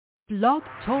Blog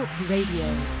Talk Radio.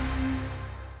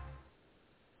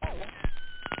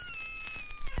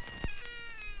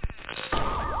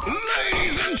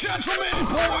 Ladies and gentlemen,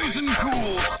 boys and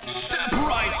ghouls, step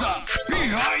right up.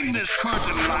 Behind this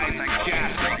curtain lies a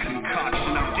ghastly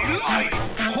concoction of delight,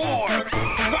 horror,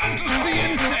 fantasy,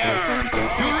 and terror.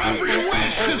 Your every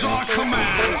wish is our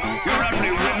command. Your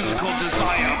every whimsical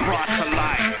desire brought to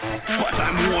life. But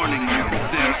I'm warning you,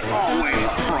 there's always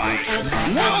a price.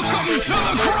 Welcome to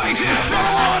the greatest show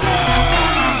on earth!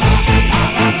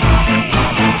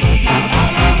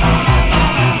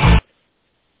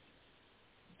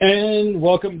 And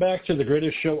welcome back to the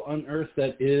greatest show on earth,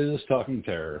 that is Talking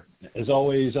Terror. As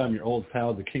always, I'm your old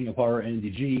pal, the King of Horror,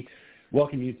 Andy G.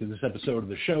 Welcome you to this episode of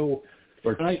the show.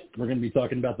 For tonight, we're going to be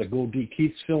talking about the Ghoul of Geek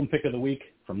Keith's film pick of the week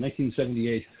from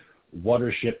 1978,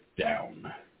 Watership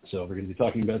Down. So we're going to be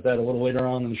talking about that a little later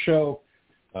on in the show.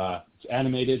 It's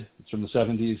animated. It's from the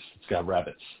 70s. It's got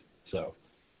rabbits. So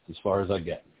as far as I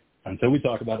get. Until we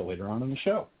talk about it later on in the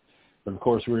show. But, of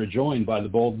course, we're joined by the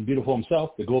bold and beautiful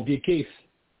himself, the Ghoul of Geek Keith.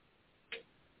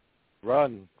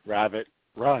 Run, rabbit,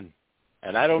 run.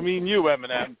 And I don't mean you,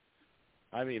 Eminem.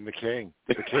 I mean the king.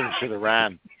 The king should have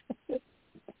ran.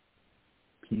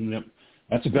 Yep.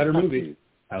 That's a better movie.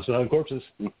 House of Corpses.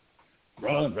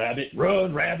 Run, rabbit,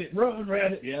 run, rabbit, run,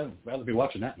 rabbit. Yeah, I'd rather be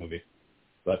watching that movie.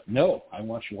 But no, I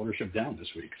watched Watership Down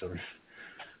this week. So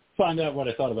find out what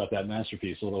I thought about that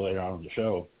masterpiece a little later on in the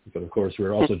show. But, of course,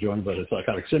 we're also joined by the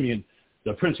psychotic simian,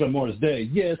 the Prince of Morris Day.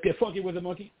 Yes, get funky with it,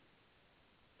 monkey.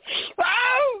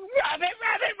 Oh, rabbit,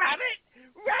 rabbit, rabbit,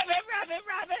 rabbit, rabbit,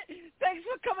 rabbit. Thanks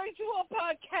for coming to our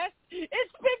podcast.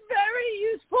 It's been very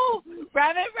useful.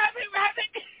 Rabbit, rabbit,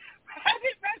 rabbit,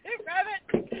 rabbit, rabbit, rabbit.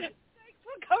 Thanks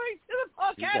for coming to the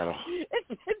podcast.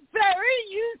 It's been very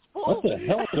useful. What the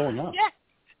hell is going on? Yes.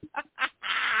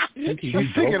 She's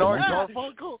singing Art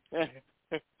Garfunkel. Is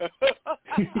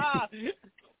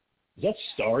that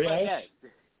Starry-Eyed?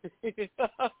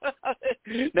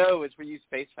 No, it's for you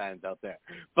space fans out there.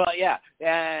 But yeah,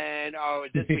 and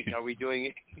this week are we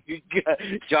doing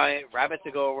giant rabbits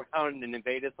to go around and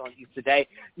invade us on Easter Day?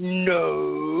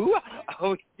 No.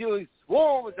 Are we doing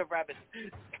swarms of rabbits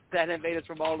that invade us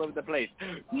from all over the place?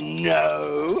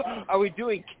 No. Are we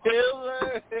doing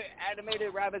killer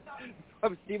animated rabbits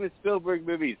from Steven Spielberg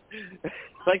movies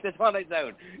like The Twilight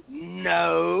Zone?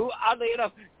 No. Oddly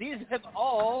enough, these have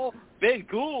all been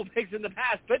ghoul picks in the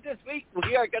past, but this week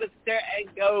we are going to sit there and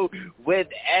go with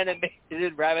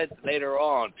animated rabbits later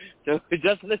on. So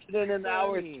just listen in an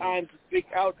hour's time to speak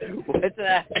out what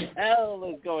the hell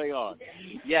is going on.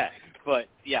 Yeah, but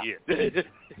yeah. This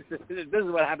is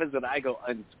what happens when I go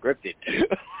unscripted.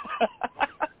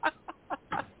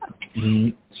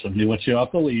 Somebody lets you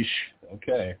off the leash.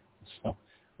 Okay. So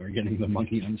we're getting the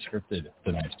monkey unscripted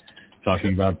tonight,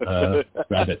 talking about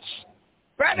rabbits.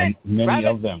 Rabbit! And many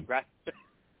of them. Rabbit.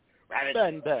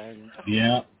 Bang, bang.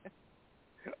 Yeah.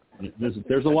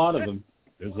 There's a lot of them.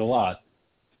 There's a lot.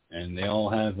 And they all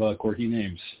have quirky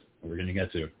names that we're going to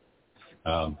get to.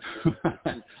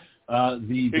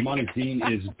 The demonic Dean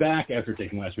is back after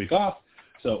taking last week off.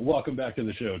 So welcome back to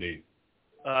the show, Dean.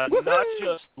 Not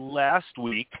just last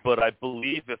week, but I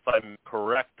believe, if I'm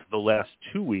correct, the last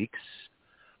 2 weeks.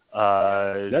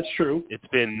 That's true. It's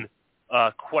been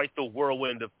quite the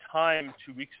whirlwind of time.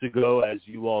 2 weeks ago, as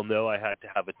you all know, I had to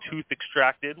have a tooth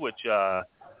extracted, which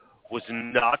was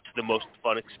not the most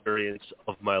fun experience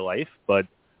of my life, but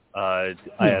I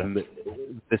am,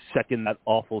 the second that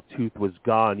awful tooth was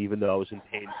gone, even though I was in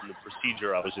pain from the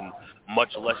procedure, I was in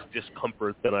much less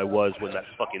discomfort than I was when that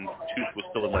fucking tooth was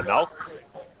still in my mouth.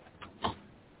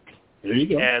 There you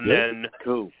go. And then,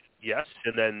 cool. Yes,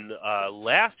 and then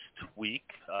last week,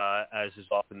 as is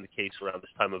often the case around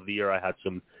this time of the year, I had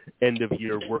some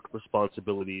end-of-year work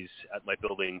responsibilities at my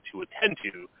building to attend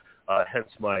to, hence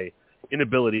my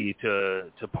inability to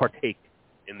partake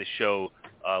in the show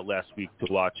last week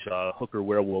to watch hooker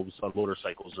werewolves on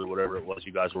motorcycles or whatever it was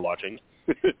you guys were watching.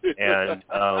 And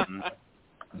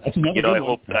That's another you know, good I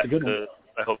hope one. That's that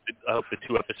I hope the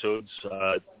 2 episodes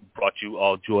brought you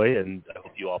all joy, and I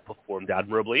hope you all performed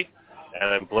admirably.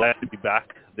 And I'm glad to be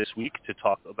back this week to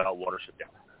talk about Watership Down.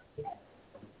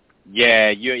 Yeah,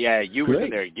 you were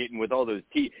there getting with all those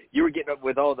you were getting up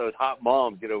with all those hot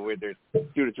moms, you know, where their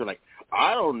students were like,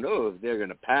 I don't know if they're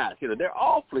gonna pass. You know, they're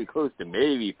awfully close to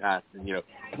maybe passing. You know,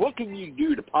 what can you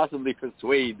do to possibly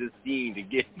persuade this dean to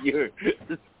get your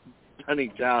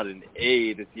stunning child an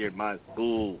A this year in my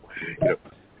school? You know,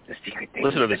 the secret thing.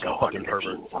 Listen to this fucking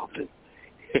pervert.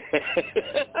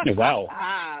 Wow.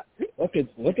 Look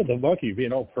at the monkey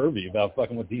being all pervy about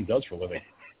fucking what Dean does for a living.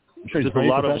 I'm sure he's Just a very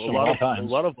lot of professional at all times.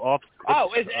 a lot of off.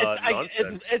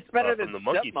 It's better than from the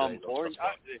monkey stepmom thing. porn.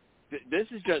 This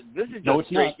is just No, it's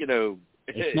straight, not.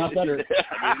 It's not better.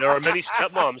 I mean, there are many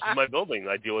stepmoms in my building.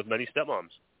 I deal with many stepmoms.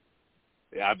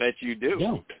 Yeah, I bet you do.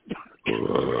 Yeah.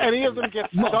 Any of them get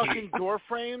stuck in door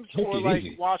frames or like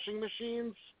easy. washing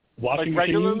machines? Washing like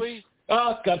machines? regularly?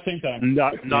 Oh, it's got the same time.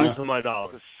 Not to my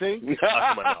knowledge. The sink?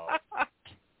 Not to my knowledge.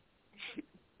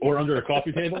 Or under a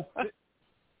coffee table?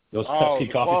 Those Oh,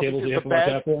 pesky coffee tables you have to watch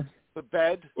out for? The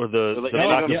bed? Or the Like,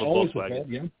 back of a always with Volkswagen.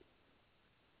 that,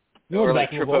 yeah. Or the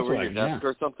like back of trip a over your Volkswagen, desk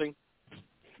or something.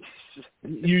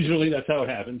 Usually that's how it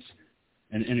happens.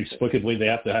 And inexplicably they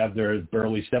have to have their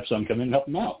burly stepson come in and help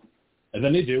them out. And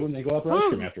then they do, and they go out for ice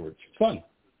cream afterwards. It's fun.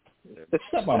 It's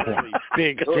stepmom porn.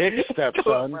 Big dick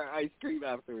stepson. For ice cream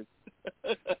afterwards.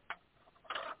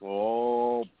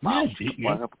 Oh, Yeah,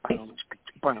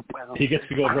 he gets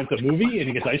to go rent a movie, and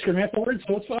he gets ice cream afterwards,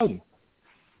 so it's fun.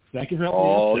 Thank you for helping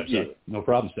me out, stepson. Yeah. No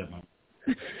problem, stepmom.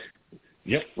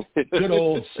 Yep. Good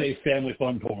old safe family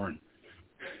fun porn.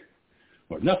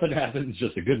 Where nothing happens,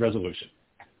 just a good resolution.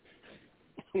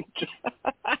 It's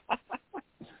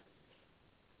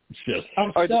just,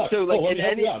 I'm stuck. So, like, let me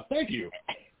help you out. Thank you.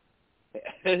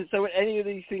 So in any of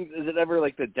these things, is it ever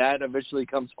like the dad eventually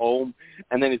comes home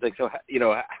and then he's like, so,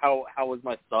 how was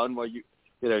my son? Well,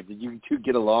 did you two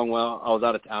get along while I was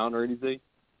out of town or anything?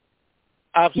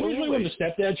 Absolutely. Usually when the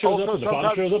stepdad shows up or the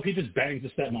father shows up, he just bangs the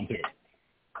stepmom too.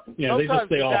 Yeah, sometimes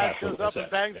they all the dad have shows to up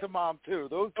and bangs the mom too.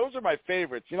 Those are my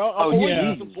favorites. You know, I'm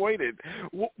always disappointed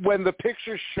when the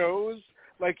picture shows.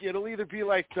 Like it'll either be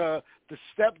like the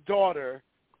stepdaughter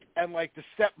and like the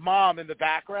stepmom in the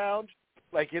background,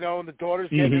 like, you know, and the daughter's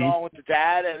getting it on with the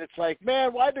dad, and it's like,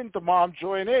 man, why didn't the mom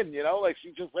join in? You know, like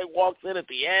she just like walks in at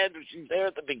the end, or she's there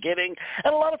at the beginning,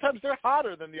 and a lot of times they're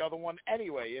hotter than the other one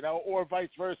anyway, you know, or vice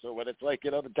versa. When it's like,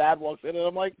 you know, the dad walks in, and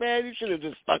I'm like, man, you should have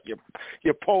just stuck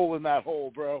your pole in that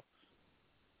hole, bro.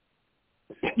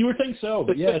 You would think so,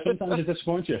 but yeah, sometimes it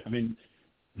disappoints you. I mean,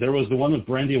 there was the one with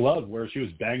Brandy Love where she was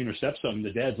banging her stepson, and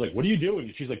the dad's like, what are you doing?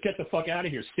 And she's like, get the fuck out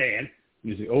of here, Stan.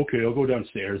 And he's like, okay, I'll go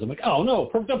downstairs. I'm like, oh, no,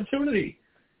 perfect opportunity.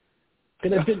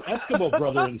 Could have been Eskimo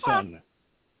brother and son.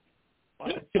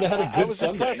 Could have had a good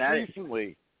Sunday. I was impressed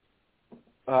recently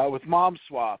with Mom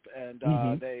Swap, and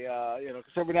they, you know,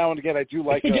 because every now and again I do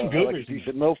like a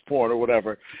decent MILF porn or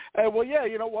whatever. And well, yeah,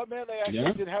 you know what, man, they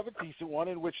actually did have a decent one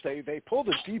in which they pulled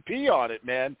a DP on it,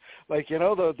 man. Like, you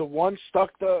know, the one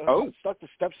stuck the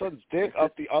stepson's dick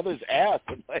up the other's ass,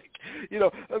 and like, you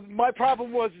know, my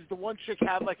problem is the one chick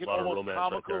had like an almost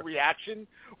comical reaction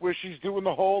where she's doing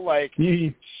the whole like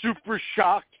super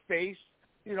shocked face.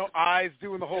 You know, eyes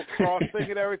doing the whole cross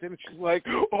thing and everything. And she's like,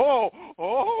 oh,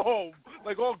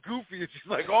 like all goofy. And she's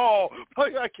like, oh,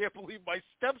 I can't believe my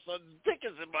stepson's dick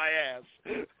is in my ass.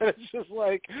 And it's just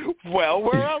like, well,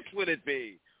 where else would it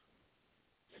be?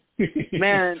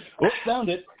 Man, found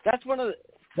it. That's one of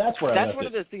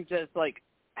the things that's like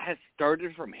has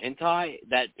started from hentai.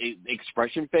 That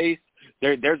expression face.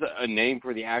 There's a name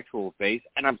for the actual face,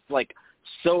 and I'm like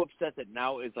so upset that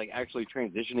now it's like actually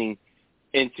transitioning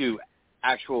into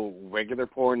actual regular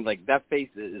porn. Like that face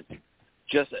is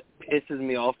just pisses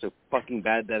me off so fucking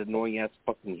bad. That annoying ass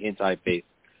fucking hentai face.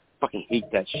 Fucking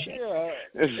hate that shit. Yeah,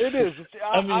 it is.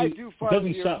 I do find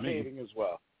it irritating as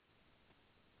well.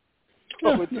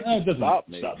 No, it doesn't stop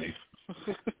me.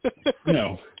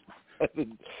 No.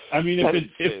 I mean,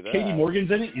 if Katie Morgan's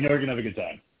in it, you know you're gonna have a good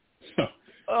time. So,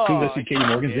 as soon as I see Katie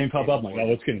Morgan's name pop up, I'm like,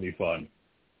 oh, it's gonna be fun.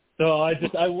 So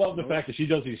I love the fact that she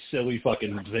does these silly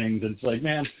fucking things, and it's like,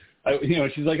 man. You know,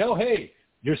 she's like, oh, hey,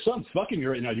 your son's fucking you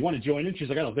right now. Do you want to join in? She's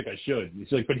like, I don't think I should. And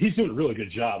she's like, but he's doing a really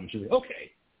good job. And she's like,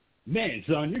 okay, man,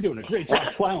 son, you're doing a great job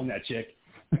plowing that chick.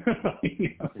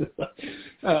 You know,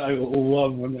 I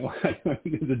love when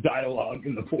the dialogue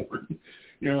in the porn.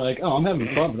 You're like, oh, I'm having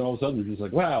fun, but all of a sudden you're just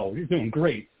like, wow, you're doing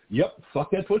great. Yep,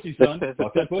 fuck that pussy, son.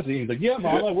 Fuck that pussy. He's like, yeah,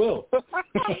 Mom, I will.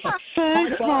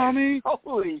 Thanks, Mommy.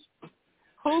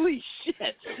 Holy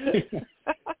shit.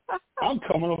 I'm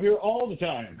coming over here all the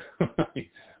time.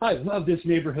 I love this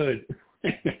neighborhood.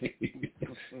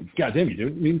 God damn you,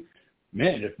 dude. I mean,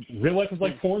 man, if real life was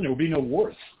like porn, there would be no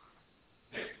wars.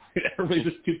 Everybody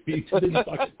just be too busy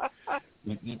fucking.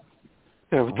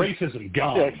 Racism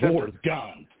gone. War's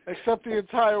gone. Except the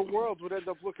entire world would end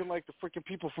up looking like the freaking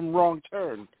people from Wrong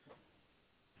Turn.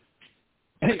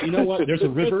 Hey, you know what? There's a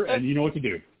river, and you know what to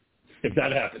do if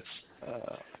that happens.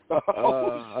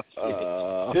 Oh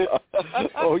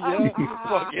yeah,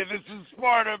 fuck it, this is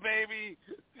Sparta, baby.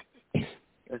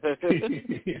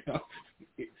 You know,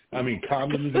 I mean,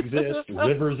 commons exist,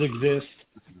 rivers exist.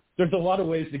 There's a lot of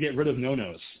ways to get rid of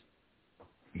no-nos.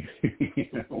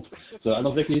 So I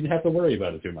don't think you'd have to worry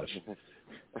about it too much.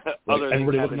 Like,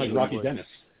 everybody looking like Rocky Dennis.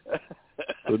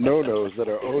 The no-nos that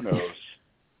are oh-nos.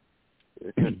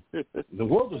 The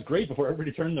world was great before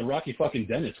everybody turned to Rocky fucking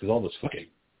Dennis because all this fucking.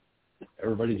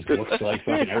 Everybody just looks like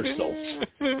fucking Eric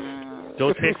Stoltz.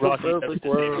 Don't take Rocky Dennis to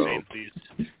the name, please.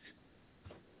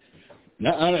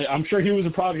 No, I'm sure he was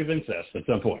a product of incest at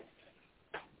some point.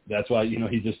 That's why,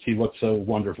 he looked so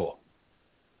wonderful.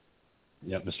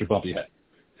 Yeah, Mr. Bumpyhead.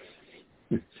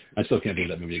 I still can't believe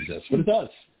that movie exists, but it does.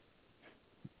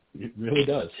 It really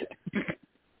does.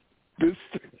 Mr.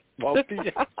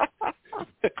 Bumpyhead.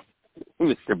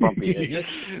 Mr. Bumpyhead.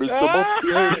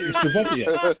 Mr.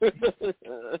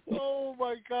 Bumpyhead. Oh,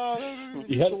 my God. I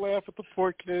You had had to laugh at the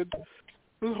poor kid.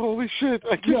 Holy shit.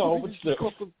 I can't believe you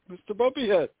called him Mr.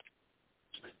 Bumpyhead.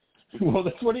 Well,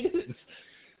 that's what he is. It's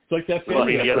like that Well,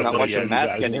 family. not watching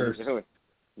Mask anytime soon.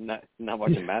 Not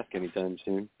watching Mask anytime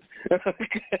soon.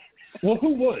 Well,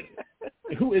 who would?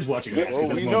 Who is watching Mask?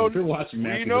 Well, if you're watching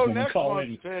Mask, next call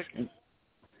month's in. pick.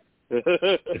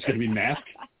 It's going to be Mask?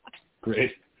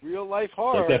 Great. Real life It's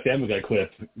horror. like that Family Guy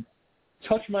clip.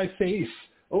 Touch my face.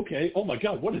 Okay. Oh, my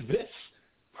God. What is this?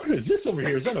 What is this over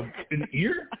here? Is that an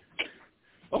ear?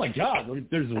 Oh, my God.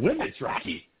 There's limits,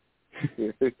 Rocky.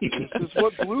 This is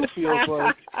what blue feels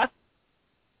like.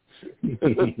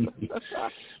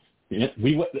 Yeah,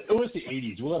 it was the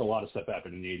 80s. We let a lot of stuff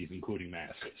happen in the 80s, including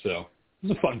Mask. So it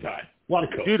was a fun time. A lot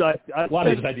of coke. Dude, a lot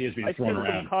of his ideas being thrown I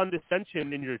around. some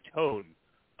condescension in your tone.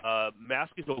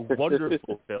 Mask is a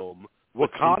wonderful film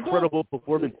with Wakanda? incredible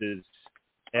performances,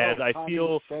 and I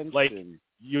feel like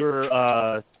you're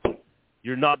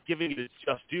not giving it its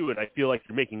just due, and I feel like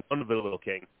you're making fun of it a little,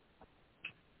 King.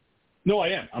 No, I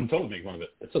am. I'm totally making fun of it.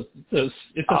 It's a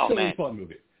silly, fun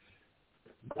movie.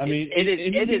 I mean,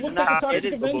 it is not an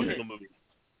emotional movie.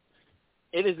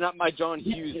 It is not my John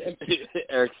Hughes,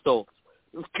 Eric Stoltz.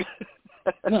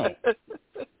 No,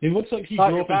 it looks like he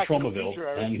grew up in Tromaville,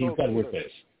 and he's got a weird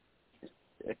face.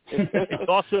 It's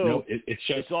also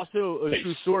it's also a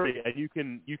true story, and you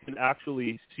can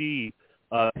actually see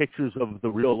pictures of the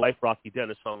real life Rocky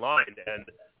Dennis online, and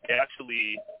they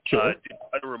actually did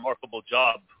quite a remarkable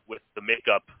job with the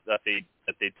makeup that they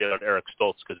did on Eric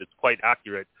Stoltz, because it's quite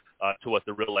accurate to what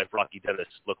the real life Rocky Dennis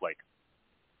looked like.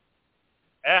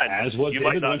 And as was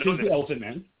David Lynch's The Elephant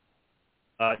Man.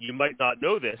 You might not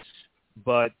know this,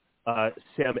 but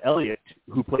Sam Elliott,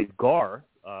 who played Gar,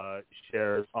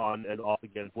 Cher's on and off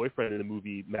again boyfriend in the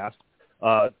movie Mask,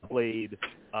 played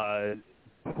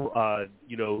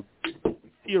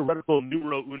theoretical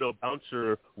numero uno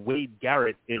bouncer Wade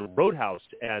Garrett in Roadhouse,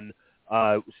 and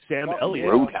Sam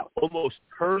Elliott almost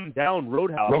turned down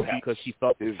Roadhouse because he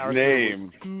felt his character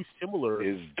was too similar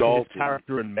to his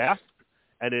character in Mask.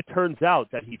 And it turns out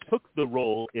that he took the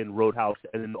role in Roadhouse,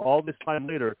 and in all this time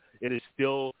later, it is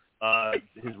still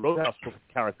his Roadhouse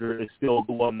character is still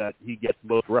the one that he gets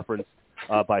most referenced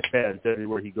by fans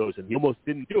everywhere he goes. And he almost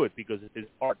didn't do it because of his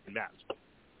part in Mask.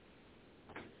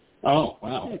 Oh,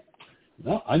 wow.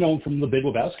 No, I know him from The Big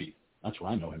Lebowski. That's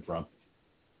where I know him from.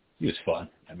 He was fun,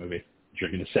 that movie.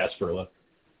 Drinking a sarsaparilla.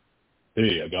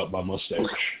 Hey, I got my mustache.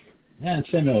 Yeah,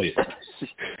 it's Sam Elliott.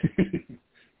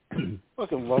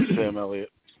 Fucking love Sam Elliott.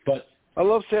 But I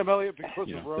love Sam Elliott because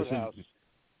of Roadhouse.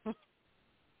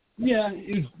 Yeah,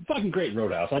 he's fucking great in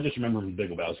Roadhouse. I just remember him from Big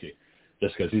Lebowski.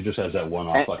 Just because he just has that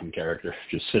one-off fucking character,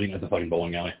 just sitting at the fucking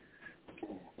bowling alley.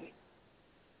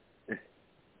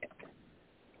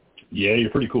 Yeah, you're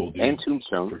pretty cool, dude. And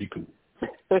Tombstone. Pretty cool.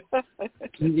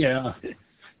 Yeah.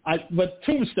 But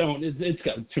Tombstone, it's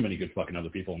got too many good fucking other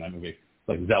people in that movie.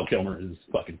 Like Val Kilmer is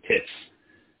fucking tits.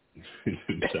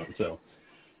 so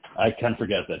I kind of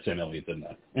forget that Sam Elliott's in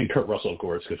that. And Kurt Russell, of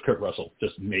course, because Kurt Russell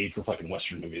just made for fucking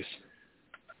Western movies.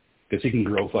 Because he can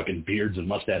grow fucking beards and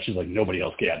mustaches like nobody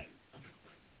else can.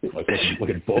 Like, look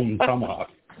at Bone Tomahawk.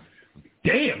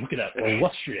 Damn, look at that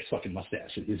illustrious fucking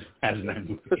mustache that he's had in that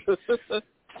movie.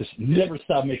 Just never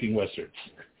stop making Westerns.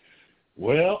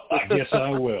 Well, I guess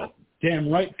I will. Damn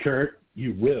right, Kurt,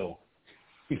 you will.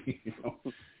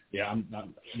 Yeah,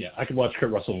 I can watch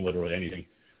Kurt Russell in literally anything.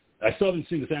 I still haven't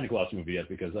seen the Santa Claus movie yet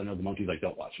because I know the monkeys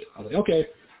don't watch it. I was like, okay,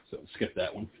 so skip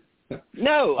that one.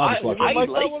 No, I like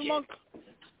that one, it. Monk?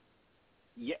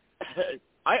 Yeah,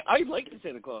 I like the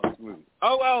Santa Claus movie.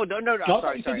 Oh no,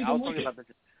 sorry. I was talking about the.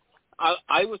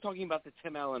 I was talking about the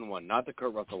Tim Allen one, not the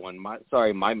Kurt Russell one. My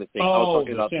mistake. I was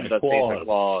talking about the Santa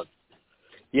Claus.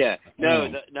 Yeah,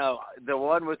 no, the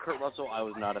one with Kurt Russell, I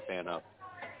was not a fan of.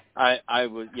 I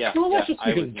was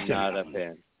not a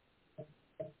fan.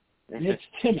 It's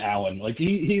Tim Allen. Like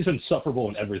he's insufferable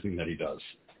in everything that he does.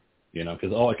 You know,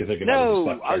 because all I could think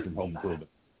about is Far From Home Improvement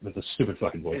with the stupid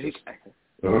fucking voices.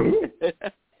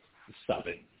 Stop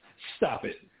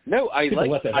it. No, I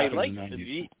liked the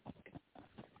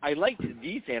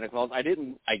Santa Claus. I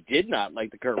did not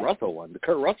like the Kurt Russell one. The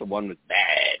Kurt Russell one was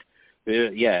bad.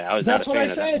 Yeah, I was not a fan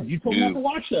of that. That's what I said. You told me not to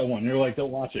watch that one. You're like,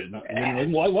 don't watch it. And like,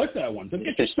 well, I like that one. Then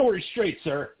get your story straight,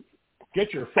 sir.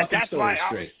 Get your fucking story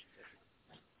straight.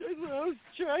 That's what I was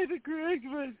trying to correct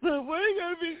myself. Why you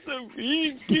gotta be so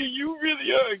mean? You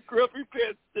really are a grumpy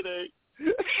pants today.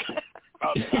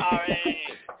 I'm sorry.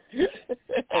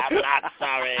 I'm not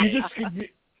sorry.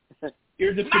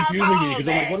 You're just confusing me because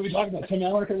I'm like, what are we talking about? Tim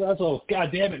Allen or Kurt Russell?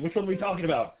 God damn it, which one are we talking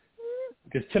about?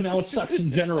 Because Tim Allen sucks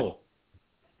in general.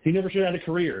 He never should have had a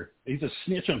career. He's a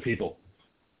snitch on people.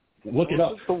 Look it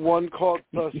up. The one called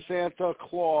the Santa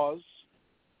Claus.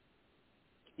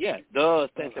 Yeah, the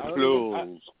Santa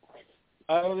Claus.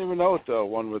 I don't even know what the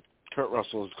one with Kurt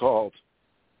Russell is called.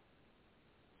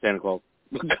 Santa Claus.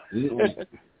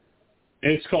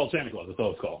 It's called Santa Claus. That's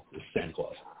all it's called. It's Santa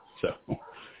Claus. So,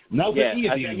 now the E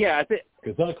at the end. I think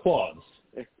because not Claus.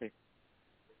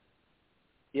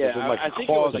 Yeah, I think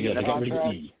it was like a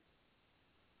contract.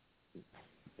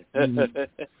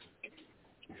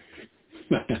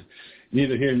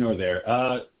 Neither here nor there.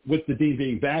 With the Dean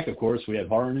being back, of course, we have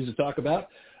horror news to talk about.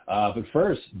 But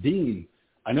first, Dean,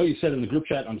 I know you said in the group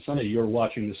chat on Sunday you're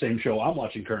watching the same show I'm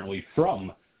watching currently,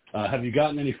 From. Have you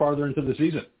gotten any farther into the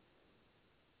season?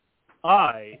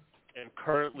 I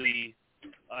currently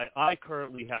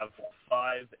have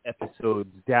 5 episodes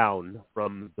down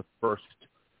from the first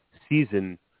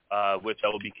season, which I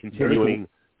will be continuing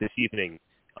this evening.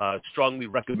 Strongly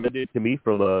recommended to me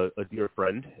from a dear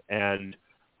friend, and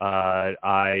I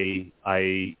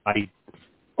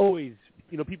always,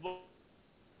 people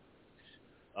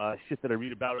shit that I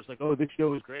read about is like, oh, this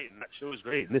show is great, and that show is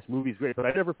great, and this movie is great, but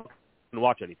I never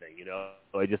watch anything,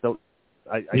 I just don't.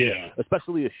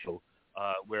 Especially a show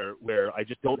where I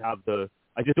just don't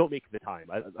make the time.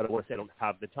 I don't want to say I don't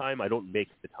have the time. I don't make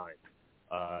the time.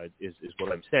 Is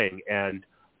what I'm saying, and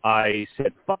I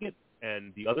said fuck it,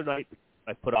 and the other night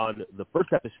I put on the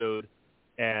first episode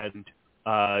and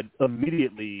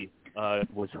immediately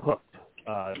was hooked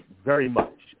very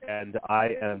much. And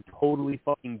I am totally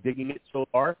fucking digging it so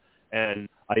far. And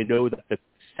I know that the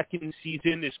second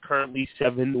season is currently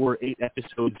 7 or 8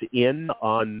 episodes in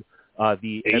on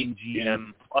the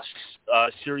MGM Plus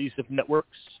series of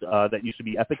networks that used to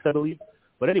be Epix, I believe.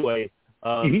 But anyway,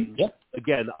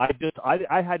 again,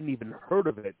 I hadn't even heard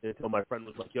of it until my friend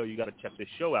was like, yo, you got to check this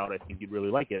show out. I think you'd really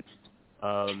like it.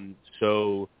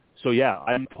 So yeah,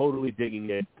 I'm totally digging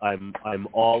it. I'm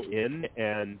all in,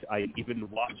 and I even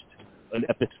watched an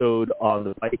episode on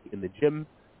the bike in the gym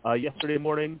yesterday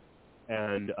morning,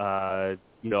 and I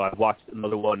watched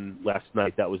another one last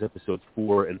night. That was episodes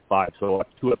 4 and 5. So I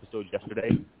watched 2 episodes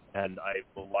yesterday, and I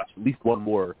will watch at least one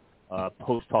more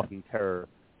post Talking Terror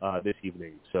this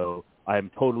evening. So I'm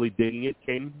totally digging it,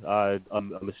 Kane.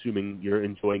 I'm assuming you're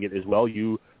enjoying it as well.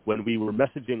 When we were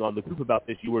messaging on the group about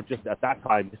this, you were just at that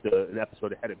time just an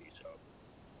episode ahead of me. So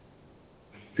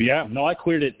yeah, no, I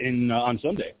cleared it on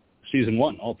Sunday, season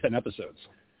 1, all 10 episodes.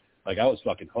 Like, I was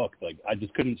fucking hooked. Like, I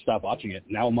just couldn't stop watching it.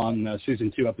 Now I'm on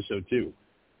season 2, episode 2.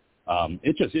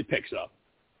 It picks up,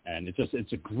 and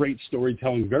it's a great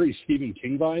storytelling, very Stephen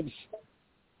King vibes.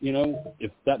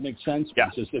 If that makes sense.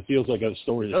 Yeah. It feels like a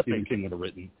story that Stephen King would have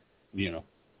written.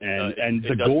 And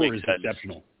the gore is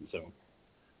exceptional. So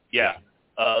yeah.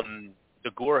 The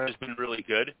gore has been really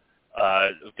good,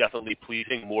 definitely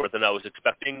pleasing, more than I was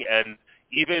expecting, and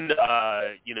even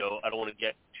I don't want to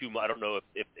get too much. I don't know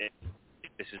if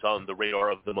this is on the radar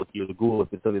of the Monkey or the Ghoul, if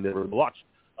it's something that we're going to watch.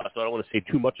 So I don't want to say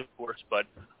too much, of course, but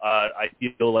I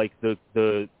feel like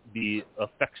the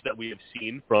effects that we have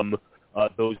seen from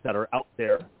those that are out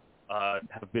there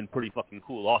have been pretty fucking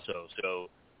cool also. So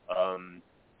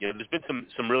there's been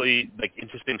some really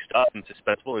interesting stuff and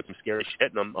suspenseful and some scary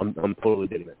shit, and I'm totally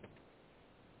digging it.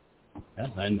 Yeah,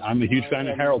 and I'm a huge fan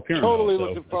of Harold Perrineau. Totally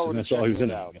looking forward to checking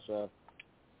it out.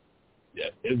 Yeah,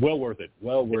 well worth it.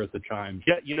 Well worth the time.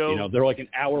 Yeah, they're like an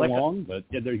hour long, but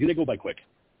they go by quick.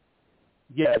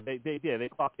 Yeah, they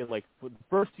clock in for the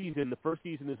first season. The first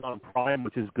season is on Prime,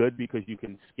 which is good because you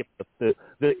can skip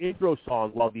the intro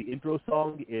song. While the intro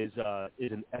song is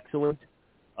an excellent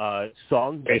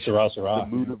song, Que Sera, Sera.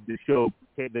 The mood of the show,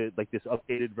 this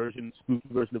updated version, spooky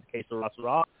version of Que Sera,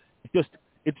 Sera.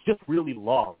 It's just really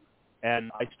long,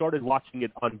 and I started watching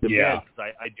it on demand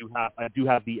because I do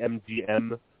have the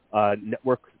MGM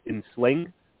network in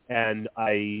Sling, and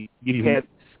you can't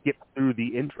skip through the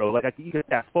intro. You can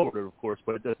fast forward, of course,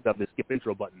 but it doesn't have the skip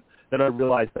intro button. Then I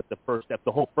realized that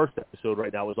the whole first episode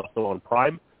right now is also on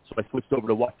Prime, so I switched over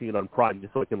to watching it on Prime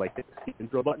just so I can hit the skip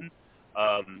intro button.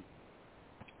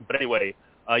 But anyway,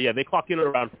 they clock in at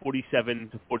around 47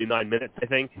 to 49 minutes, I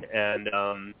think. And,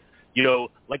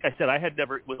 like I said, I had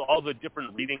never, with all the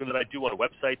different reading that I do on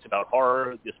websites about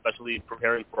horror, especially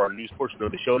preparing for our news portion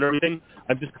of the show and everything,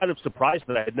 I'm just kind of surprised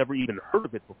that I had never even heard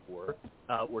of it before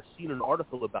or seen an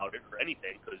article about it or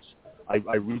anything, because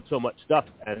I read so much stuff.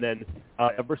 And then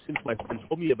ever since my friend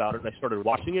told me about it, I started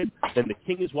watching it. Then the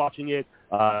King is watching it.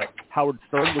 Howard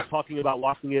Stern was talking about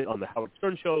watching it on the Howard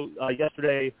Stern show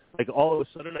yesterday. Like, all of a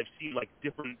sudden, I've seen, like,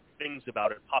 different things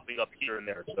about it popping up here and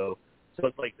there. So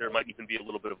it's like there might even be a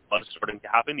little bit of buzz starting to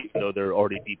happen, even though they're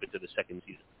already deep into the second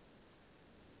season.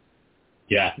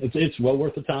 Yeah, it's well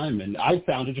worth the time. And I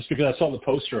found it just because I saw the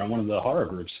poster on one of the horror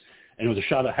groups, and it was a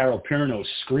shot of Harold Perrineau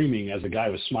screaming as a guy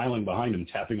was smiling behind him,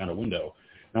 tapping on a window.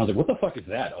 And I was like, what the fuck is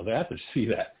that? I was like, I have to see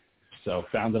that. So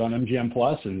found it on MGM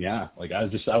Plus, and yeah, like I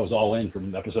was all in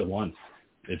from episode 1.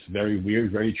 It's very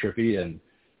weird, very trippy, and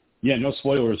yeah, no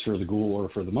spoilers for the ghoul or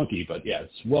for the monkey, but yeah,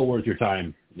 it's well worth your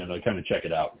time, to kind of check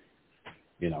it out.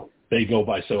 They go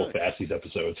by so fast, these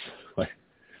episodes. Like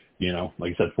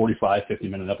I said, 45,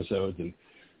 50-minute episodes, and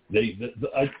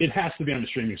it has to be on a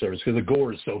streaming service because the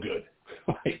gore is so good.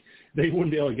 Like, they wouldn't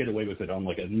be able to get away with it on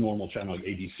like a normal channel like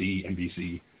ABC,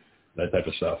 NBC, that type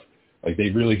of stuff. Like,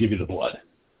 they really give you the blood.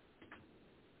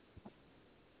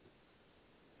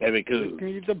 Very cool.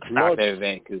 The blood.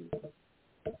 Very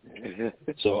cool.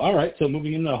 So, all right. So,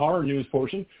 moving into the horror news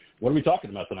portion, what are we talking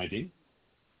about tonight, Dean?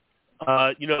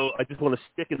 I just want to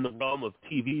stick in the realm of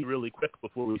TV really quick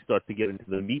before we start to get into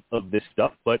the meat of this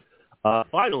stuff. But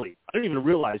finally, I didn't even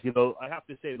realize, I have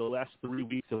to say the last 3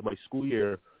 weeks of my school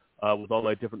year, with all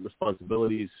my different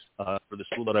responsibilities for the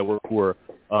school that I work for,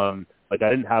 I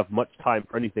didn't have much time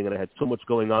for anything, and I had so much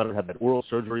going on, and had that oral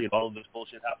surgery and all of this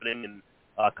bullshit happening,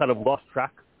 and kind of lost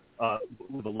track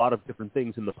with a lot of different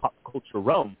things in the pop culture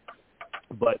realm.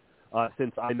 But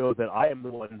since I know that I am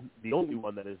the only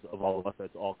one that is of all of us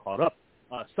that's all caught up,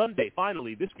 Sunday,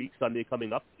 finally, this week, Sunday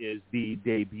coming up, is the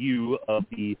debut of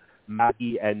the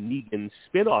Maggie and Negan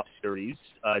spin-off series,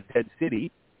 Dead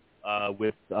City,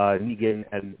 with Negan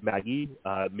and Maggie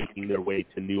making their way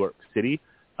to New York City.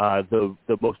 The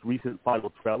most recent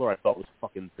final trailer I thought was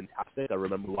fucking fantastic. I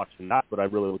remember watching that, but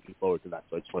I'm really looking forward to that.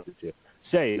 So I just wanted to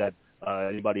say that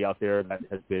anybody out there that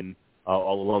has been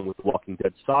all along with the Walking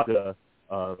Dead saga,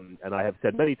 and I have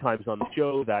said many times on the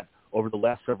show that over the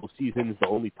last several seasons, the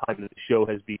only time that the show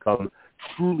has become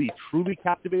truly, truly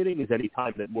captivating is any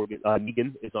time that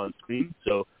Negan is on screen.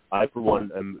 So I, for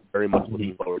one, am very much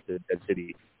looking forward to Dead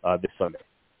City this Sunday.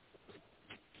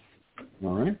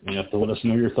 All right. You have to let us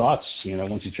know your thoughts,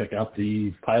 once you check out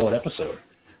the pilot episode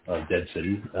of Dead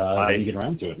City, when you get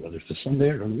around to it, whether it's this Sunday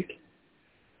or during the week.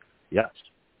 Yes.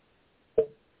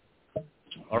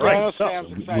 All right. Sam's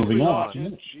moving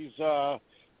on. She's,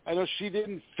 I know she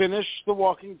didn't finish The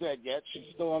Walking Dead yet. She's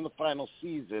still on the final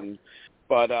season,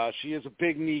 but she is a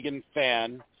big Negan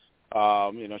fan.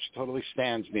 She totally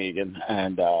stands Negan,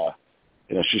 and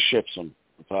she ships him.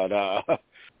 But yeah,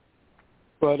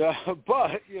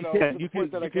 the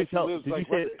point that I guess he lives like.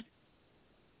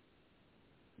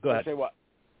 Go ahead. Say what?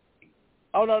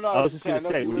 Oh no! I was just saying,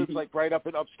 going to say, he lives like right up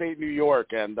in upstate New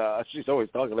York, and she's always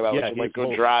talking about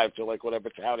go drive to like whatever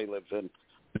town he lives in.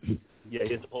 Yeah,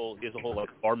 he has a whole like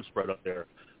farm spread up there.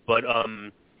 But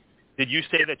did you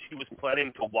say that she was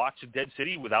planning to watch Dead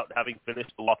City without having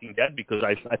finished The Walking Dead? Because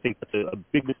I think that's a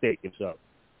big mistake, if so.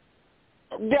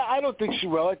 Yeah, I don't think she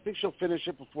will. I think she'll finish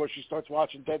it before she starts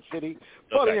watching Dead City.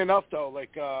 Funny enough, though,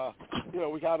 like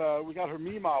we got her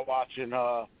Mima watching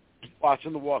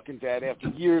The Walking Dead after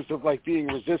years of like being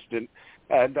resistant,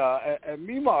 and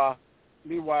Mima,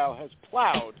 meanwhile, has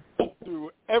plowed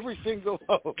through every single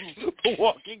of The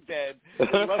Walking Dead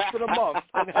in less than a month,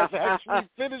 and has actually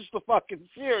finished the fucking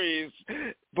series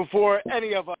before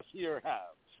any of us here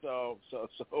have. So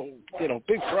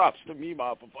big props to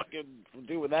Mima for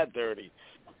doing that dirty.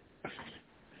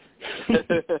 Man,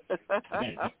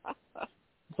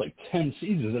 it's like 10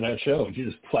 seasons of that show, and she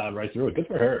just plowed right through it. Good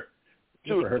for her.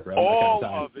 Dude, for all that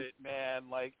kind of it, man,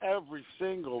 like every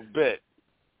single bit.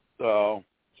 So,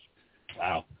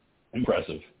 wow,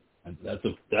 impressive. That's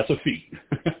a feat.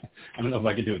 I don't know if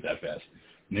I could do it that fast.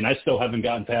 I mean, I still haven't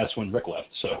gotten past when Rick left,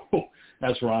 so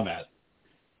that's where I'm at.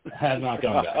 Have not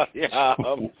gone back. Yeah,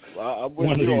 I'm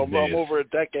with you. I'm over a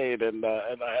decade, and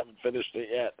I haven't finished it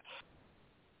yet.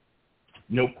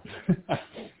 Nope.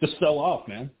 Just fell off,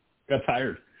 man. Got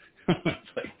tired.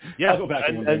 Yeah, I'll go back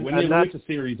one day. When they release a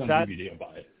series on DVD, I'll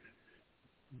buy it.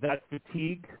 That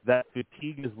fatigue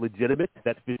is legitimate.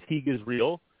 That fatigue is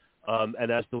real.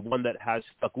 And as the one that has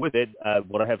stuck with it,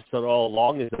 what I have said all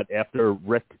along is that after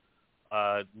Rick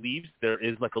leaves, there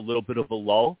is like a little bit of a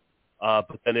lull.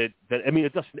 But then it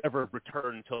doesn't ever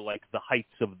return to like the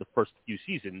heights of the first few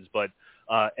seasons. But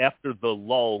after the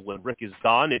lull, when Rick is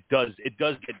gone, it does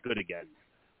get good again.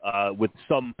 With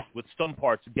some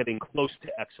parts getting close to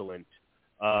excellent,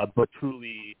 but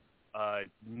truly,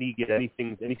 Negan,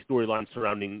 any storyline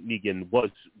surrounding Negan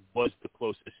was the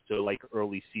closest to like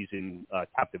early season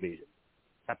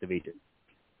captivation.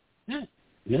 Yeah,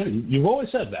 you've always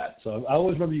said that, so I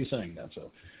always remember you saying that.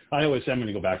 So I always say I'm going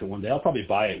to go back to one day. I'll probably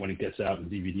buy it when it gets out in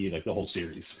DVD, like the whole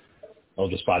series. I'll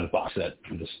just buy the box set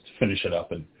and just finish it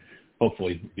up and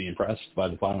hopefully be impressed by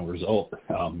the final result,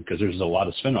 because there's a lot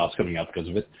of spin-offs coming out because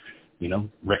of it. You know,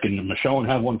 Rick and Michonne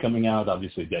have one coming out,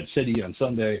 obviously Dead City on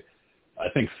Sunday. I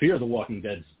think Fear the Walking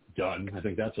Dead's done. I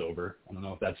think that's over. I don't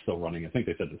know if that's still running. I think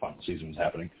they said the final season was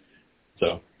happening.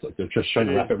 So it's like they're just trying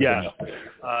to wrap everything up.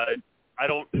 I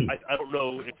don't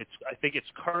know if it's. I think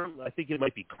it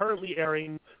might be currently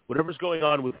airing. Whatever's going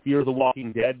on with Fear the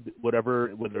Walking Dead, whether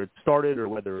it started or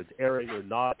whether it's airing or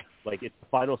not, like it's the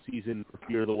final season for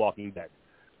Fear the Walking Dead.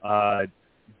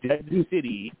 Dead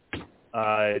City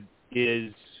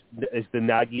is the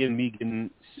Nagy and Megan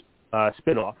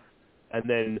spinoff, and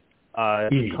then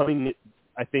coming,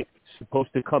 I think,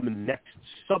 supposed to come in next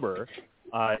summer.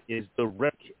 Is the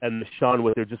Rick and the Sean,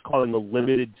 what they're just calling a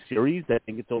limited series. I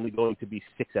think it's only going to be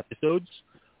 6 episodes.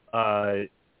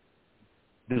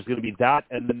 There's going to be that,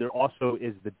 and then there also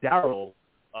is the Daryl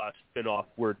spinoff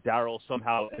where Daryl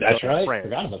somehow That's right. I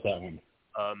forgot about that one.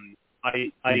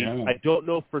 I don't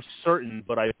know for certain,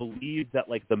 but I believe that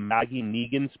like the Maggie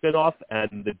Negan spinoff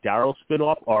and the Daryl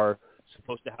spinoff are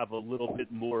supposed to have a little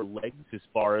bit more legs as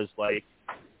far as like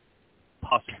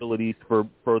possibilities for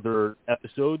further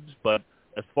episodes, but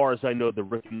as far as I know, the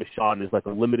Rick and Michonne is like a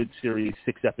limited series,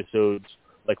 6 episodes,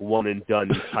 like one and done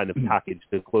kind of package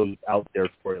to close out their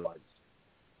storylines.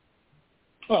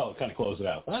 Well, kind of close it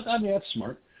out. I mean, that's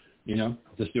smart. You know,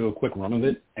 just do a quick run of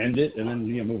it, end it, and then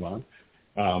move on.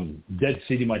 Dead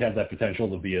City might have that potential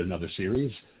to be another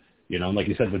series. You know, and like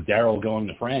you said, with Daryl going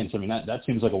to France, I mean, that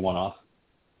seems like a one-off.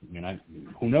 I mean,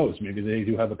 who knows? Maybe they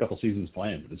do have a couple seasons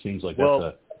planned, but it seems like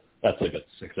that's like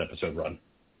a 6-episode run.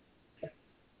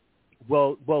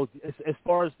 Well, as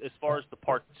far as the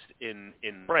parts in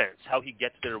France, how he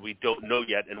gets there, we don't know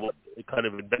yet, and what kind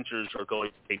of adventures are going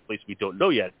to take place, we don't know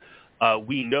yet.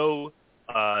 We know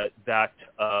that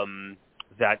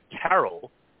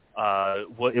Carol,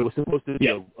 it was supposed to be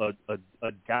a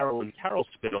Daryl and Carol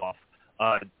spinoff.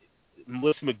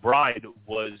 Melissa McBride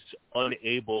was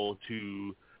unable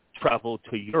to travel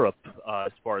to Europe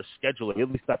as far as scheduling. At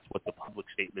least that's what the public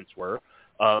statements were.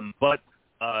 But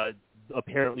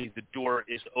apparently the door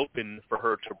is open for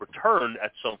her to return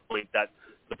at some point. That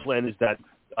the plan is that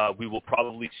we will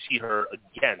probably see her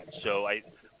again. So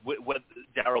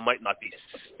Daryl might not be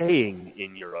staying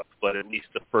in Europe, but at least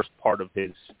the first part of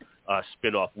his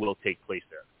spinoff will take place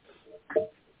there.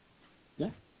 Yeah,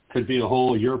 could be a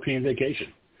whole European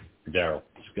vacation for Daryl.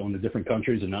 Just going to different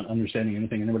countries and not understanding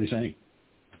anything anybody's saying.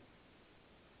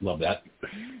 Love that.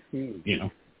 You know.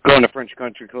 Going to French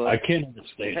Country Club. I can't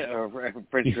understand. Or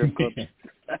French Strip Club.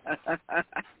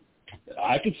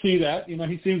 I could see that. You know,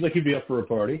 he seems like he'd be up for a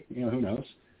party. You know, who knows?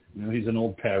 You know, he's an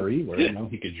old Paris where, you know,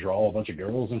 he could draw a bunch of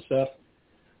girls and stuff.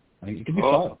 I mean, it could be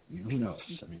fun. You know, who knows?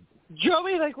 I mean, draw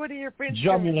me like one of your French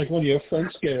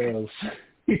girls.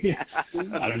 I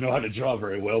don't know how to draw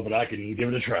very well, but I can give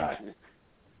it a try.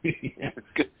 He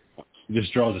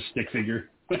just draws a stick figure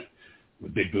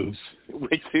with big boobs.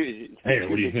 Hey,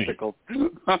 what do you think?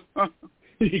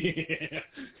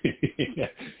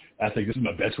 I think this is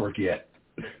my best work yet.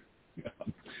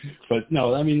 But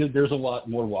no, I mean, there's a lot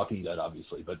more Walking Dead,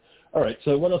 obviously. But all right,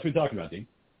 so what else are we talking about, Dean?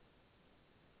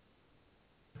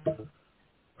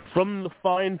 From the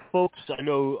fine folks,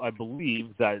 I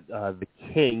believe that the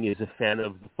King is a fan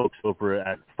of the folks over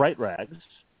at Fright Rags,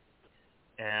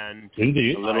 and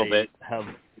indeed, a little bit have.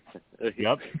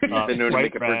 Yep,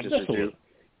 Fright Rags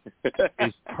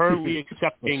is currently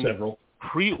accepting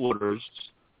pre-orders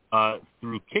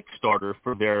through Kickstarter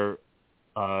for their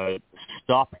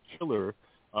Stop Killer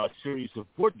series of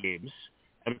board games,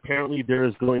 and apparently there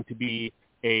is going to be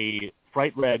a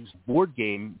Fright Rags board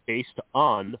game based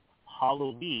on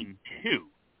Halloween 2.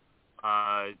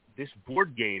 This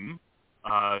board game,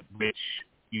 which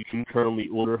you can currently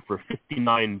order for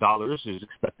 $59, is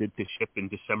expected to ship in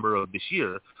December of this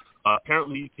year.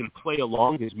 Apparently you can play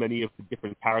along as many of the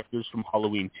different characters from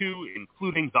Halloween 2,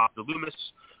 including Dr. Loomis,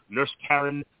 Nurse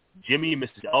Karen, Jimmy,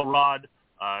 Mrs. Elrod,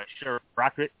 Sheriff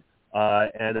Brackett,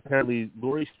 and apparently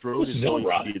Laurie Strode is going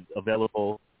to be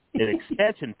available in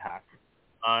expansion pack.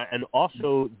 And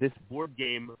also this board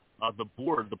game,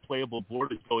 the playable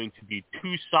board is going to be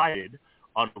 2-sided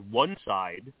On one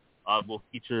side will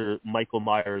feature Michael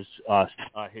Myers,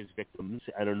 his victims,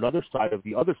 and the other side of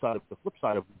the flip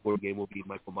side of the board game will be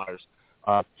Michael Myers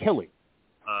killing.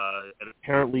 And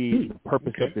apparently the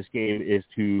purpose of this game is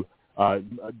to,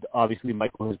 obviously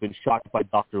Michael has been shot by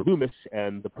Dr. Loomis,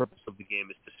 and the purpose of the game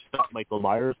is to stop Michael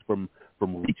Myers from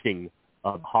reaching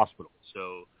the hospital.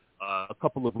 So a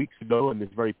couple of weeks ago in this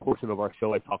very portion of our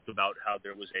show, I talked about how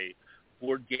there was a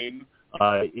board game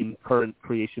in current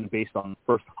creation based on the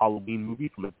first Halloween movie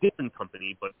from a different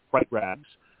company, but Fright Rags,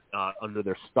 under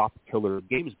their Stop Killer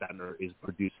Games banner, is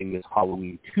producing this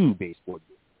Halloween 2 based board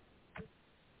game.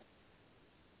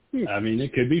 I mean,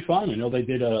 it could be fun. I know they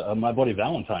did a My Bloody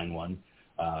Valentine one.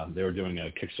 They were doing a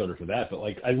Kickstarter for that. But,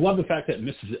 like, I love the fact that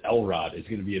Mrs. Elrod is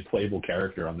going to be a playable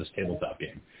character on this tabletop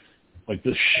game. Like,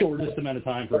 the shortest amount of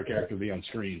time for a character to be on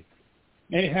screen.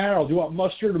 Hey, Harold, do you want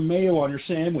mustard or mayo on your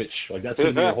sandwich? Like, that's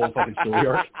going to be your whole fucking story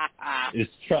arc. Is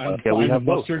trying to find the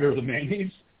mustard or the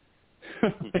mayonnaise.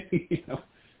 You know?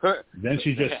 Then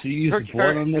she just sees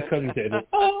blood on the cutting table.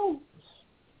 Oh!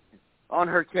 On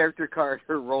her character card,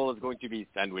 her role is going to be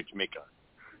sandwich maker.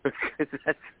 It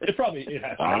has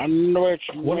Sandwich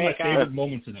one of my favorite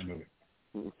moments in that movie.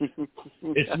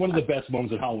 It's one of the best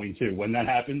moments in Halloween, too. When that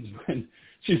happens, when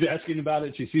she's asking about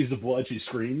it, she sees the blood, she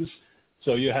screams.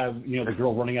 So you have, the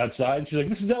girl running outside. She's like,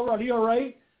 Mrs. Elrod, are you all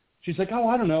right? She's like, oh,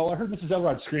 I don't know. I heard Mrs.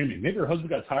 Elrod screaming. Maybe her husband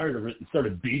got tired of it and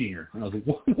started beating her. And I was like,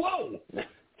 whoa,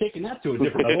 taking that to a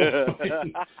different level.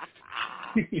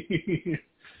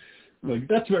 Like,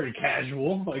 that's very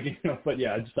casual. Like, but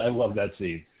yeah, I love that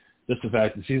scene. Just the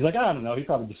fact that she's like, I don't know. He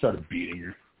probably just started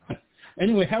beating her.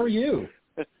 Anyway, how are you?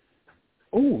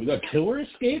 Oh, the killer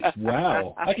escaped?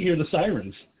 Wow. I can hear the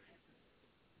sirens.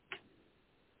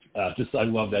 I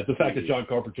love that. The fact that John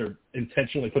Carpenter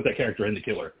intentionally put that character in the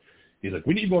killer. He's like,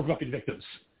 we need more fucking victims.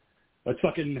 Let's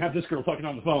fucking have this girl talking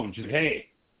on the phone. She's like, hey,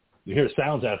 you hear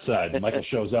sounds outside. And Michael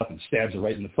shows up and stabs her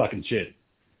right in the fucking chin.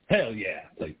 Hell yeah.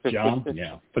 It's like, John,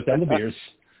 yeah, put down the beers.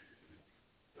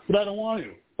 But I don't want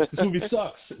to. This movie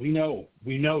sucks. We know.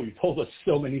 You told us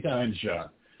so many times, John,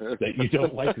 that you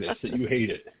don't like this, that you hate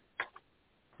it.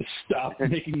 Stop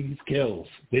making these kills.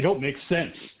 They don't make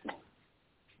sense.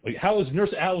 Like, how is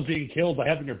Nurse Al being killed by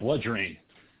having her blood drained?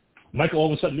 Michael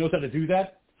all of a sudden knows how to do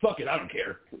that? Fuck it, I don't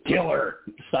care. Kill her.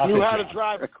 Stop it, how John. to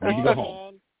drive a car, I need to go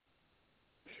home.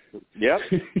 Yep.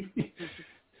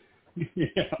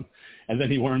 Yeah. And then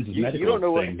he learns his medical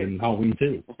things in Halloween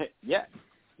 2. Yeah.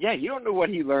 Yeah, you don't know what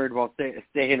he learned while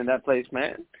staying in that place,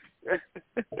 man.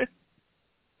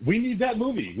 We need that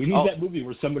movie. We need that movie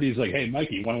where somebody's like, hey,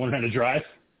 Mikey, you want to learn how to drive?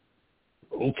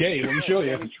 Okay, let me show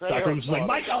you. Doc Holmes is like,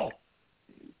 Michael!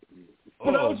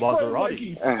 But I was friend,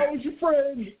 Mikey. I was your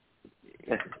friend.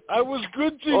 I was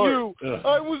good to you.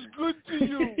 I was good to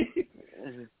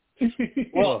you.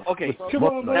 Well, okay. Come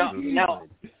on, Mikey. Now,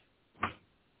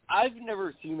 I've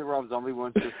never seen the Rob Zombie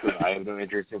one just because I have no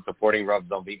interest in supporting Rob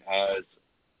Zombie as,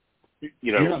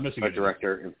 You're not missing a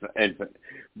director.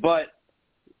 But,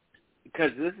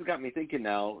 because this has got me thinking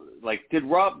now, like, did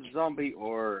Rob Zombie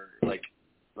or, like,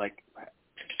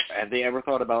 have they ever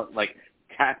thought about, like,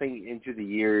 tapping into the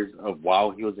years of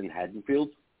while he was in Haddonfield?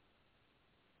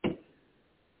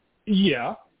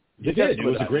 Yeah, they did. It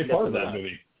was a great part of that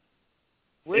movie.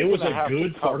 It was a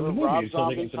good part of the movie. Rob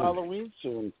Zombie's Halloween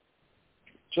soon.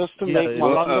 Just to make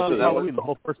Halloween, the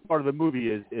whole first part of the movie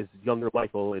is younger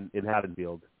Michael in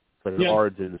Haddonfield. It's like an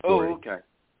origin story. Oh, okay.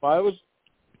 Well, you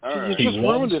right. just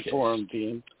ruined it for him,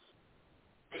 Dean.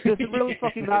 Does it really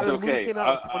fucking matter? The movie okay. came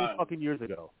out 20 fucking years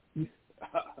ago.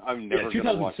 I'm never going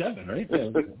to watch 2007, right?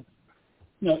 Yeah.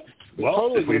 No. Well,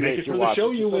 totally if we make it for the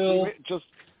show, you will.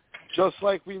 Just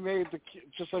like we made the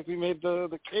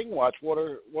King watch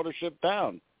Watership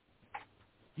Down.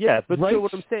 Yeah, but right? So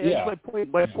what I'm saying, Yeah.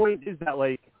 my point is that,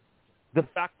 like, the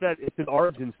fact that it's an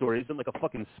origin story isn't like a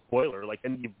fucking spoiler. Like,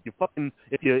 and you fucking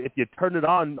if you turn it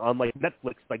on like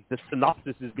Netflix, like the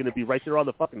synopsis is going to be right there on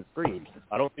the fucking screen.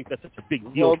 I don't think that's such a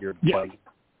big deal here. Yeah.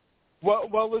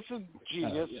 Well, listen,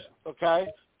 genius. Okay,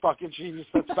 fucking genius.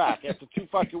 That's back after 2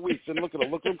 fucking weeks, and look at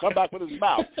him come back with his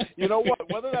mouth. You know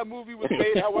what? Whether that movie was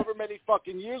made however many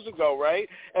fucking years ago, right?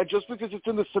 And just because it's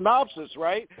in the synopsis,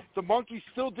 right? The monkey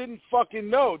still didn't fucking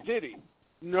know, did he?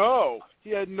 No, he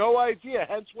had no idea.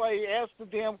 Hence why he asked the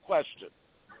damn question.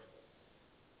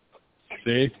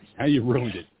 See how you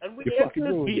ruined it. And we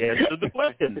answered the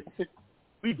question.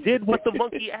 We did what the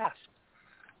monkey asked.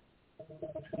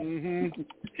 Mm-hmm.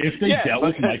 If they dealt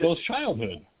with Michael's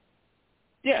childhood.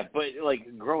 Yeah, but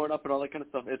like growing up and all that kind of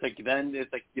stuff, it's like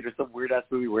some weird ass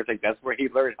movie where it's like that's where he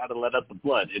learned how to let out the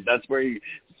blood, and that's where he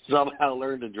somehow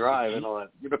learned to drive and all that.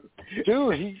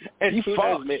 Dude, he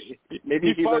fucks.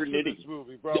 Maybe he learned in this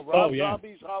movie, bro. Rob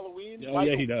Zombie's Halloween. Oh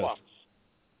yeah, he does. Fucks.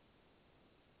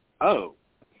 Oh,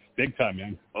 big time,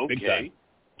 man. Okay. Big time.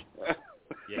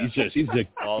 Yeah. He's just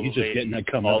getting that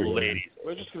come all everywhere. the ladies.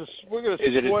 We're gonna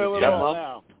spoil it all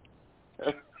now.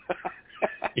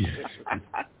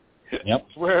 Yep.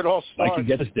 That's where it all starts. I can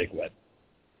get his dick wet.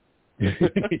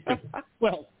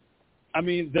 Well, I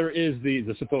mean, there is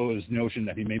the supposed notion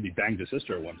that he maybe banged his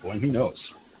sister at one point. Who knows?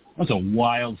 That's a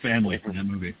wild family from that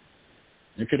movie.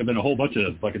 There could have been a whole bunch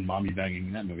of fucking mommy banging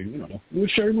in that movie. We don't know. It was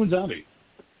Sherman Zombie.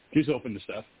 She's open to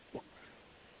stuff.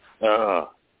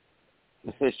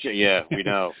 Yeah, we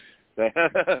know.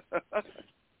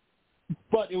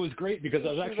 But it was great because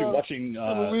I was actually watching.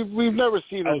 We've never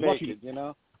seen her naked, you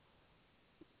know.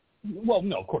 Well,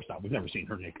 no, of course not. We've never seen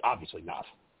her naked. Obviously not.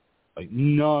 Like,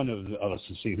 none of us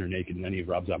have seen her naked in any of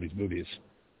Rob Zombie's movies.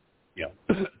 Yeah,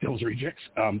 those rejects.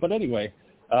 But anyway,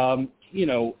 I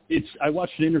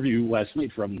watched an interview last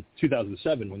night from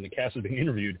 2007 when the cast was being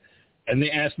interviewed, and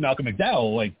they asked Malcolm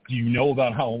McDowell, like, do you know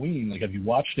about Halloween? Like, have you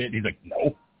watched it? And he's like,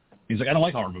 no. He's like, I don't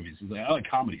like horror movies. He's like, I like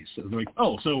comedies. So they're like,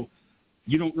 oh, so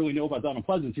you don't really know about Donald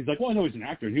Pleasence? He's like, well, I know he's an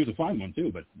actor, and he was a fine one, too,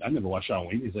 but I never watched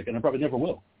Halloween. He's like, and I probably never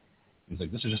will. He's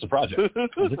like, this is just a project. I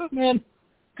was like, man,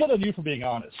 good on you for being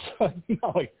honest.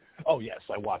 Like, oh, yes,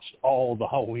 I watched all the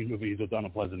Halloween movies with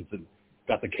Donald Pleasence and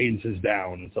got the cadences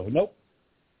down. And so, nope,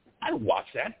 I don't watch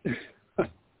that.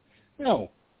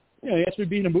 No. Yeah, he asked me to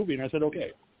be in a movie, and I said,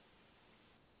 okay.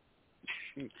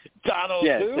 Donald,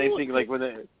 same thing like when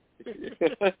they...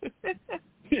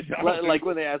 like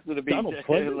when they asked her to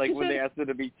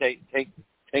be Tank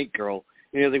Girl.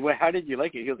 And he was like, well, how did you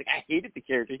like it? He was like, I hated the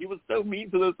character. He was so mean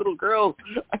to those little girls.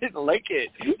 I didn't like it.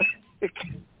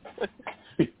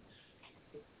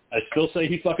 I still say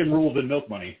he fucking ruled in Milk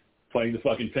Money, playing the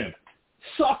fucking pimp.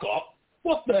 Suck up!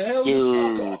 What the hell is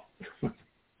suck up?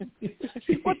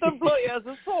 What the bloody ass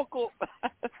is suck up?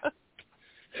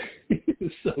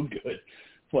 It's so good,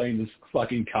 playing this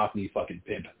fucking Cockney fucking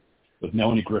pimp with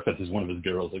Melanie Griffith as one of his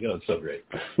girls. Like, oh, it's so great.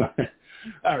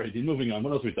 All right, dude, moving on.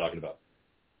 What else are we talking about?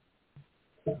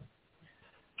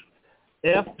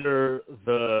 After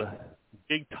the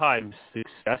big-time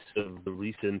success of the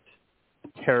recent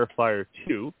Terrifier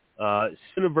 2,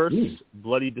 Cineverse,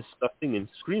 Bloody Disgusting, and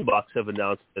Screambox have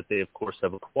announced that they, of course,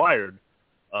 have acquired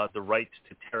the rights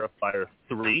to Terrifier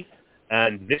 3,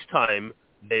 and this time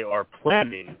they are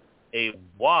planning a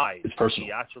wide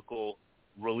theatrical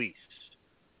release.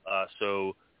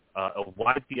 So a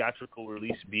wide theatrical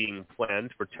release being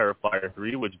planned for Terrifier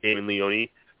 3, which Damon Leone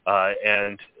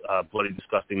and Bloody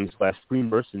Disgusting /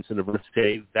 Screamverse and Cineverse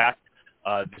say that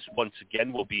this once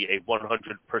again will be a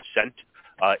 100%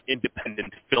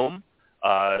 independent film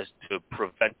to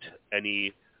prevent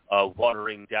any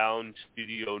watering down,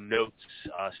 studio notes,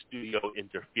 studio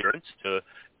interference, to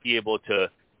be able to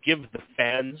give the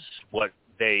fans what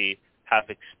they have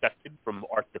expected from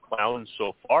Art the Clown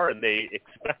so far, and they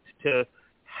expect to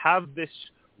have this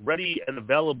ready and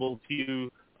available to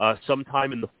you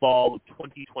sometime in the fall of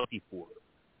 2024.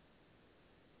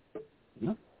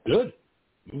 Yeah, good.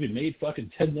 Movie made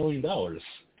fucking $10 million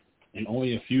in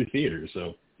only a few theaters,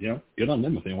 so good on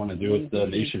them if they want to do it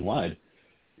nationwide.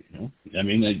 I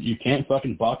mean, you can't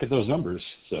fucking balk at those numbers.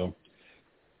 So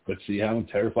let's see how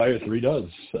Terrifier 3 does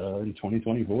in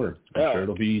 2024. I'm sure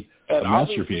it'll be a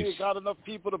masterpiece. They got enough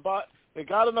people to buy. They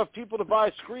got enough people to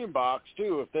buy Screambox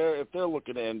too, if they're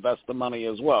looking to invest the money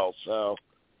as well. So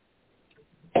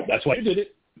that's why they did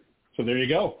it. So there you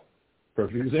go.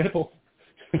 Perfect example.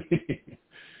 Good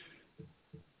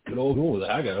old rule.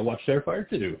 I gotta watch Terrifier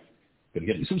 2. Gonna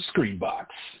get me some Screambox.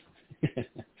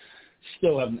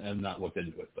 Still have not looked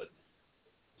into it, but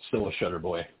still a Shudder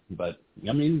boy. But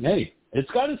I mean, hey,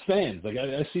 it's got its fans. Like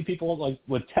I see people like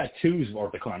with tattoos of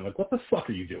Art the Clown. I'm like, what the fuck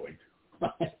are you doing?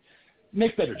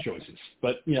 Make better choices.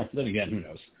 But then again, who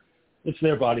knows? It's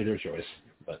their body, their choice.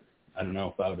 But I don't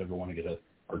know if I would ever want to get a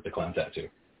Art the Clown tattoo.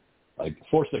 Like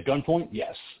forced at gunpoint,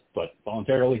 yes, but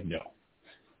voluntarily, no.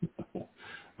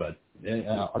 But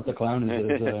Art the Clown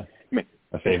is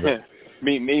a favorite.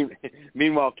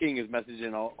 Meanwhile, King is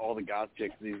messaging all the goth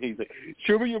chicks. He's like,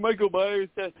 show me your Michael Myers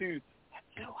tattoos.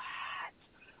 That's so hot.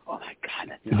 Oh, my God.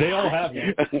 That's so they hot. all have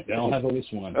one. They all have at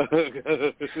least one.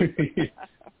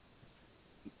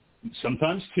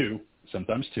 Sometimes two.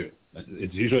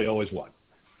 It's usually always one.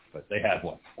 But they have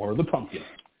one. Or the pumpkin.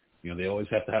 They always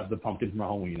have to have the pumpkin from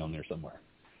Halloween on there somewhere.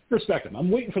 Respect them.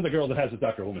 I'm waiting for the girl that has the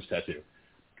Dr. Loomis tattoo.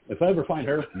 If I ever find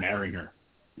her, marrying her.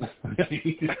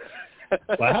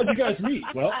 Well, how'd you guys meet?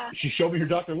 Well, she showed me her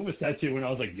Dr. Loomis tattoo, and I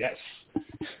was like, yes,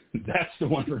 that's the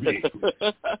one for me.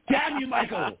 Damn you,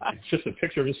 Michael! It's just a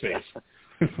picture of his face.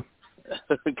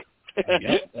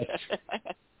 Yep,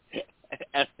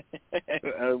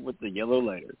 with the yellow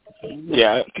letters.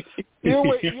 Yeah.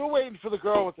 You're waiting for the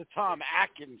girl with the Tom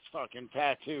Atkins fucking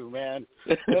tattoo, man.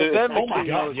 Then oh my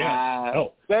God! Yeah.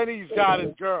 Then he's got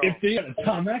his girl. If they had a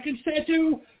Tom Atkins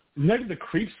tattoo, next to the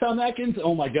creeps Tom Atkins,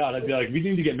 oh my God! I'd be like, we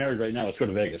need to get married right now. Let's go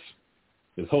to Vegas.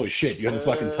 Because holy shit, you have a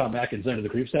fucking Tom Atkins under the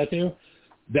creeps tattoo?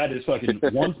 That is fucking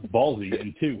one, ballsy,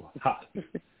 and two, hot.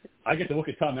 I get to look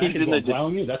at Tom Atkins while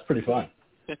plowing you. That's pretty fun.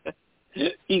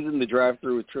 He's in the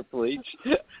drive-thru with Triple H.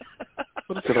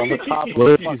 What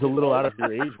if she's a little out of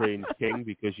your age range, King?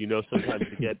 Because sometimes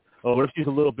you get. Oh, what if she's a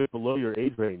little bit below your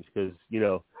age range? Because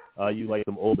you like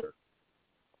them older.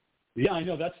 Yeah, I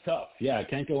know that's tough. Yeah, I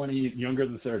can't go any younger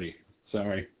than 30.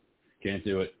 Sorry, can't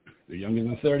do it. If they're younger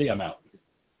than 30, I'm out.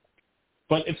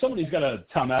 But if somebody's got a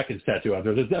Tom Atkins tattoo out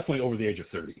there, they're definitely over the age of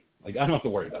 30. Like, I don't have to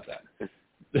worry about that.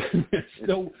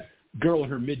 No girl in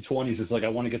her mid-20s is like, I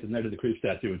want to get the Night of the Creeps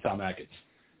tattoo and Tom Atkins.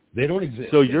 They don't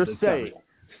exist. So you're saying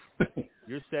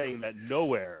that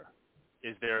nowhere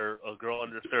is there a girl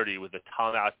under 30 with a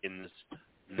Tom Atkins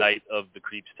Night of the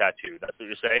Creeps tattoo. That's what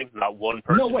you're saying? Not one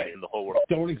person in the whole world.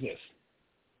 Don't exist.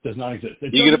 Does not exist.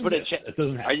 It doesn't exist. It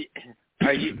doesn't happen.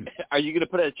 Are you going to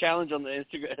put a challenge on the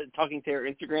Talking Terror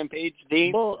Instagram page,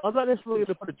 Dean? Well, I'm not necessarily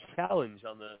going to put a challenge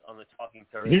on the Talking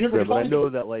Terror Instagram, but I know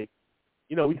that we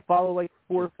follow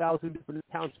 4,000 different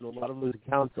accounts, and a lot of those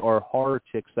accounts are horror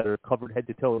chicks that are covered head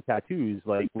to toe in tattoos,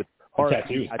 with horror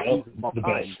tattoos of all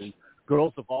kinds, and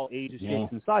girls of all ages,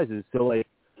 shapes, and sizes. So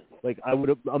I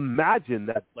would imagine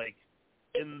that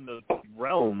in the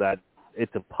realm that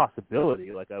it's a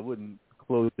possibility. I wouldn't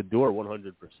close the door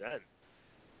 100%.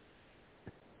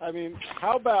 I mean,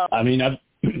 how about? Maybe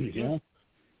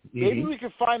we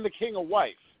could find the king a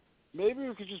wife. Maybe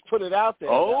we could just put it out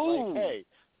there. Oh, that, hey,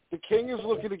 the king is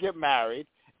looking to get married.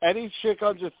 Any chick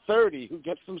under 30 who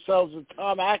gets themselves a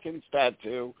Tom Atkins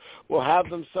tattoo will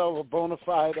have themselves a bona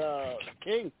fide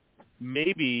king.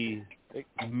 Maybe we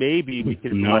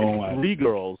can find 3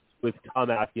 girls with Tom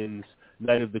Atkins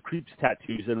Night of the Creeps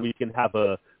tattoos, and we can have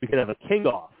a king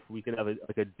off. We can have a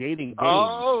dating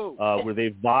game where they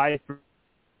vie for.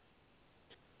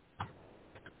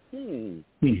 The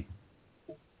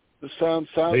sounds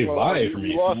they well. Vie for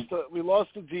me. We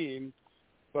lost the dean,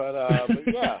 but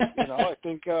yeah, I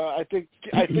think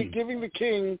giving the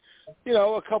king,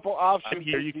 a couple options I'm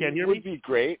here. You can't hear would me? be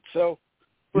great. So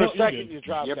for a second, good. you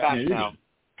drop You're back back now.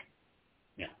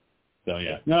 Yeah. So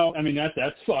yeah, no, I mean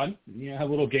that's fun. Have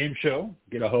a little game show,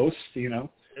 get a host. It'd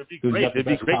be great. It'd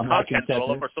be great content for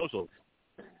all of our socials.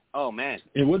 Oh man,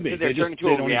 it would be. They turn into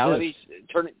a reality.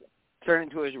 Turn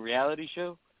into a reality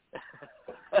show.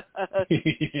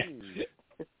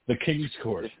 The King's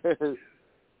Court. I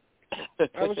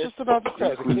was just about to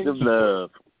say the King's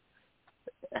Love.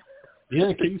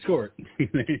 Yeah, King's Court.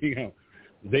 There you go.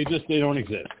 They don't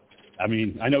exist. I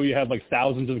mean, I know you have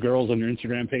thousands of girls on your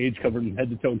Instagram page covered in head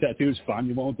to toe tattoos. Fine,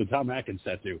 you want the Tom Atkins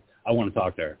tattoo. I want to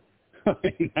talk to her.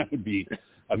 That would be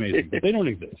amazing. But they don't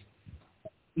exist.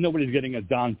 Nobody's getting a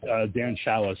Dan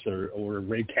Chalice or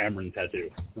Ray Cameron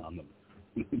tattoo on them.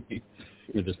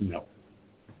 You're just no.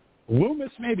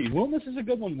 Loomis, maybe. Loomis is a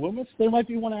good one. Loomis, there might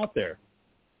be one out there.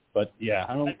 But yeah,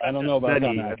 I don't know about that.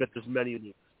 I bet there's many of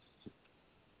you.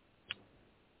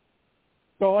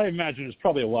 So I imagine there's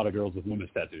probably a lot of girls with Loomis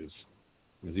tattoos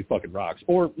because he fucking rocks.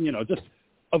 Or just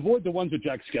avoid the ones with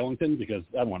Jack Skellington because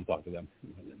I don't want to talk to them.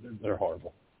 They're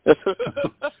horrible.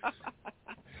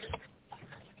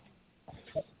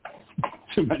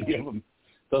 Too many of them.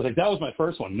 So I was like, that was my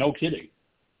first one. No kidding.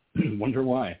 Wonder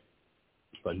why.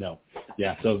 But no.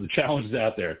 Yeah, so the challenge is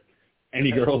out there.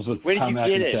 Any girls with Tom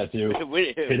Atkins tattoo. When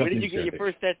did you get your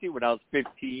first tattoo? When I was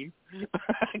 15.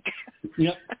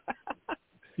 Yep.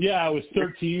 Yeah, I was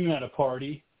 13 at a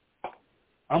party.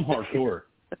 I'm hardcore.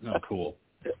 Oh, cool.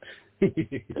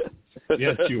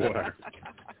 Yes, you are.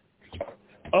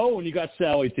 Oh, and you got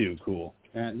Sally too. Cool.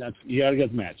 And you gotta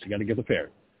get the match. You gotta get the pair.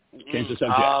 Can't just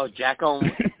have Jack. Oh,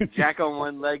 Jack on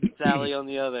one leg, Sally on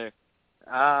the other.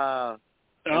 Oh,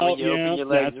 yeah,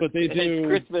 that's what they do. It's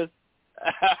Christmas.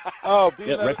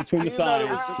 Right between the thighs. It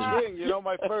was the thing.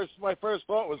 My first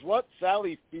thought was, what,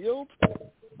 Sally Field?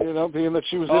 Being that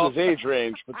she was in his age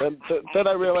range. But then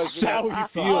I realized Sally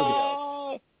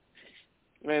Field.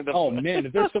 Man,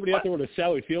 if there's somebody out there with a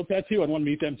Sally Field tattoo, I'd want to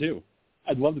meet them too.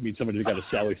 I'd love to meet somebody who got a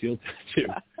Sally Field tattoo.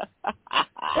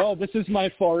 Oh, this is my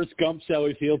Forrest Gump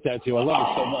Sally Field tattoo. I love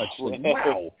it so much.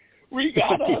 Wow. We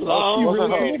got a long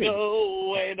way to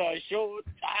go and a short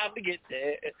time to get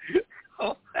there.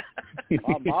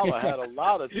 My mama had a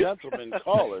lot of gentlemen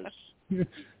callers. Those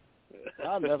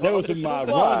are my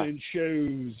running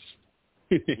shoes.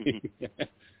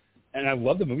 And I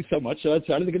love the movie so much, so I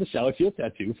decided to get a Sally Field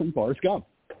tattoo from Forrest Gump.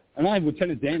 And I have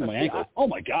Lieutenant Dan on my ankle. Oh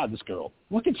my God, this girl!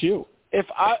 Look at you. If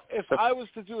I was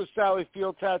to do a Sally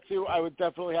Field tattoo, I would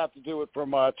definitely have to do it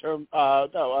from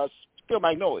Steel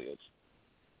Magnolias.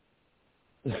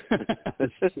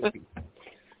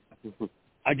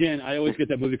 Again, I always get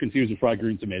that movie confused with Fried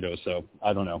Green Tomatoes, so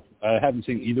I don't know. I haven't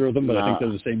seen either of them, but I think they're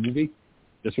the same movie,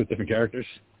 just with different characters.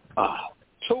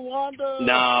 Tawanda.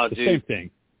 No, the dude. Same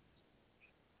thing.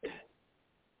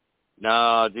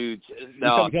 No, dude.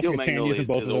 No, Steel Magnolias is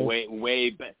a those? way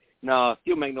better. No,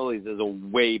 Steel Magnolias is a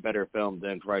way better film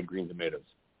than Fried Green Tomatoes.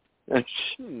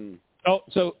 Oh,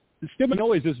 so Steel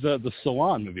Magnolias is the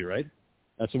salon movie, right?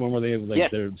 That's the one where they have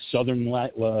they're Southern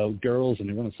girls and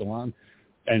they run a salon.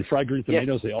 And Fried Green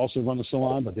Tomatoes, they also run a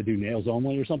salon, but they do nails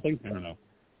only or something. I don't know.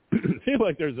 I feel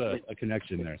like there's a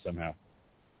connection there somehow.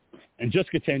 And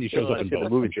Jessica Tandy shows up in both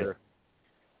movies. Sure.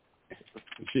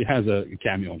 She has a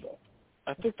cameo in both.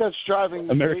 I think that's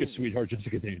Driving America's Sweetheart,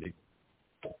 Jessica Tandy.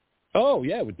 Oh,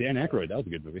 yeah, with Dan Aykroyd. That was a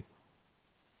good movie.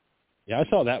 Yeah, I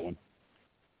saw that one.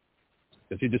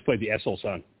 Because he just played the asshole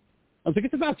son. I was like,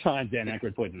 it's about time Dan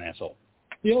Aykroyd played an asshole.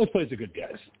 He always plays the good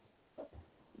guys.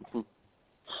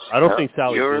 I don't think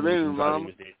Sally You're was new, in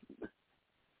Mom.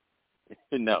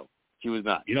 No, she was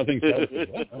not. You don't think Sally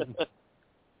was?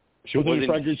 She was in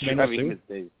Fried Green Tomatoes,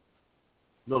 too?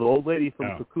 No, the old lady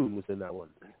from Cocoon was in that one.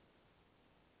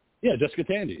 Yeah, Jessica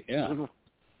Tandy, yeah.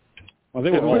 Well, they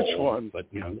were all Which one? But,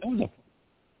 that was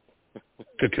a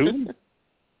Cocoon?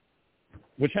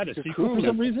 Which had a sequel for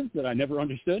some reason that I never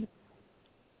understood.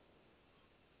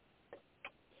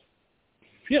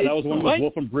 Yeah, that was one with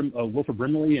Wilford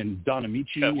Brimley and Don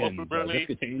Amici and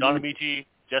Jessica Tandy. Don Amici,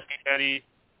 Jessica Tandy,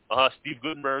 Steve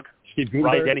Gutenberg,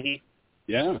 Ryan Dennehy.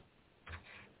 Yeah.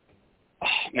 Oh,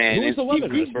 man, and Steve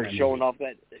Gutenberg showing off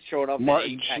that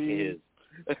Martin eight-pack of his.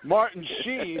 Martin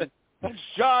Sheen. That's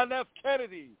John F.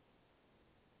 Kennedy.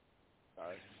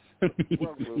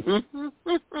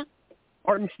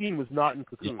 Martin Sheen was not in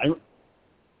Cocoon.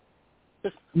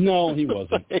 No, he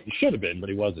wasn't. He should have been, but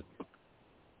he wasn't.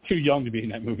 Too young to be in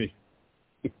that movie.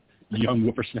 Young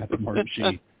whippersnapper Martin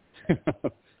Sheen.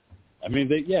 I mean,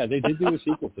 they did do a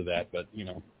sequel to that, but,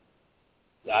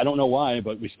 I don't know why,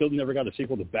 but we still never got a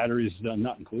sequel to Batteries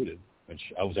Not Included, which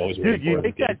I was always waiting for. You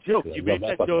make that joke. You make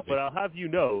that joke, but I'll have you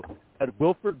know that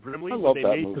Wilford Brimley, when they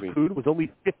made Cocoon, was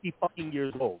only 50 fucking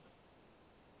years old.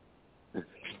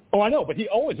 Oh, I know, but he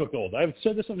always looked old. I've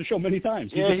said this on the show many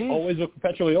times. He always looked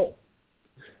perpetually old.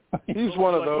 He's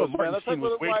one of those, man. That's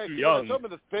why I told me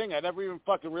the thing. I never even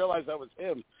fucking realized that was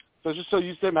him. So I was just so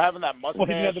used to him having that mustache. Well,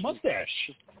 he had the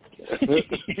mustache.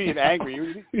 Being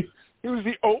angry. He was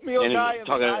the oatmeal guy and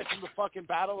the guy from the fucking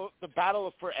battle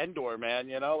of for Endor, man.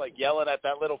 Like yelling at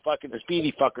that little fucking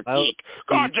speedy fucker.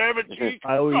 God damn it, Cheek!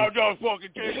 God damn fucking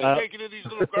taking it these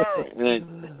little girls.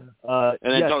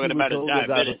 and then talking about his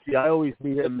diabetes. I always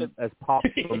meet him as Pop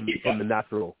from The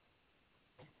Natural.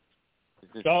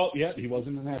 Oh yeah, he was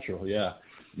in The Natural. Yeah,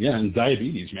 and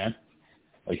diabetes, man.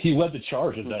 Like he led the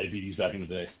charge of diabetes back in the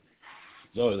day.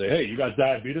 So they, hey, you got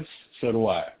diabetes? So do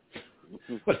I.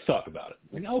 Let's talk about it.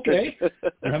 Like, okay,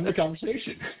 they're having a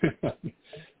conversation.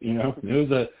 It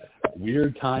was a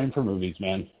weird time for movies,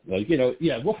 man. Like,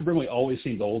 Wilford Brimley always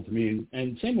seemed old to me,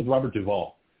 and same with Robert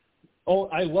Duvall. Oh,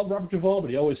 I love Robert Duvall, but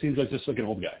he always seems like just like an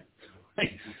old guy.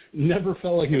 Like, never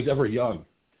felt like he was ever young.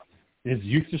 His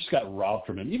youth just got robbed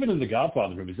from him. Even in the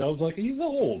Godfather movies, I was like, he's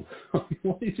old.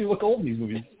 Why does he look old in these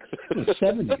movies? In the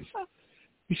 70s.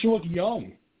 He should look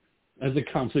young as a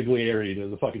consigliere to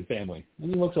the fucking family.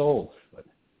 And he looks old. But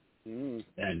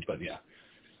yeah.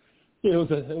 It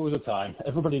was a time.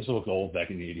 Everybody just looked old back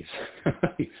in the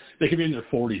 80s. They could be in their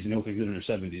 40s and look like they're in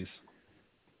their 70s.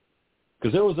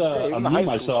 Because there was a meme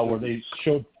I saw where they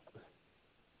showed...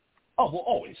 Oh, well,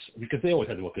 always. Because they always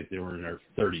had to look like they were in their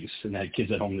 30s and had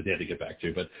kids at home that they had to get back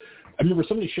to. But I remember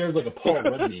somebody shared like a Paul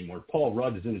Rudd meme where Paul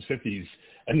Rudd is in his 50s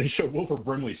and they showed Wilford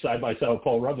Brimley side by side with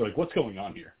Paul Rudd. They're like, what's going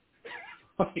on here?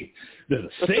 They're the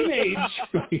same age,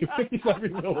 55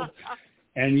 years old,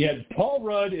 and yet Paul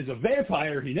Rudd is a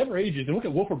vampire. He never ages. And look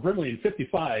at Wilford Brimley at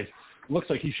 55. Looks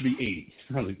like he should be 80.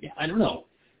 I was like, yeah, I don't know.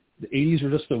 The 80s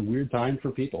were just a weird time for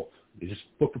people. They just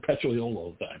look perpetually old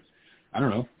all the time. I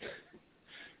don't know.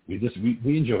 We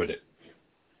enjoyed it,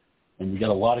 and we got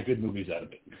a lot of good movies out of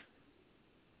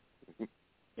it.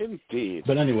 Indeed.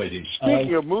 But anyway, Dean,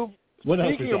 speaking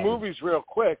of movies, real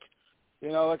quick.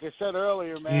 Like I said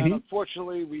earlier, man,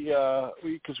 unfortunately, we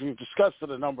because we've discussed it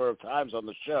a number of times on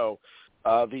the show,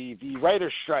 the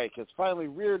writer's strike has finally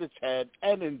reared its head,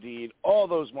 and indeed, all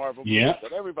those Marvel movies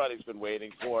that everybody's been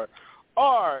waiting for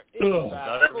are in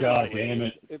fact. God damn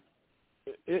it!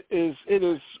 It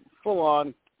is full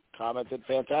on commented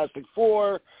Fantastic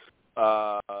Four,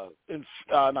 not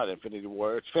Infinity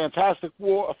War. It's Fantastic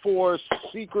Four,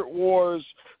 Secret Wars,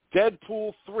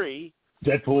 Deadpool 3.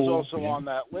 Deadpool was also on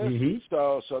that list,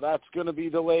 so that's going to be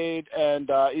delayed. And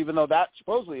even though that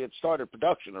supposedly it started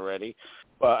production already,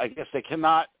 but I guess they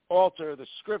cannot alter the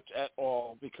script at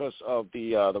all because of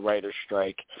the writer's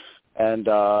strike, and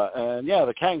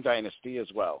the Kang Dynasty as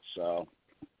well. So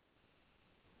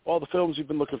all the films you've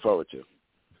been looking forward to.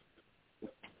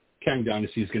 Kang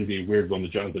Dynasty is going to be a weird one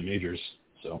with Jonathan Majors,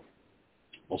 so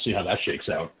we'll see how that shakes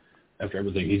out after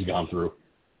everything he's gone through.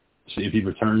 See if he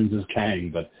returns as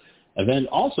Kang, and then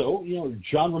also,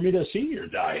 John Romita Sr.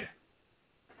 died.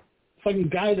 Fucking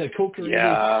guy that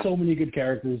co-created so many good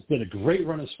characters, did a great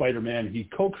run of Spider-Man. He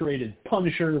co-created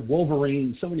Punisher,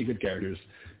 Wolverine, so many good characters.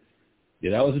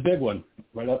 Yeah, that was a big one,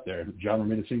 right up there. John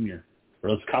Romita Sr. For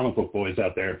those comic book boys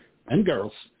out there and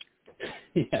girls.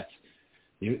 Yes,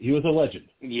 he was a legend.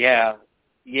 Yeah,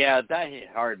 that hit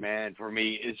hard, man, for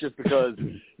me. It's just because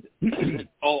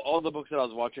all the books that I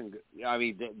was watching,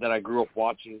 that I grew up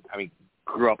watching,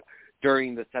 grew up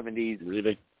during the 70s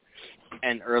really,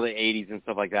 and early 80s and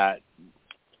stuff like that,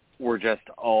 were just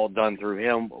all done through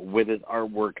him with his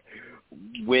artwork,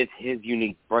 with his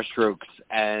unique brushstrokes,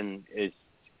 and it's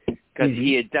because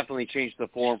he had definitely changed the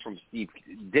form from Steve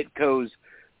Ditko's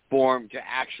form to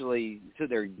actually, so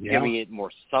they're giving it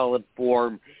more solid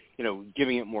form,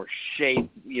 giving it more shape,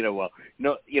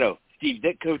 Steve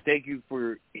Ditko, thank you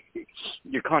for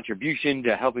your contribution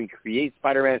to helping create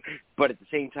Spider-Man, but at the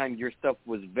same time, your stuff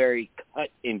was very cut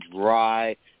and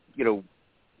dry,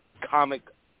 comic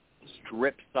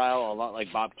strip style, a lot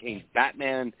like Bob Kane's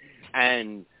Batman,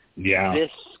 and this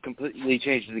completely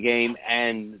changed the game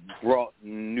and brought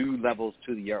new levels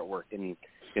to the artwork, and,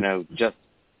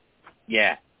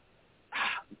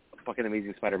 fucking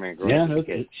amazing Spider-Man growing up.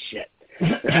 Shit.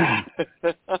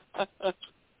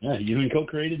 Yeah, he even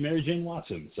co-created Mary Jane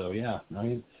Watson. So, he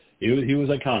was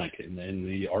iconic in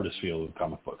the artist field of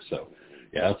comic books. So,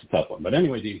 that's a tough one. But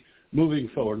anyway, Dee, moving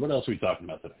forward, what else are we talking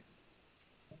about today?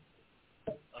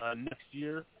 Next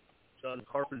year, John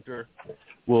Carpenter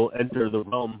will enter the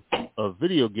realm of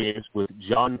video games with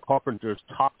John Carpenter's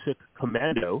Toxic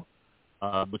Commando,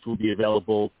 which will be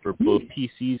available for both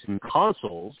PCs and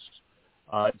consoles.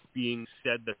 It's being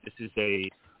said that this is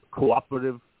a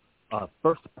cooperative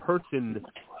first-person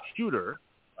shooter.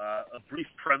 A brief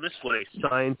premise: when a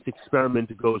science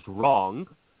experiment goes wrong,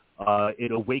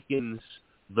 it awakens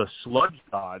the sludge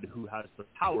god who has the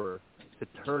power to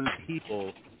turn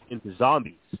people into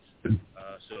zombies.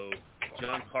 So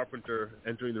John Carpenter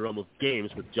entering the realm of games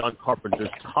with John Carpenter's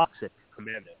Toxic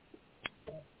Commando.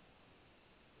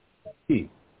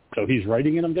 So he's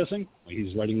writing it, I'm guessing?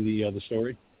 He's writing the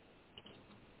story?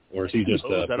 Or is he just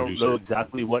I don't know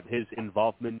exactly what his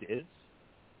involvement is.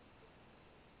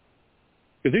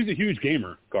 Because he's a huge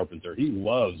gamer, Carpenter. He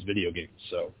loves video games,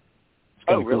 so it's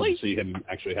kind of cool to see him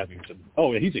actually having some...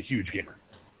 Oh, yeah, he's a huge gamer.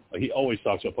 He always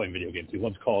talks about playing video games. He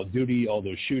loves Call of Duty, all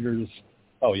those shooters.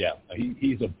 Oh, yeah,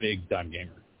 he's a big-time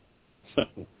gamer. So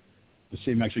to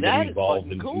see him actually getting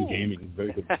involved in gaming is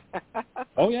very good.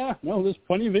 Oh, yeah. No, there's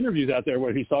plenty of interviews out there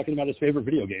where he's talking about his favorite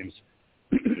video games.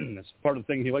 That's part of the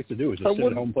thing he likes to do is just sit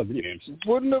at home and play video games.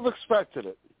 Wouldn't have expected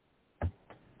it.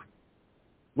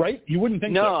 Right? You wouldn't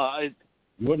think so.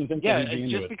 You wouldn't think so. Yeah,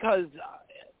 just because,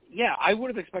 I would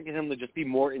have expected him to just be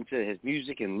more into his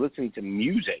music and listening to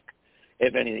music,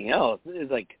 if anything else.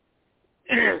 It's like,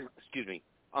 excuse me,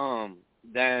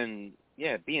 then,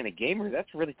 being a gamer,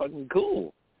 that's really fucking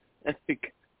cool.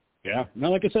 Yeah.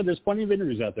 No, like I said, there's plenty of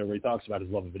interviews out there where he talks about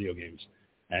his love of video games.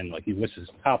 And, he lists his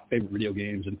top favorite video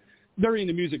games. And very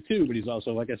into music, too, but he's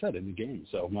also, like I said, in the game.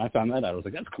 So when I found that out, I was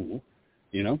like, that's cool.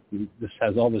 He just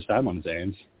has all this time on his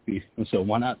hands. So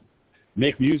why not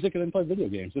make music and then play video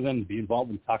games and then be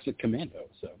involved in Toxic Commando?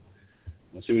 So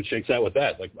we'll see what shakes out with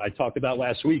that. Like I talked about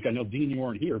last week, I know, Dean, you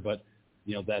weren't here, but,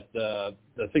 that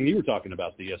the thing you were talking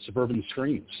about, the Suburban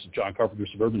Screams, John Carpenter's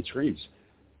Suburban Screams,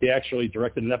 he actually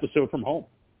directed an episode from home.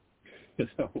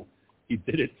 So he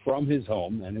did it from his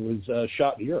home, and it was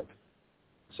shot in Europe.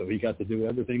 So he got to do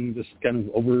everything just kind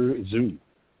of over Zoom.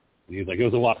 And he was like, it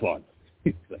was a lot of fun.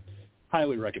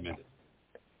 Highly recommended.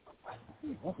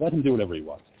 Let him do whatever he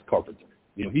wants. It's Carpenter.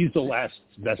 He's the last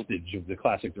vestige of the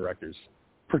classic directors.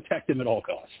 Protect him at all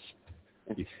costs.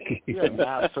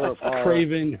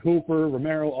 Craven, Hooper,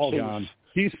 Romero, all gone.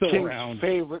 He's still around.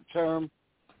 Favorite term.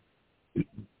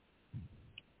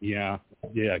 Yeah.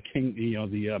 King,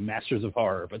 the Masters of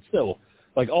Horror. But still,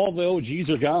 like, all the OGs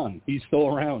are gone. He's still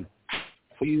around.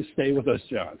 Please stay with us,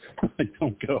 John.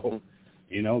 Don't go.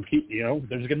 There's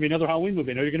going to be another Halloween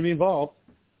movie. I know you're going to be involved.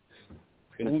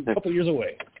 It's going to be a couple years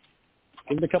away.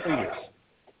 Give it a couple years.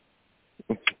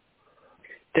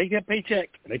 Take that paycheck.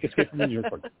 Make a skip from the New York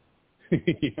Park.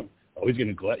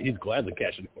 He's gladly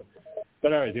cashing it.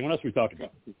 But all right, what else are we talking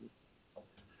about?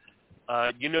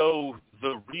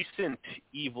 The recent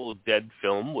Evil Dead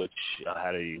film, which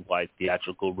had a wide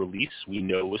theatrical release, we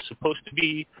know was supposed to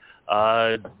be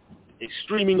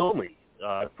streaming only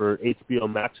for HBO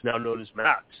Max, now known as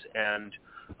Max. And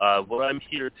what I'm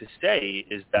here to say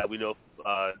is that we know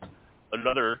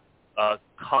another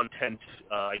content,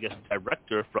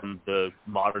 director from the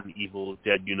modern Evil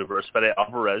Dead universe, Fede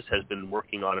Alvarez, has been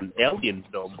working on an Alien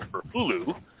film for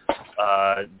Hulu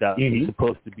that was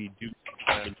supposed to be due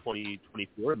in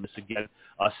 2024. And this, again,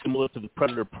 similar to the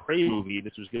Predator Prey movie,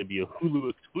 this was going to be a Hulu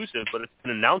exclusive, but it's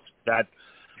been announced that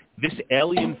this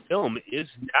Alien film is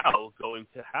now going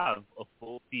to have a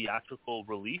full theatrical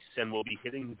release and will be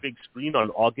hitting the big screen on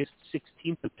August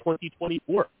 16th of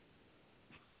 2024.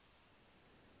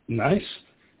 Nice.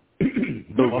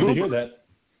 Love to hear that.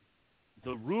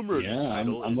 The rumored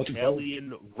title is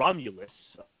Alien Romulus.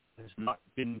 Has not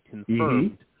been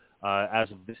confirmed as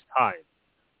of this time.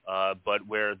 But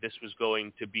where this was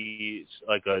going to be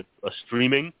like a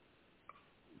streaming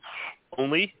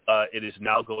only, it is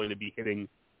now going to be hitting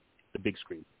the big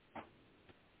screen.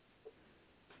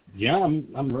 Yeah,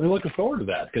 I'm really looking forward to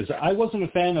that, because I wasn't a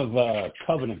fan of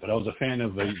Covenant, but I was a fan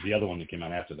of the other one that came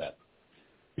out after that.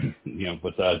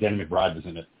 But Danny McBride was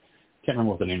in it. Can't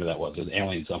remember what the name of that was. It was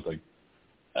Alien something.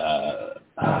 I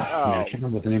can't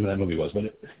remember what the name of that movie was, but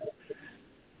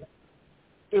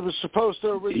it was supposed to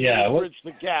originally bridge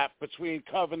the gap between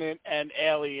Covenant and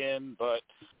Alien, but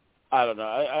I don't know.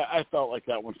 I felt like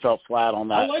that one fell flat on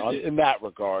that in that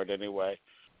regard, anyway.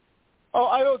 Oh,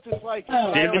 I don't dislike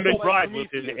it. Danny McBride was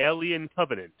in Alien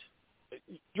Covenant.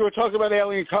 You were talking about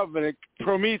Alien Covenant.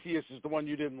 Prometheus is the one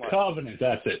you didn't like. Covenant,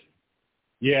 that's it.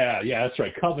 Yeah, that's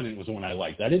right. Covenant was the one I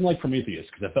liked. I didn't like Prometheus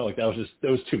because I felt like that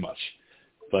was too much.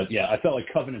 But yeah, I felt like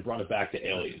Covenant brought it back to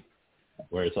Alien,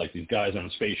 where it's like these guys on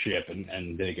a spaceship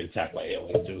and they get attacked by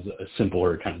aliens. It was a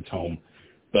simpler kind of tone.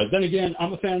 But then again,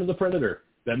 I'm a fan of The Predator,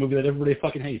 that movie that everybody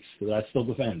fucking hates, that I still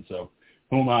defend. So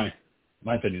who am I?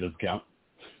 My opinion doesn't count.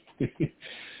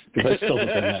 Because I still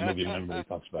defend that movie when everybody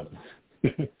talks about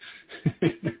it.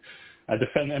 I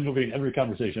defend that movie in every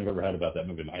conversation I've ever had about that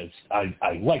movie. I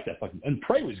like that fucking... And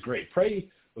Prey was great. Prey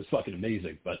was fucking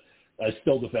amazing, but I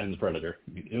still defend The Predator.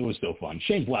 It was still fun.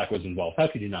 Shane Black was involved. How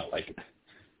could you not like it?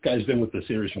 Guy's been with the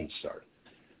series from the start.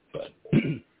 But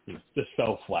it just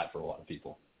fell flat for a lot of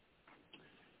people.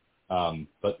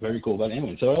 But very cool about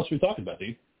Alien. So what else are we talking about,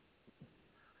 Dean?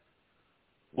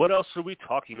 What else are we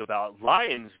talking about?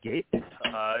 Lionsgate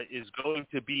is going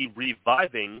to be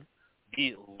reviving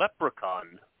the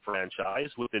Leprechaun franchise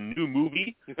with a new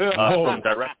movie from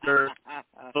director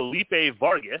Felipe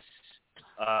Vargas.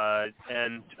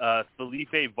 And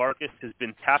Felipe Vargas has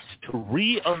been tapped to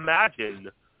reimagine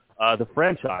the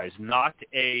franchise, not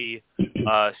a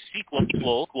sequel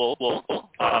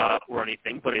or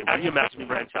anything, but a reimagined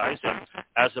franchise. And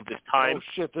as of this time, oh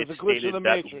shit! There's a glitch in the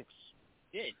Matrix.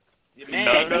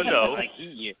 Man, no. Like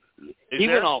he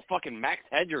went all fucking Max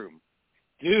Headroom,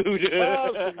 dude.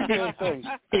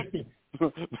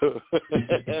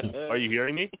 Are you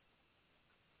hearing me?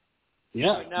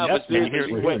 Yeah. No, yes, but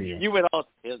dude, you went all.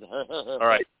 All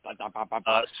right.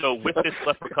 So with this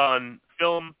Leprechaun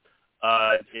film,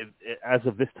 as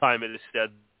of this time, it is said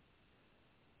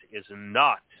is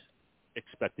not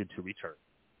expected to return.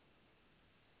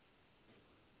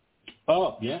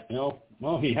 Oh, yeah. No.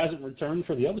 Well, he hasn't returned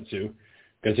for the other two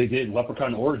because they did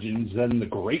Leprechaun Origins, then the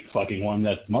great fucking one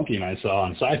that Monkey and I saw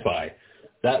on Sci-Fi.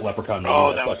 That Leprechaun movie.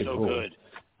 Oh, that was fucking so ruled.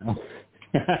 good.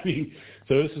 I mean,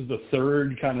 so this is the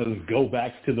third kind of go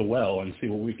back to the well and see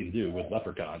what we can do with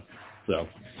Leprechaun. So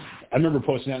I remember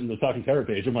posting that in the Talking Terror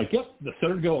page. I'm like, yep, the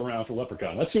third go around for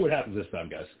Leprechaun. Let's see what happens this time,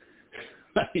 guys.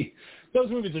 I mean, those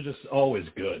movies are just always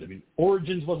good. I mean,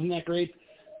 Origins wasn't that great,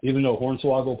 even though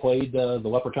Hornswoggle played the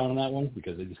Leprechaun in that one,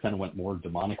 because they just kind of went more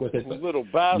demonic with it. But, little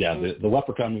bastard. Yeah, the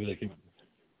Leprechaun movie that came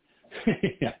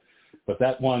yeah. But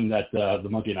that one that the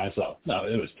Monkey and I saw, no,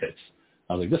 it was tits.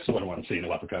 I was like, this is what I want to see in a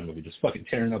Leprechaun movie, just fucking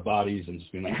tearing up bodies and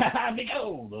just being like, ha-ha, big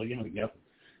old. Yep,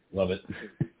 love it.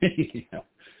 That's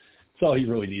all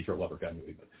you really need for a Leprechaun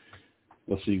movie. But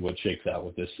we'll see what shakes out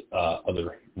with this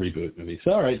other reboot movie.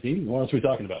 So, all right, Dean, what else are we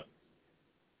talking about?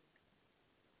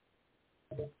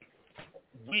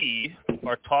 We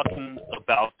are talking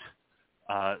about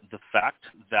the fact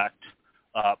that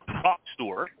Prop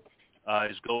Store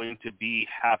is going to be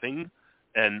having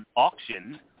an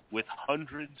auction with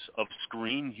hundreds of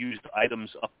screen-used items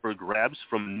up for grabs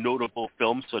from notable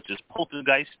films such as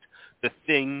Poltergeist, The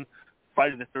Thing,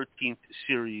 Friday the 13th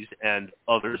series, and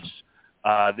others.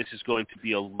 This is going to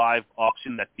be a live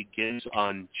auction that begins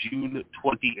on June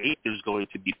 28th. There's going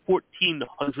to be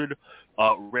 1,400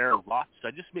 rare lots.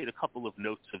 I just made a couple of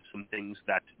notes of some things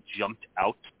that jumped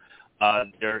out.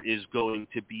 There is going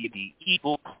to be the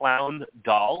evil clown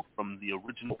doll from the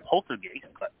original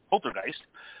Poltergeist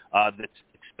that's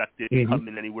expected to come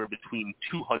in anywhere between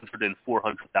 $200,000 and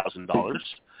 $400,000.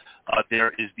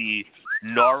 There is the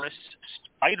Norris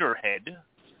spider head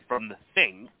from The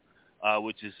Thing,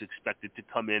 which is expected to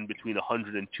come in between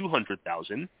 $100,000 and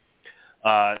 $200,000.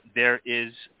 There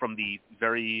is, from the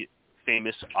very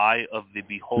famous Eye of the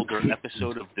Beholder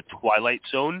episode of The Twilight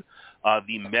Zone,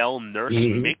 the male nurse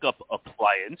makeup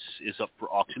appliance is up for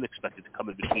auction, expected to come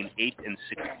in between $8,000 and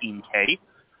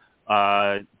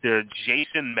 $16,000. The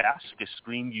Jason mask, a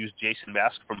screen-used Jason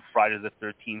mask from Friday the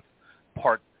 13th,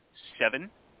 Part 7,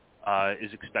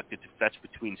 is expected to fetch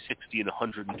between $60,000 and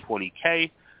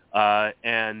 $120,000.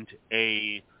 And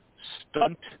a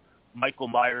stunt Michael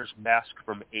Myers mask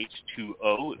from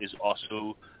H2O is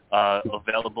also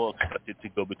available, expected to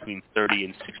go between $30,000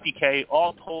 and $60,000.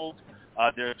 All told,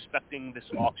 they're expecting this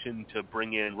auction to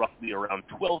bring in roughly around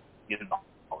 $12 million.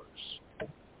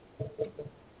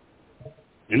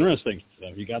 Interesting. So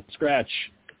if you got the scratch,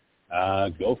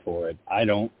 go for it. I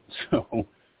don't. So,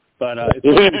 but it's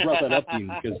funny you brought that up,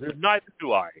 Dean, because neither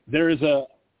do I.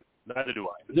 Neither do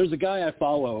I. There's a guy I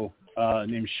follow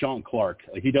named Sean Clark.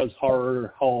 He does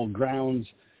Horror Hall Grounds.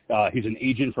 He's an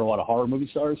agent for a lot of horror movie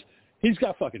stars. He's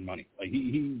got fucking money.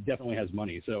 He definitely has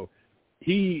money. So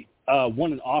he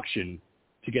won an auction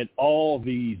to get all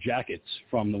the jackets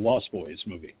from the Lost Boys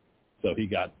movie. So he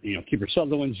got, Kiefer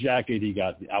Sutherland's jacket. He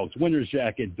got Alex Winter's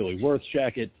jacket, Billy Wirth's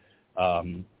jacket.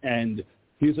 And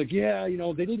he was like, yeah,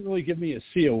 they didn't really give me a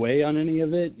COA on any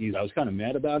of it. I was kind of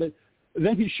mad about it.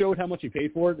 Then he showed how much he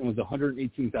paid for it, and it was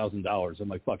 $118,000. I'm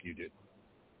like, fuck you, dude.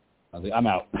 I was like, I'm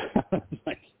out.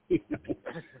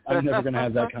 I'm never going to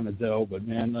have that kind of dough. But,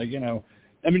 man,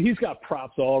 he's got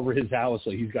props all over his house.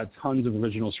 He's got tons of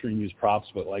original screen-used props.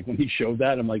 But, when he showed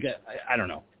that, I'm like, I don't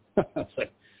know. It's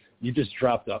like, you just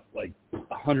dropped up,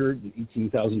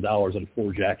 $118,000 on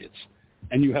 4 jackets,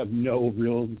 and you have no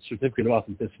real certificate of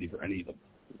authenticity for any of them.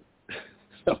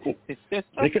 So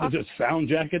they could have just found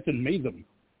jackets and made them.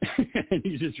 And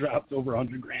he just dropped over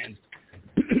 $100,000.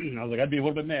 I was like, I'd be a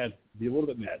little bit mad.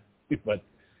 But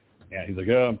yeah, he's like,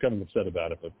 oh, I'm kind of upset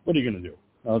about it. But what are you going to do?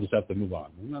 I'll just have to move on.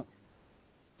 Well,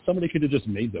 somebody could have just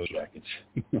made those jackets.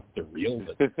 They're real,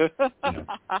 but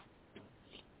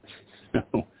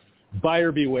So,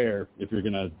 buyer beware if you're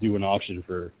going to do an auction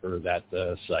for that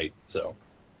site. So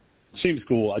seems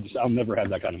cool. I'll never have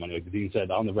that kind of money. Like the Dean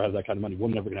said, I'll never have that kind of money. We're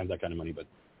never going to have that kind of money, but.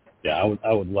 Yeah,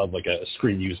 I would love a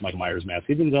screen-used Michael Myers mask.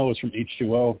 Even though it's from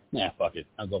H2O, fuck it.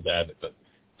 I'd love to have it, but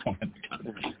don't have the kind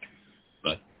of money.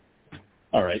 But,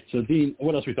 all right. So, Dean,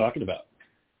 what else are we talking about?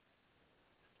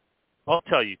 I'll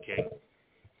tell you, King,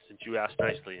 since you asked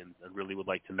nicely and really would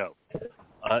like to know.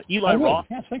 Eli Roth.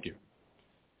 Yes, thank you.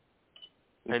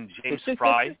 And James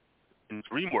Fry and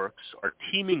DreamWorks are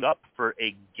teaming up for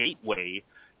a gateway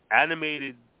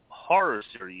animated horror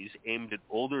series aimed at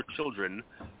older children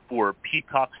for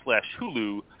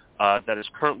Peacock/Hulu that is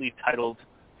currently titled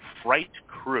Fright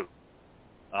Crew.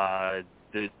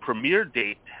 The premiere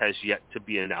date has yet to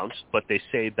be announced, but they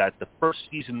say that the first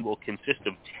season will consist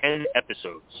of 10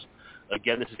 episodes.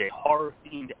 Again, this is a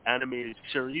horror-themed animated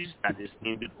series that is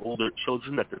aimed at older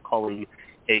children that they're calling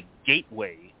a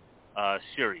gateway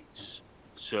series.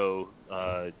 So,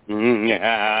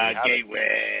 gateway.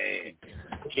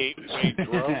 Gateway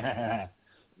drug.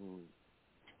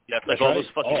 Yeah, it's like all those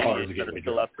fucking idiots that are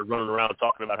still out there running around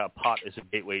talking about how pot is a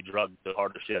gateway drug to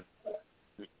harder shit.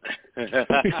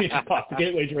 Pot's a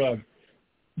gateway drug.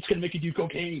 It's going to make you do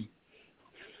cocaine.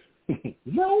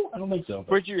 No, I don't think so.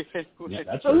 Where'd you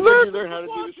learn how to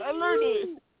do this? I learned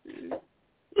it.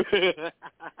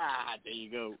 There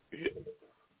you go.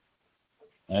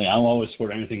 Hey, I'm always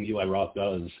for anything Eli Roth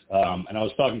does. And I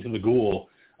was talking to the Ghoul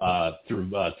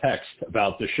through text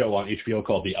about the show on HBO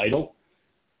called The Idol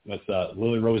with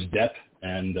Lily Rose Depp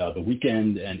and The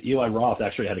Weeknd, and Eli Roth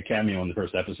actually had a cameo in the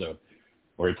first episode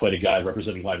where he played a guy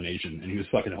representing Live Nation, and he was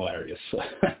fucking hilarious.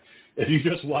 If you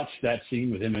just watch that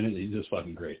scene with him in it, he's just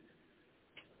fucking great.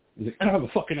 He's like, I don't have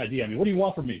a fucking idea. What do you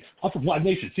want from me? I'm from Live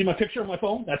Nation. See my picture on my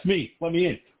phone? That's me. Let me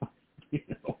in.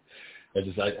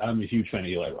 I'm a huge fan of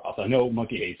Eli Roth. I know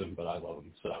Monkey hates him, but I love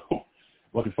him. So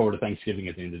looking forward to Thanksgiving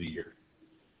at the end of the year.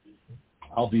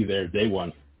 I'll be there day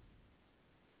one.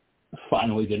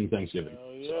 Finally getting Thanksgiving.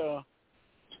 Yeah. So.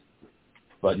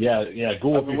 But yeah,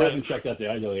 Ghoul, if you haven't checked out the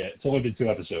idol yet, it's only been 2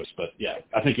 episodes, but yeah,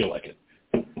 I think you'll like it.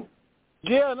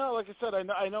 Yeah, no, like I said,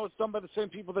 I know it's done by the same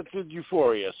people that did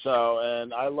Euphoria,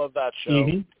 and I love that show.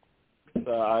 Mm-hmm.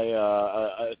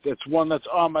 It's one that's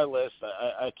on my list.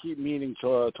 I keep meaning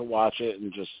to watch it,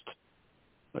 and just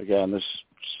again, there's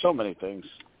so many things,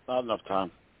 not enough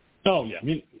time. Oh yeah, I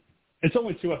mean, it's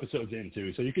only 2 episodes in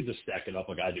too, so you could just stack it up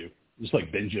like I do, just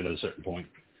like binge it at a certain point.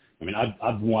 I mean,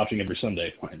 I've been watching every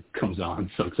Sunday when it comes on,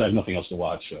 so because I have nothing else to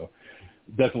watch, so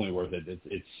definitely worth it.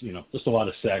 It's just a lot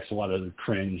of sex, a lot of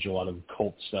cringe, a lot of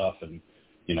cult stuff, and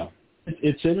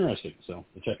it's interesting. So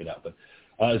check it out. But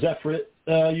is that for it,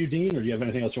 you, Dean, or do you have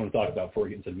anything else you want to talk about before we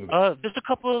get into the movie? There's a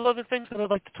couple of other things that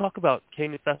I'd like to talk about,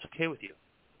 Kane, if that's okay with you.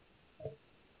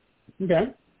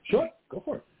 Okay, sure, go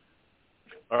for it.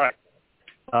 All right.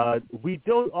 We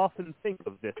don't often think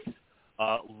of this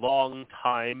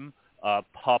long-time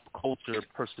pop culture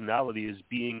personality as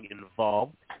being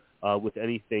involved with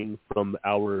anything from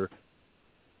our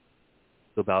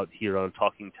about here on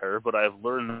Talking Terror, but I've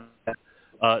learned that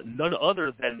none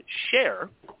other than Cher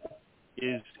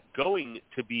is going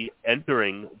to be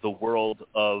entering the world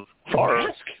of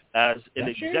horror as an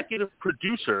executive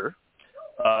producer.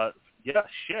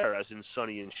 Cher, as in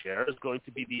Sonny and Cher, is going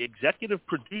to be the executive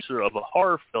producer of a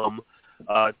horror film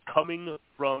coming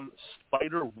from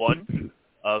Spider-One,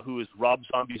 who is Rob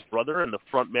Zombie's brother and the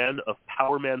frontman of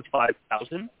Power Man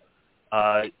 5000.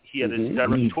 He had his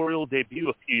directorial debut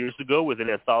a few years ago with an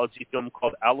anthology film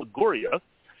called Allegoria.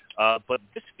 But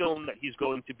this film that he's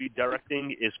going to be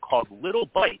directing is called Little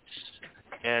Bites,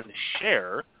 and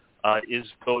Cher is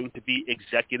going to be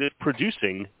executive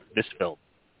producing this film.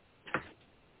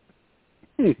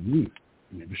 Maybe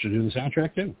we should do the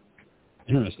soundtrack too.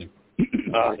 Interesting.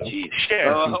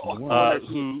 Cher,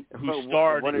 who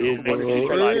starred in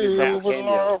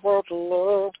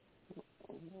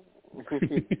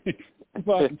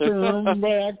But turn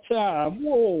back time.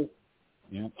 Whoa.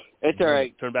 Yeah. It's all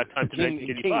right. Turn back time to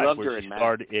 1985, where she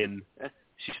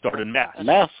starred in Mask.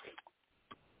 Mask.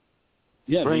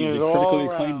 Yeah, Bring the critically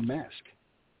acclaimed Mask.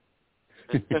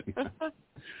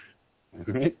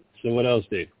 All right. So what else,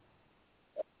 Dave?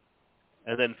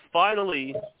 And then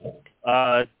finally,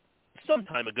 some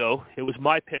time ago, it was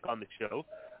my pick on the show.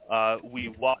 We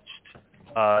watched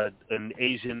an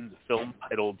Asian film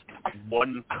titled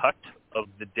One Cut of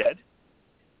the Dead.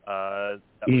 That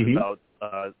was about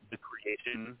the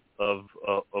creation of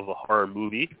a horror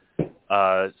movie.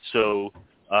 So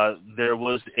there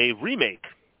was a remake,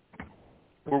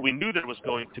 or we knew there was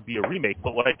going to be a remake,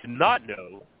 but what I did not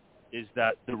know is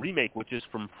that the remake, which is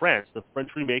from France, the French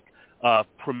remake,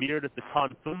 premiered at the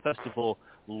Cannes Film Festival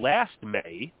last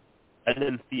May, and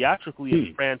then theatrically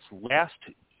in France last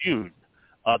June.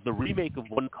 The remake of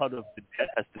One Cut of the Dead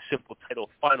has the simple title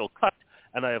Final Cut,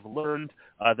 and I have learned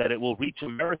that it will reach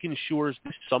American shores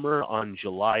this summer on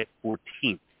July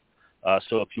 14th.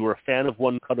 So if you were a fan of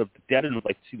One Cut of the Dead and would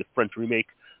like to see the French remake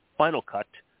Final Cut,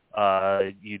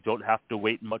 you don't have to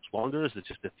wait much longer, as it's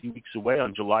just a few weeks away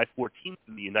on July 14th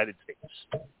in the United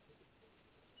States.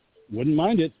 Wouldn't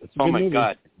mind it. It's a good movie.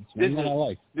 God. This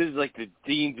is like the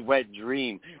Dean's wet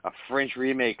dream, a French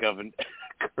remake of a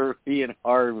Korean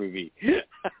horror movie.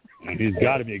 He's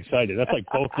got to be excited. That's like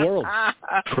both worlds.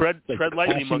 Tread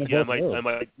lightly, monkey. I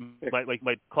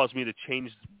might cause me to change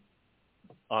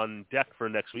on deck for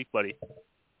next week, buddy.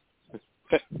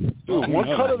 Dude, One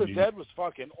Cut of the Dead was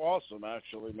fucking awesome,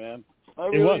 actually, man.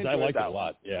 It was. I liked it a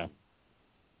lot. Yeah.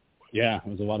 Yeah, it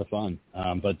was a lot of fun.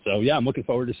 I'm looking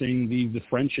forward to seeing the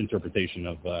French interpretation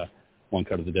of One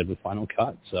Cut of the Dead with Final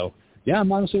Cut. So, yeah, I'm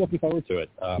honestly looking forward to it.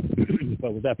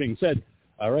 But with that being said,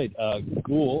 all right,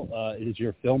 Ghoul, it is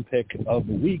your film pick of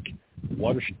the week,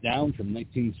 Watership Down from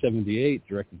 1978,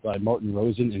 directed by Martin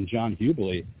Rosen and John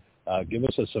Hubley. Give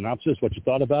us a synopsis, what you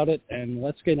thought about it, and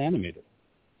let's get animated.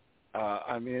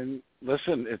 I mean,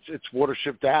 listen, it's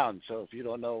Watership Down, so if you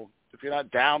don't know, if you're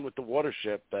not down with the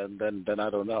Watership, then I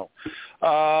don't know.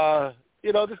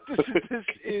 This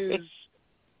is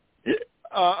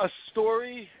a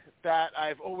story that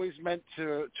I've always meant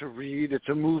to read. It's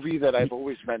a movie that I've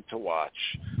always meant to watch,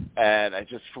 and I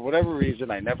just, for whatever reason,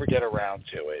 I never get around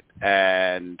to it.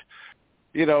 And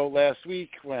last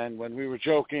week when we were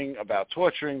joking about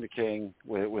torturing the king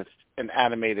with an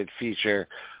animated feature,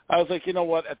 I was like, you know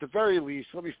what? At the very least,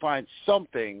 let me find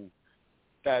something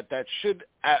that should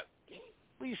at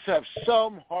least have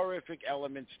some horrific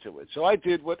elements to it. So I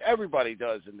did what everybody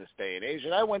does in this day and age,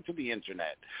 and I went to the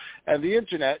internet. And the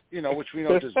internet, which we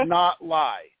know does not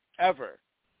lie, ever.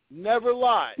 Never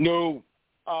lie. No.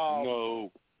 No.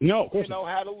 No, of course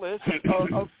had a list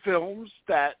of films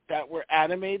that were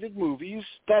animated movies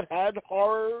that had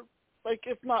horror, like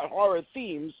if not horror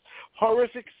themes,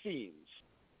 horrific scenes.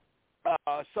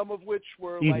 Some of which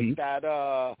were like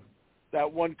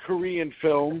that one Korean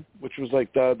film, which was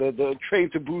like the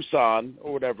Train to Busan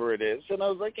or whatever it is, and I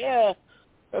was like, yeah,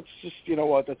 that's just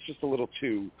that's just a little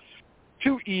too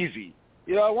easy.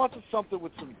 I wanted something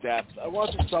with some depth. I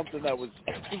wanted something that was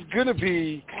gonna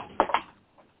be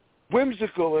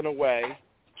whimsical in a way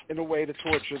to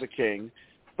torture the king,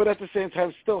 but at the same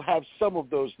time still have some of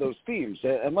those themes.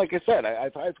 And like I said,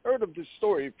 I've heard of this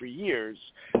story for years,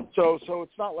 so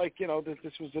it's not like that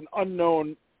this was an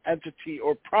unknown entity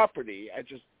or property. I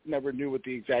just never knew what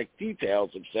the exact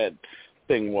details of said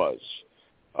thing was.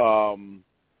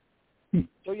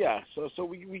 So yeah, so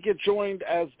we get joined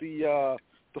as the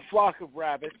flock of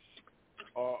rabbits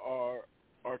are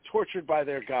tortured by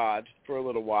their god for a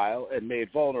little while and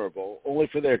made vulnerable, only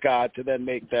for their god to then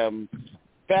make them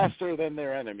faster than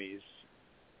their enemies.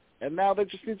 And now they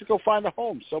just need to go find a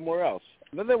home somewhere else.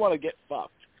 And then they want to get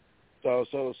fucked.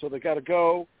 So they got to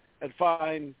go and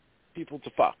find people to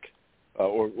fuck,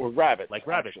 or rabbits. Like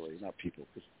rabbits, actually, not people.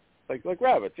 Like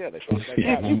rabbits, yeah. They fuck like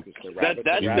rabbits because they're rabbits.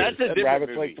 That's a different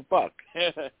rabbits movie. like to fuck.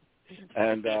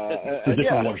 and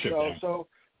yeah, so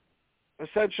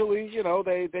essentially,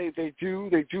 they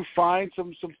do find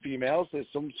some females. There's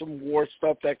some war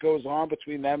stuff that goes on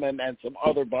between them and some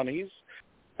other bunnies.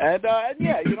 And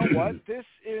yeah, you know what? This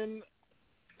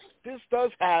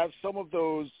does have some of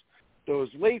those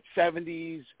late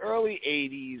 70s, early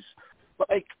 80s,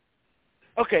 like,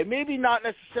 okay, maybe not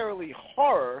necessarily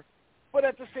horror, but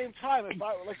at the same time, if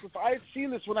I had seen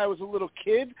this when I was a little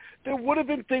kid, there would have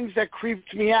been things that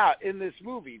creeped me out in this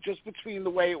movie, just between the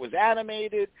way it was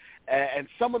animated and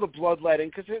some of the bloodletting,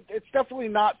 because it's definitely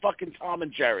not fucking Tom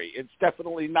and Jerry. It's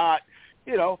definitely not,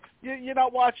 you're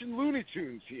not watching Looney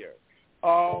Tunes here.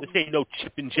 This ain't no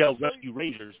Chip and Dale Rescue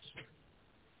Rangers.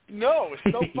 No, it's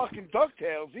no fucking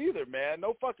DuckTales either, man.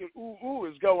 No fucking ooh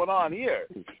is going on here.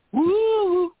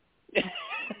 Woo!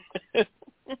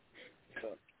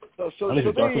 So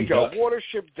there you go.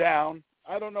 Watership Down.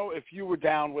 I don't know if you were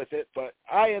down with it, but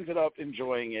I ended up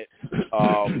enjoying it.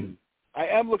 I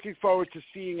am looking forward to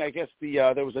seeing, I guess,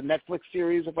 there was a Netflix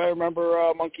series, if I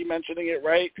remember Monkey mentioning it,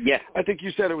 right? Yeah. I think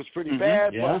you said it was pretty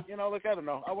bad, yeah. but, I don't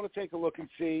know. I want to take a look and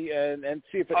see and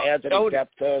see if it adds any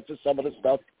depth to some of the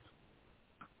stuff.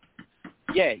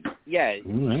 Yeah.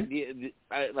 Mm-hmm.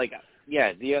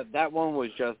 That one was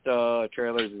just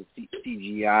trailers and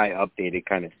CGI updated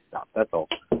kind of stuff. That's all.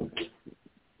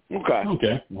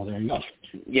 Okay. Well, there you go.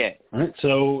 Yeah. All right.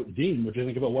 So, Dean, what do you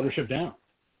think about Watership Down?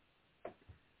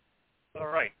 All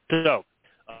right. So,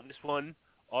 this one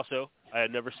also I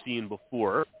had never seen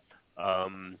before.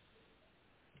 The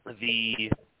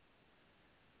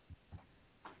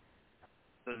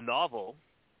novel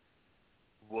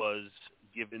was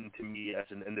given to me as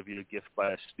an end-of-year gift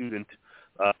by a student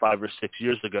 5 or 6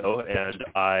 years ago, and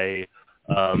I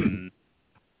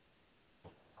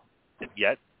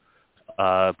yet,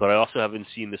 but I also haven't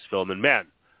seen this film. And man,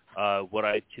 what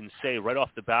I can say right off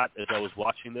the bat as I was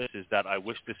watching this is that I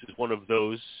wish this is one of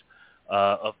those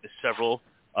of the several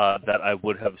that I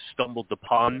would have stumbled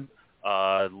upon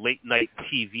late-night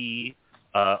TV,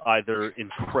 either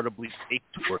incredibly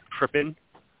baked or tripping,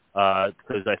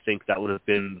 because I think that would have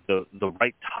been the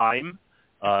right time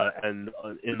and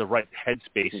in the right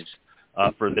headspace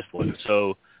for this one.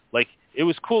 So, it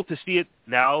was cool to see it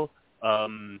now,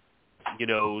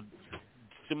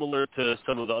 similar to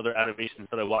some of the other animations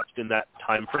that I watched in that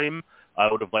time frame. I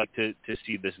would have liked to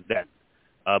see this then.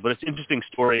 But it's an interesting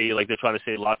story. They're trying to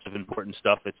say lots of important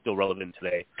stuff that's still relevant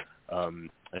today. And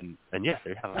yeah,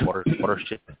 they have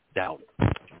Watership Down.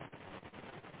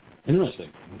 Interesting.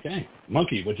 Okay.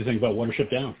 Monkey, what do you think about Watership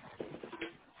Down?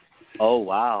 Oh,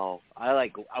 wow.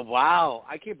 Wow.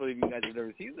 I can't believe you guys have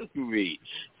never seen this movie.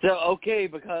 So, okay,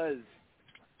 because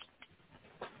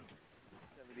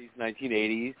 70s,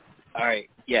 1980s. All right,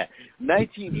 yeah.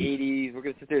 1980s, we're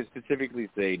going to sit there and specifically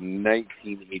say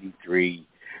 1983.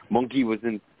 Monkey was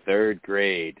in 3rd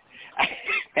grade.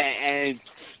 And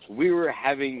we were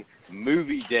having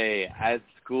movie day at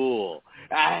school.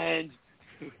 And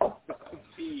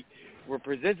we were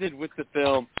presented with the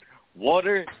film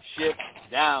Watership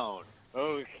Down.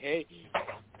 Okay.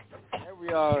 There we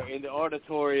are in the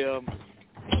auditorium.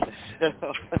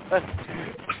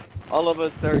 All of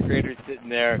us 3rd graders sitting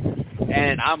there.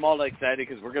 And I'm all excited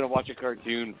because we're going to watch a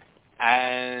cartoon.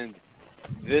 And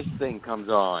this thing comes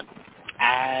on.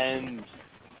 And,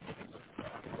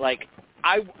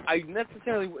 I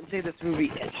necessarily wouldn't say this movie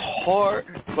is horror,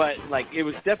 but, it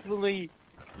was definitely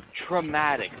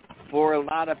traumatic for a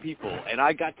lot of people, and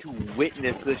I got to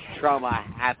witness this trauma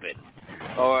happen.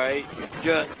 All right,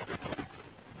 just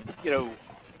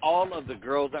all of the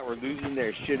girls that were losing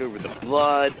their shit over the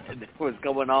blood that was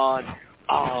going on.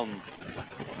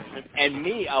 And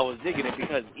me, I was digging it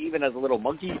because even as a little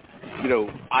monkey,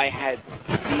 I had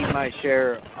seen my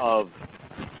share of.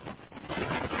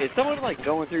 Is someone like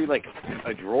going through like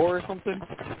a drawer or something?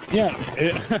 Yeah.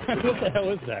 What the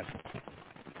hell is that?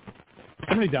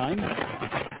 Somebody dying?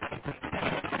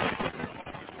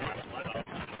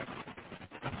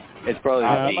 It's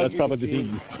probably that's probably the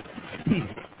demon.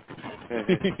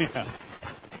 Yeah.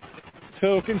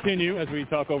 So continue as we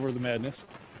talk over the madness.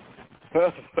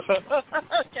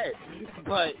 Okay,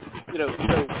 but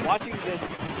so watching this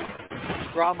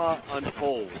drama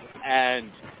unfold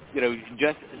and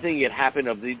just seeing it happen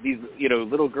of these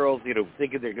little girls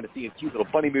thinking they're going to see a cute little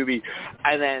bunny movie,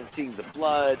 and then seeing the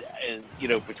blood and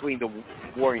between the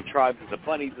warring tribes and the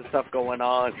bunnies and stuff going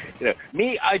on.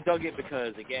 Me, I dug it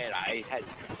because again I had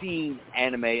seen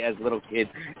anime as a little kid,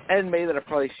 anime that I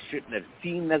probably shouldn't have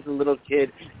seen as a little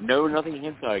kid. No, nothing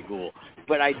hentai Ghoul,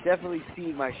 but I definitely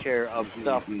seen my share of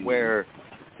stuff where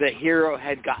the hero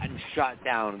had gotten shot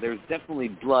down. There's definitely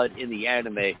blood in the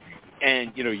anime.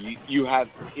 And, you have,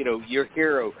 your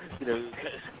hero,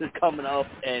 coming up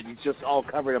and he's just all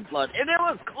covered in blood. And it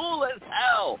was cool as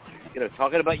hell.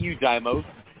 Talking about you, Daimo.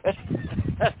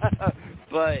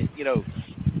 But,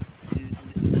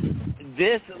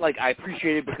 this, I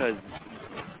appreciate it because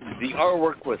the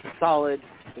artwork was solid.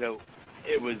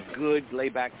 It was good,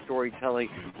 laid-back storytelling,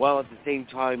 while at the same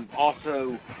time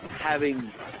also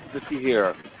having, let's see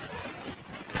here,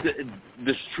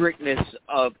 the strictness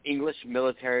of English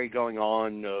military going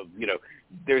on.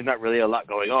 There's not really a lot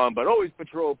going on, but always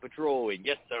patrol, and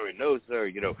yes sir, and no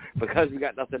sir, because we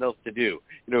got nothing else to do.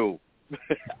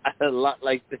 A lot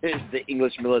like the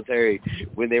English military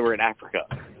when they were in Africa.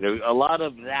 A lot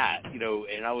of that,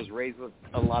 and I was raised with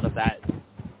a lot of that,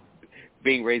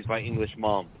 being raised by English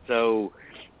mom. So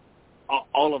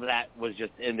all of that was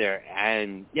just in there.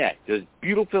 And yeah, it was a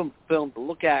beautiful film to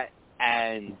look at,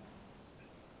 and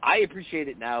I appreciate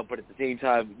it now, but at the same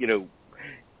time,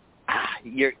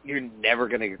 you're never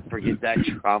gonna forget that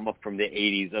trauma from the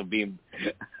 80s of being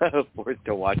forced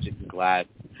to watch it in class.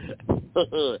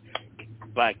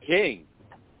 But King,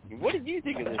 what did you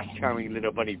think of this charming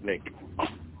little bunny flick?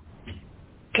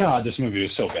 God, this movie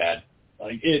was so bad.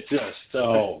 It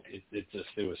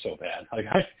was so bad.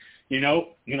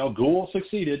 Ghoul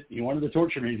succeeded. He wanted to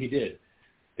torture me, and he did,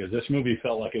 because this movie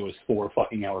felt like it was 4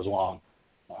 fucking hours long.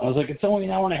 I was like, it's only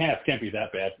an hour and a half. Can't be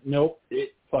that bad. Nope.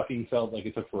 It fucking felt like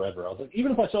it took forever. I was like,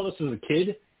 even if I saw this as a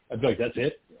kid, I'd be like, that's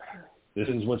it? This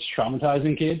is what's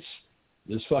traumatizing kids?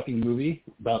 This fucking movie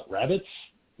about rabbits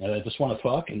that just want to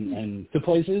fuck and to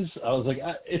places? I was like,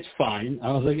 it's fine.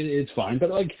 I was like, it's fine.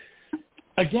 But,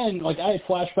 again, I had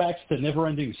flashbacks to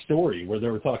Never-Ending Story where they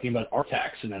were talking about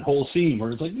Artax and that whole scene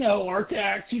where it's like, no,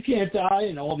 Artax, you can't die,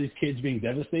 and all these kids being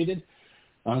devastated.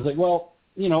 I was like, well,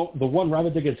 the one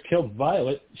rabbit that gets killed,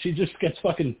 Violet, she just gets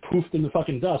fucking poofed in the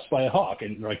fucking dust by a hawk,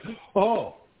 and like,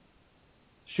 oh,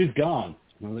 she's gone.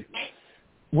 And I was like,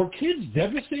 were kids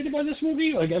devastated by this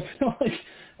movie? I feel like,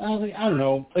 I was like, I don't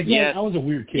know. Yes. I was a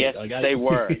weird kid. Yes, they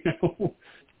were.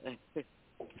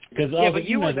 Because but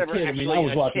you were never actually I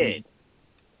was watching. Kid.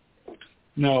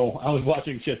 No, I was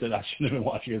watching shit that I shouldn't have been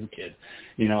watching as a kid.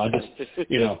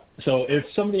 So if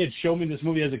somebody had shown me this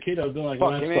movie as a kid, I would have been like,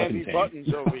 well, that's fucking tame.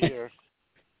 Buttons over here.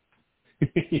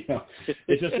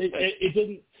 It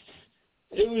didn't.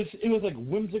 It was like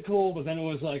whimsical, but then it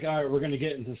was like, all right, we're gonna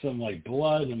get into some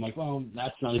blood, and I'm like, well,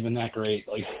 that's not even that great.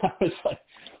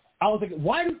 I was like,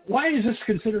 why is this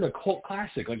considered a cult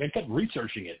classic? I kept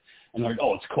researching it, and they're like,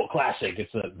 oh, it's a cult classic.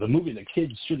 It's the movie that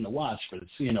kids shouldn't have watched, but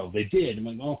it's they did. I'm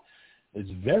like, well, it's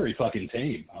very fucking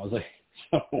tame. I was like,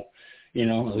 so.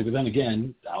 But then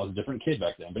again, I was a different kid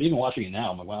back then. But even watching it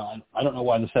now, I'm like, well, I don't know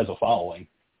why this has a following,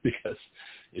 because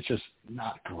it's just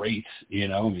not great,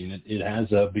 it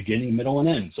has a beginning, middle, and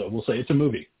end. So we'll say it's a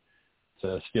movie,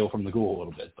 to steal from the Ghoul a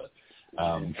little bit. But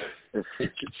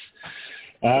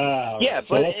yeah, so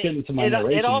but let's get into my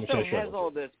narration. It also has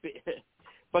all this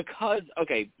because,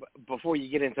 okay, before you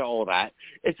get into all that,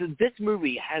 this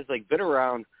movie has been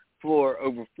around for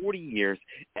over 40 years,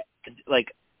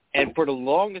 and for the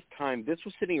longest time, this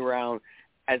was sitting around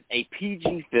as a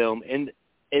PG film in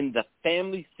the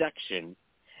family section.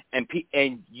 And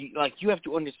you have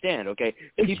to understand, okay?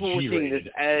 It's people were seeing this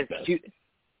G-rated. as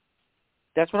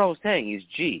that's what I was saying is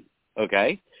G,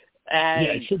 okay? And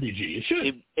yeah, it should be G. It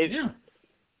should. Yeah.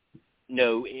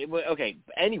 No, okay.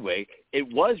 Anyway,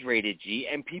 it was rated G,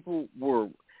 and people were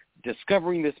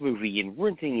discovering this movie and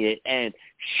renting it and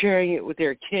sharing it with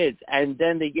their kids, and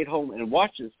then they get home and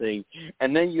watch this thing,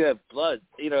 and then you have blood,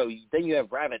 then you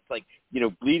have rabbits,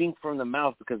 bleeding from the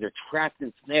mouth because they're trapped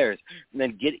in snares, and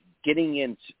then getting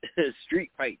in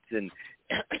street fights and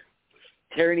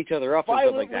tearing each other up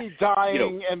violently and stuff like that.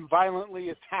 Dying and violently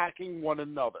attacking one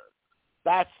another.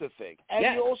 That's the thing.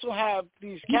 And you also have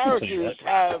these characters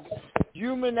have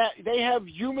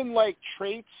human-like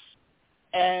traits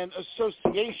and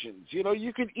associations.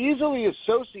 You can easily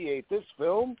associate this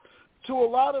film to a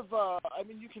lot of,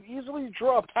 you can easily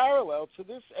draw a parallel to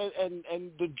this and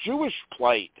the Jewish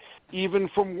plight, even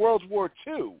from World War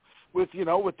II.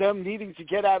 With them needing to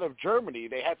get out of Germany.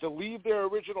 They had to leave their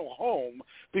original home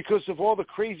because of all the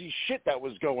crazy shit that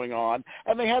was going on,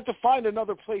 and they had to find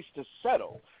another place to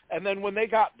settle. And then when they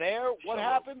got there, what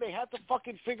happened? They had to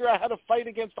fucking figure out how to fight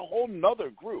against a whole nother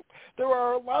group. There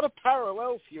are a lot of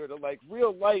parallels here to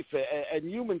real life and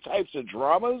human types of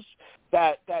dramas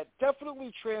that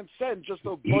definitely transcend just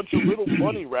a bunch of little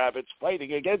bunny rabbits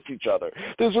fighting against each other.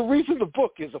 There's a reason the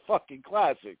book is a fucking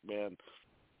classic, man.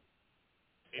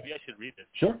 Maybe I should read it.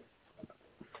 Sure.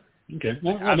 Okay.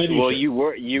 Well, you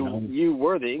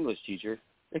were the English teacher.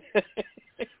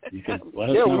 You can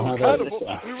let us know how that is.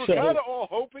 We were kind of all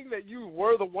hoping that you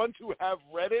were the ones who have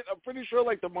read it. I'm pretty sure,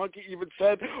 the monkey even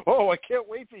said, "Oh, I can't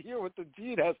wait to hear what the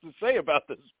dean has to say about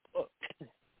this book."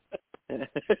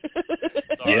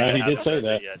 Yeah, he did say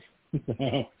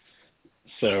that.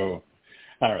 So,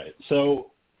 all right.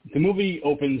 So the movie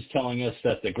opens telling us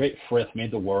that the great Frith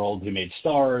made the world, who made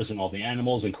stars and all the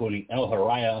animals, including El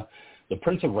Haraya, the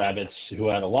prince of rabbits, who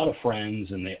had a lot of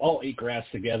friends, and they all ate grass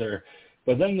together.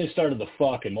 But then they started to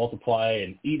fuck and multiply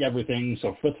and eat everything,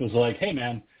 so Frith was like, hey,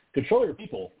 man, control your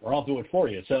people, or I'll do it for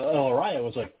you. So El Haraya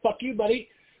was like, fuck you, buddy.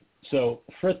 So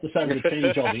Frith decided to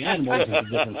change all the animals into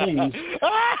different things,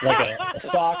 like a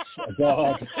fox, a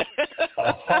dog,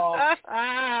 a hawk.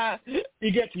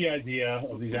 You get the idea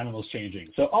of these animals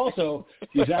changing. So also,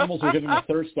 these animals were given the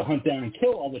thirst to hunt down and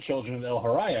kill all the children of El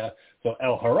Haraya. So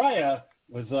El Haraya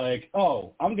was like,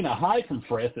 oh, I'm going to hide from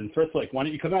Frith. And Frith's like, why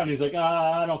don't you come out? And he's like,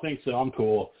 I don't think so. I'm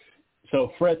cool.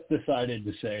 So Frith decided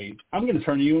to say, I'm going to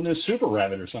turn you into a super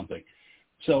rabbit or something.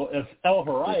 So if El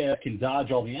Haraya can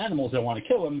dodge all the animals that want to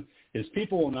kill him, his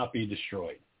people will not be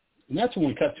destroyed. And that's when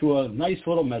we cut to a nice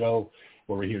little meadow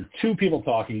where we hear two people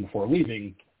talking before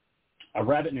leaving. A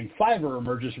rabbit named Fiver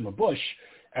emerges from a bush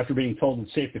after being told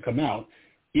it's safe to come out,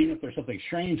 even if there's something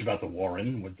strange about the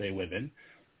warren what they live in.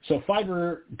 So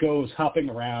Fiver goes hopping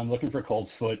around looking for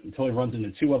Coltsfoot until he runs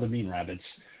into two other mean rabbits,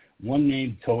 one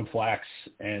named Toadflax,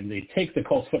 and they take the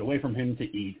Coltsfoot away from him to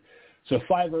eat. So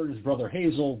Fiver and his brother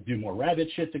Hazel do more rabbit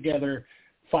shit together.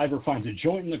 Fiver finds a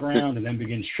joint in the ground and then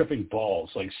begins tripping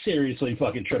balls, seriously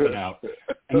fucking tripping out,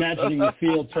 imagining the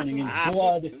field turning into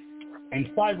blood. And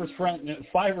Fiver's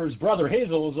brother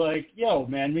Hazel was like, yo,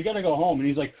 man, we got to go home. And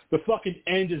he's like, the fucking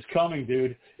end is coming,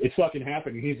 dude. It's fucking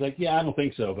happening. He's like, yeah, I don't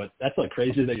think so, but that's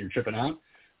crazy that you're tripping out.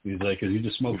 He's like, because you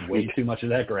just smoked way too much of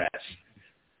that grass.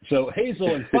 So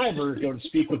Hazel and Fiver go to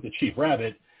speak with the chief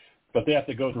rabbit, but they have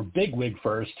to go through Bigwig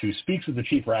first, who speaks with the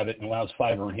chief rabbit and allows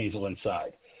Fiver and Hazel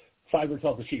inside. Fiver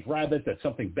tells the chief rabbit that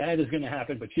something bad is going to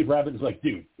happen, but chief rabbit is like,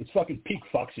 dude, it's fucking peak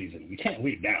fuck season. We can't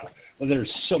leave now. Well,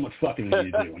 there's so much fucking we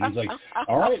need to do. And he's like,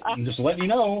 all right, I'm just letting you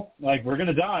know, we're going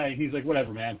to die. And he's like,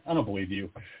 whatever, man. I don't believe you.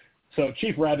 So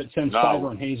chief rabbit sends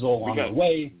Fiver and Hazel on their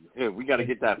way. Yeah, we got to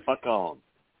get that fuck on.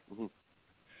 Mm-hmm.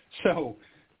 So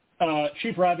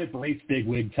chief rabbit berates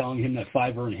Bigwig, telling him that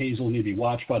Fiver and Hazel need to be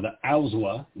watched by the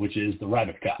Auswa, which is the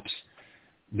rabbit cops.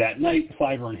 That night,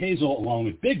 Fiver and Hazel, along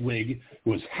with Bigwig,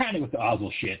 who was had it with the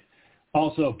Oswald shit.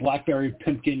 Also, Blackberry,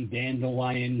 Pimpkin,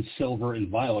 Dandelion, Silver, and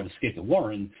Violet escaped the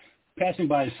warren, passing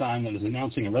by a sign that is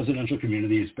announcing a residential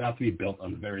community is about to be built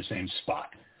on the very same spot.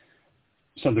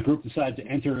 So the group decides to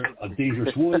enter a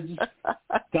dangerous woods,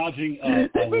 dodging a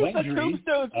Landry.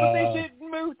 They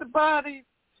didn't move the bodies.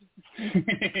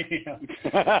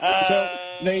 So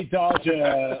they dodge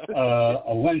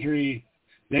a Landry.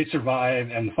 They survive,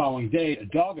 and the following day, a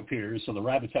dog appears, so the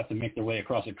rabbits have to make their way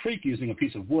across a creek using a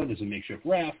piece of wood as a makeshift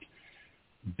raft.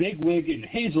 Bigwig and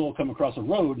Hazel come across a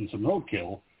road and some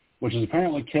roadkill, which is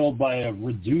apparently killed by a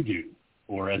redudu,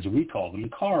 or as we call them,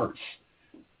 cars.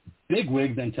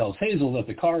 Bigwig then tells Hazel that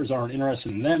the cars aren't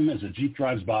interested in them as a Jeep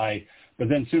drives by, but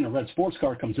then soon a red sports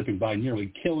car comes zipping by,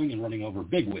 nearly killing and running over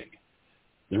Bigwig.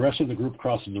 The rest of the group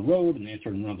crosses the road, and they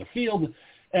enter another field,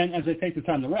 and as they take the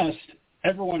time to rest,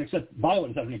 everyone except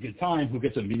Violet is having a good time, who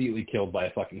gets immediately killed by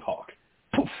a fucking hawk.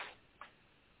 Poof.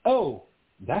 Oh,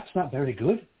 that's not very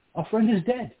good. Our friend is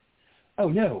dead. Oh,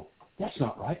 no, that's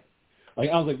not right. Like,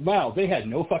 I was like, wow, they had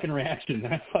no fucking reaction to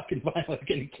that fucking Violet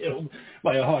getting killed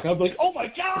by a hawk. I was like, oh my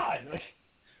God, like,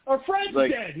 our friend's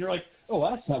dead. And you're like, oh,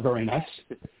 that's not very nice.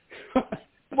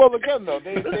 Well, again, though,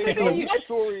 they know the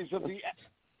stories of the.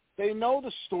 They know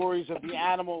the stories of the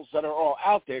animals that are all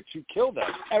out there to kill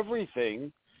them.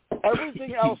 Everything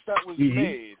else that was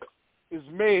made is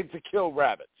made to kill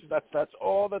rabbits. That's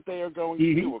all that they are going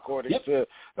to do according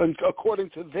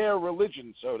to their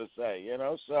religion, so to say. You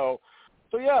know, so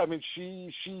yeah. I mean,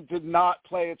 she did not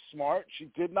play it smart. She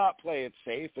did not play it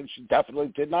safe, and she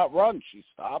definitely did not run. She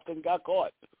stopped and got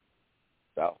caught.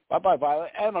 So bye,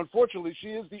 Violet. And unfortunately, she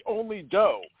is the only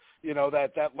doe, you know,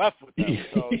 that left with them.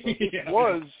 So this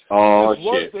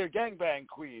was their gangbang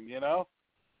queen, you know.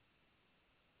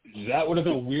 That would have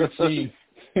been a weird scene.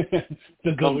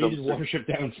 The deleted Watership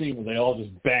Down scene where they all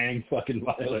just bang fucking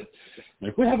Violet.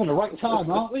 Like, we're having the right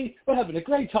time, aren't we? We're having a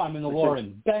great time in the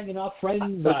Warren, banging our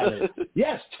friend Violet.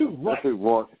 Yes, too right.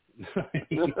 Wrong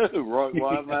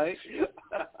one, mate.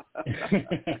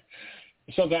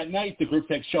 So that night, the group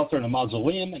takes shelter in a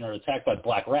mausoleum and are attacked by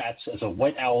black rats as a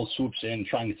white owl swoops in,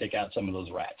 trying to take out some of those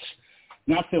rats.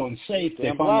 Not feeling safe,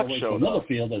 they find their way to another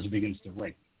field as it begins to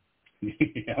rain.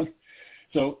 Yeah.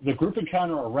 So the group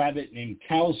encounter a rabbit named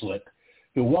Cowslip,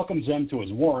 who welcomes them to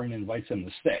his warren and invites them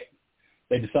to stay.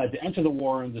 They decide to enter the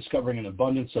warren, discovering an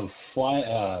abundance of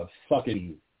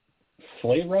fucking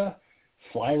flyra,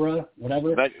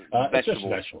 whatever.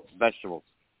 Vegetables.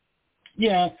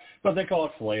 Yeah, but they call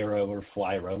it flyra or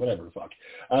flyra, whatever the fuck.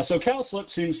 So Cowslip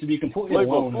seems to be completely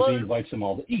alone as he invites them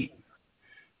all to eat.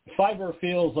 Fiber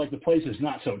feels like the place is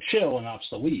not so chill and opts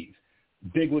to leave.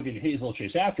 Bigwig and Hazel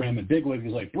chase after him, and Bigwig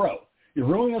is like, bro, you're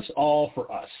ruining us all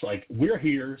for us. Like, we're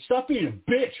here. Stop being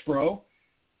a bitch, bro.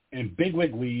 And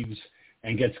Bigwig leaves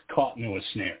and gets caught into a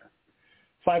snare.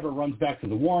 Fiber runs back to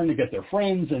the warren to get their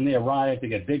friends, and they arrive to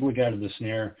get Bigwig out of the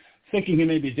snare, thinking he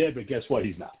may be dead, but guess what?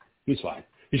 He's not. He's fine.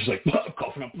 He's just like,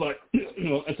 coughing up blood. You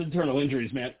know, that's internal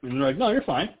injuries, man. And they're like, no, you're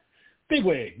fine.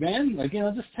 Bigwig, man. Like, you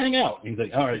know, just hang out. And he's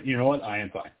like, all right, you know what? I am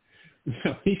fine.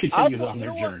 So he continues on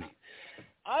their journey.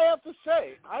 I have to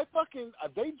say,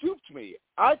 they duped me.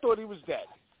 I thought he was dead.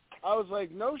 I was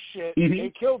like, no shit,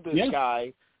 they killed this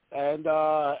guy, and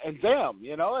damn,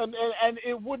 you know, and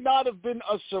it would not have been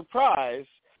a surprise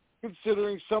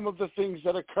considering some of the things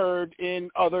that occurred in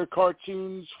other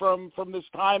cartoons from this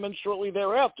time and shortly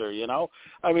thereafter, you know.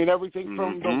 I mean, everything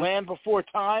from The Land Before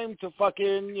Time to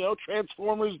fucking, you know,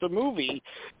 Transformers the movie,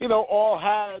 you know, all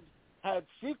had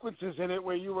sequences in it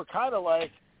where you were kind of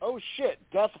like, oh shit,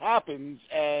 death happens,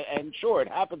 and sure, it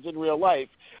happens in real life.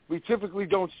 We typically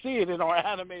don't see it in our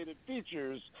animated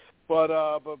features, but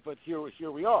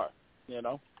here we are, you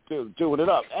know, doing it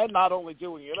up, and not only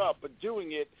doing it up, but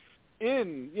doing it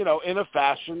in a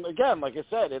fashion, again, like I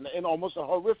said, in almost a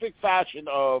horrific fashion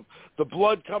of the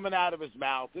blood coming out of his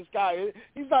mouth. This guy,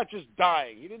 he's not just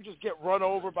dying. He didn't just get run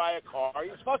over by a car.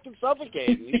 He's fucking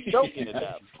suffocating. He's choking to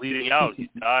death. Bleeding out. He's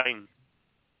dying.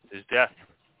 His death.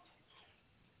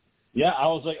 Yeah, I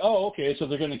was like, oh, okay, so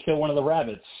they're going to kill one of the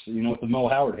rabbits, you know, with the Mo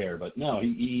Howard hair. But no,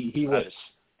 he lives.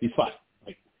 He's fine.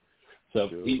 Like, so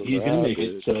he's going to make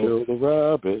it. So kill the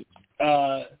rabbit.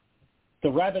 The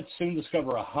rabbits soon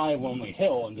discover a high, lonely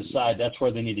hill and decide that's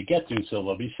where they need to get to so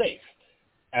they'll be safe.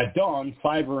 At dawn,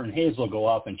 Fiber and Hazel go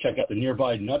off and check out the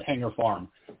nearby Nut Hanger farm.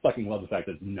 Fucking love the fact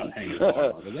that it's Nut Hanger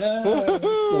farm.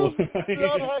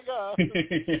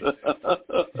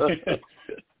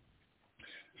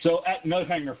 So at Nut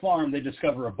Hanger farm, they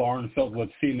discover a barn filled with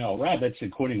female rabbits,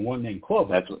 including one named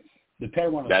Clover. The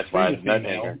pair want to free the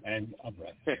female and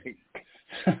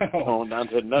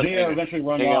they are eventually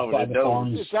run off by the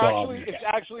farm's dog. It's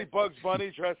actually Bugs Bunny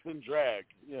dressed in drag,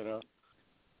 you know.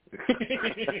 It's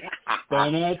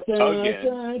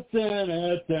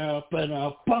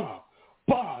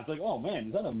like, oh man,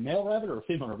 is that a male rabbit or a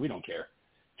female rabbit? We don't care.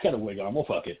 It's got a wig on. We'll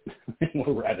fuck it.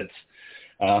 We're rabbits.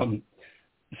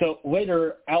 So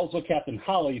later, Owlsville Captain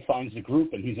Holly finds the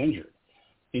group and he's injured.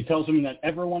 He tells them that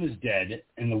everyone is dead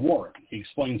in the warren. He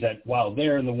explains that while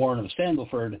there in the warren of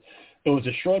Sandalford, it was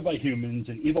destroyed by humans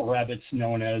and evil rabbits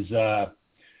known as Zac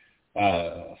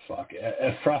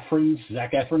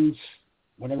Efrons,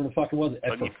 whatever the fuck it was,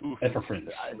 Efrons.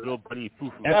 Little bunny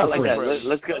poo. Yeah, like that.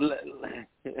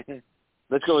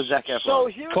 Let's go with Zac Efron. So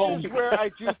here's where I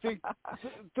do think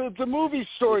the movie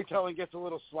storytelling gets a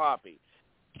little sloppy.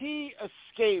 He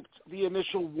escaped the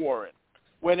initial warren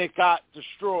when it got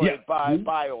destroyed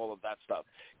by all of that stuff.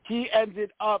 He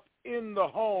ended up in the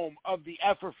home of the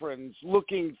Efrons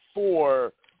looking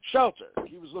for shelter.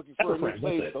 He was looking for a new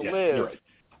place to live.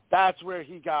 that's where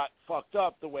he got fucked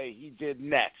up the way he did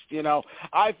next.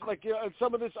 I like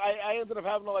some of this. I ended up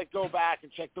having to like go back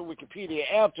and check the Wikipedia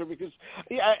after because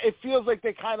it feels like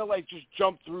they kind of like just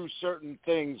jumped through certain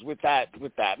things with that.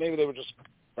 Maybe they were just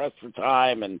pressed for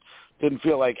time and didn't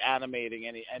feel like animating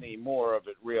any more of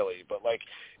it really. But like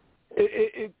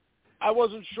I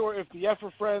wasn't sure if the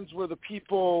Effer Friends were the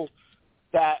people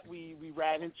that we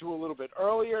ran into a little bit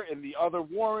earlier in the other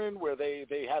Warren where they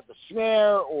had the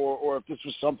snare or if this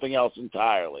was something else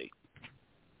entirely.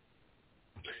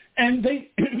 And that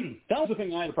was the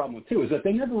thing I had a problem with too, is that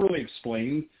they never really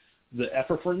explained the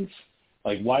Effer Friends,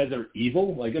 like why they're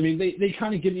evil. Like, I mean, they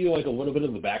kind of give you like a little bit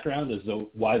of the background as to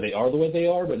why they are the way they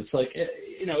are, but it's like,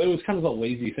 it was kind of a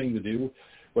lazy thing to do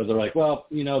where they're like, well,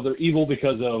 they're evil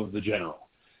because of the general.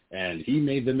 And he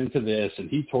made them into this, and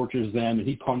he tortures them, and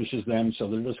he punishes them, so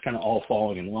they're just kind of all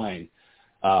falling in line.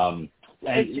 I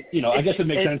guess it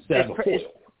makes sense to have a foil.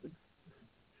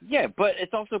 Yeah, but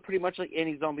it's also pretty much like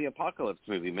any zombie apocalypse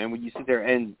movie, man. When you sit there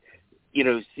and,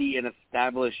 see an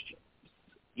established,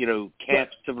 camp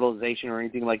civilization or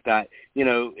anything like that,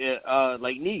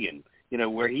 like Negan,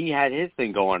 where he had his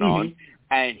thing going on,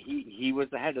 and he was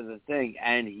the head of the thing,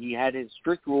 and he had his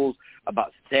strict rules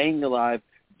about staying alive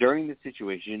during the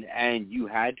situation, and you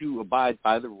had to abide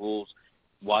by the rules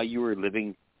while you were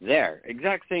living there.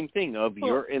 Exact same thing of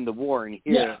you're in the war and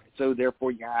here, so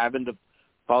therefore you're having to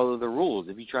follow the rules.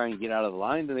 If you try and get out of the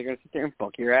line, then they're going to sit there and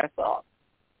fuck your ass off.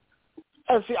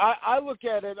 And see, I look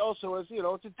at it also as,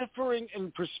 it's a differing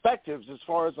in perspectives as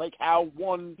far as like how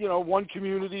one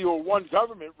community or one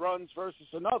government runs versus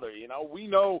another. We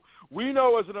know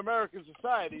as an American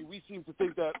society, we seem to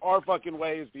think that our fucking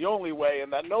way is the only way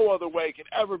and that no other way can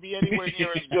ever be anywhere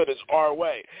near as good as our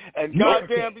way. And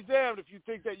goddamn be damned if you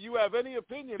think that you have any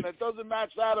opinion that doesn't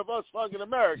match that of us fucking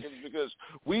Americans, because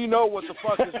we know what the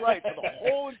fuck is right for the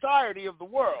whole entirety of the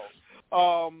world.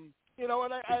 And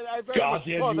I very much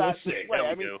saw that this way.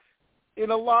 I mean, in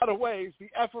a lot of ways, the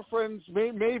Effer Friends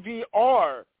maybe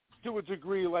are, to a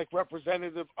degree, like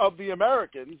representative of the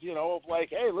Americans, of like,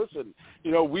 hey, listen,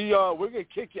 we're going to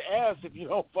kick your ass if you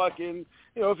don't fucking,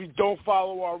 if you don't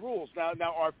follow our rules.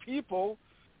 Now our people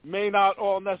may not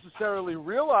all necessarily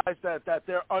realize that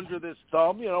they're under this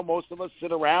thumb. Most of us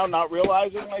sit around not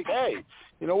realizing, like, hey,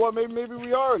 you know what, maybe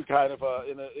we are in kind of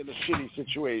in a shitty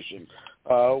situation.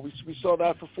 We saw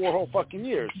that for 4 whole fucking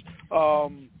years.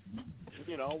 While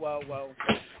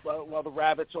the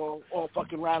rabbits all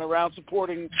fucking ran around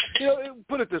supporting,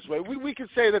 put it this way, we could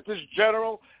say that this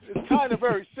general is kind of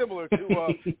very similar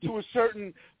to a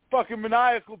certain fucking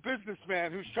maniacal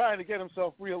businessman who's trying to get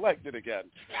himself reelected again.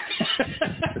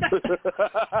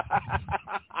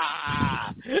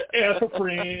 Effer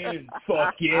Friends,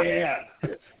 fuck yeah.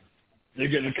 They're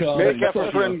going to call Make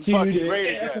Effer Friends fucking great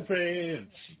again. Effer Friends.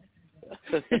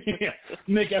 Yeah,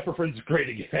 make Effer Friends great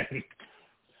again.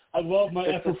 I love my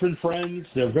Effer friends.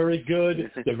 They're very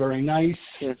good. They're very nice.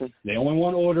 They only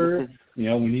want order. We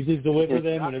need to deliver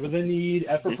them whatever they need.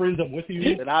 Effer Friends, I'm with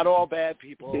you. They're not all bad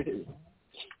people.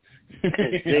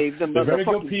 Save them. They're very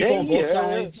good people on both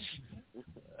sides.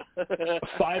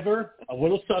 Fiverr, a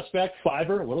little suspect.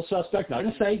 Fiverr, a little suspect. Not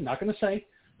gonna say.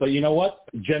 But you know what?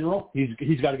 General,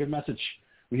 he's got a good message.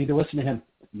 We need to listen to him.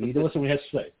 We need to listen to what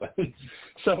he has to say.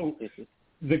 So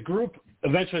the group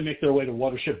eventually make their way to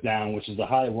Watership Down, which is a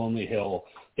high, lonely hill.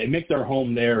 They make their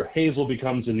home there. Hazel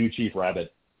becomes the new chief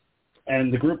rabbit.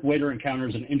 And the group later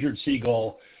encounters an injured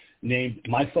seagull named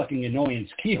My Fucking Annoyance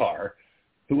Kihar,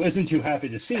 who isn't too happy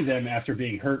to see them after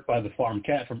being hurt by the farm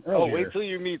cat from earlier. Oh, wait till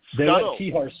you meet Scuttle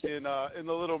in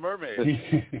The Little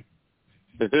Mermaid.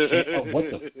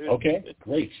 Okay,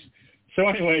 great. So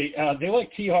anyway, they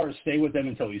let Kihar stay with them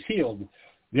until he's healed.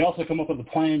 They also come up with a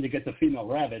plan to get the female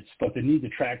rabbits, but they need to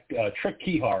trick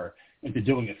Kihar into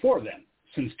doing it for them.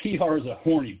 Since Kihar is a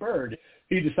horny bird,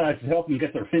 he decides to help them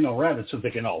get their female rabbits so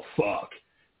they can all fuck.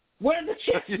 Where are the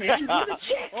chicks, man? Where are the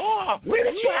chicks? Oh, where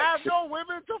are the chicks? You have no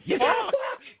women to fuck.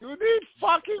 You need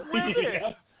fucking women.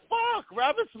 Yeah. Fuck,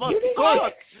 rabbits must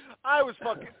fuck. I was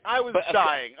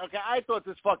dying. Okay, I thought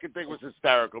this fucking thing was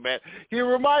hysterical, man. He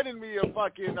reminded me of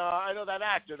fucking, I know that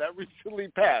actor that recently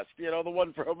passed, the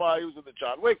one from, he was in the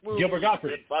John Wick movie. Gilbert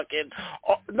Gottfried. Fucking,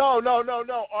 no,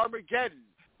 Armageddon.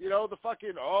 The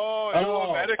fucking,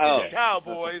 American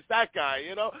Cowboys, that guy,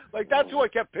 Like, that's who I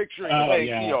kept picturing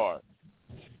playing PR.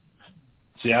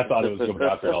 See, I thought it was Gilbert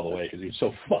Gottfried all the way because he was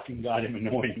so fucking goddamn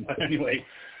annoying. But anyway,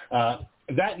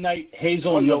 that night,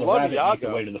 Hazel and the other rabbit make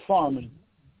their way to the farm. And,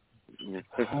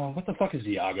 what the fuck is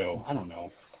Iago? I don't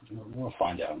know. We'll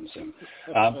find out soon.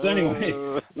 But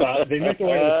anyway, they make their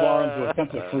way to the farm to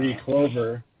attempt to free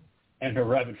Clover and her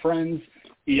rabbit friends.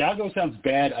 Iago sounds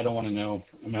bad. I don't want to know.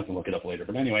 I'm going to have to look it up later.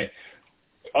 But anyway,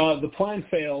 the plan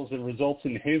fails and results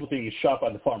in Hazel being shot by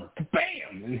the farmer.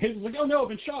 Bam! And Hazel's like, oh, no, I've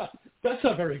been shot. That's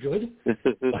not very good.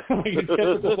 In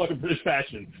typical fucking British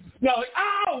fashion. No, like,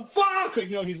 oh, fuck! You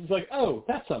know, he's just like, oh,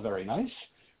 that's not very nice.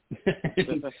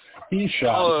 He's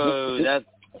shot. Oh,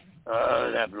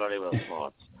 that bloody well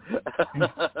fought.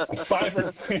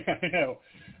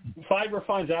 Fiber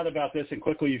finds out about this and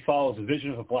quickly follows a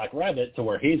vision of a black rabbit to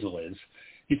where Hazel is.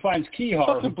 He finds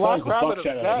Kihar, who pulls the buckshot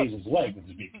out of Hazel's leg with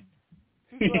his beak.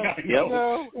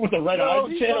 With the red eyes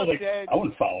and shit. I was like, I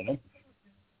wouldn't follow him.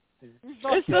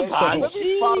 It's the Let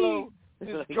me follow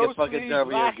this ghostly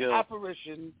black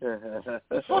apparition.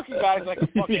 This fucking guy's like a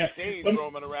fucking sage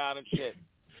roaming around and shit.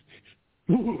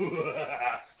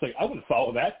 It's like, I wouldn't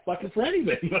follow that fucking for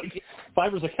anything. Like,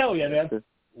 Fiver's like, hell yeah, man.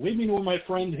 Leave me to where my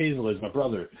friend Hazel is, my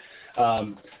brother.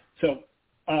 Kihar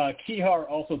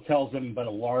also tells him about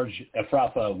a large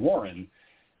Ephrafa warren,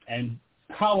 and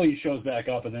Holly shows back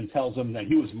up and then tells him that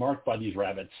he was marked by these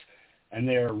rabbits, and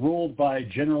they are ruled by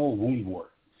General Woundwort.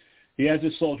 He has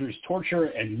his soldiers torture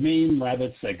and maim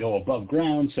rabbits that go above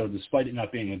ground, so despite it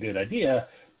not being a good idea,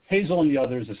 Hazel and the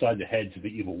others decide to head to the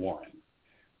evil warren.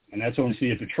 And that's when we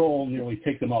see a patrol nearly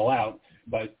take them all out,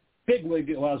 but Bigwig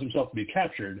allows himself to be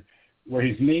captured, where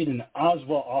he's made an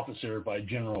Oswald officer by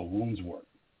General Woundsworth.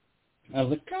 I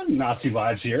was like, kind of Nazi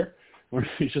vibes here, where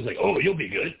he's just like, oh, you'll be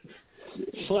good.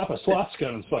 Slap a swastika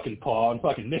on his fucking paw and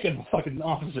fucking make him a fucking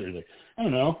officer. Like, I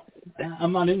don't know.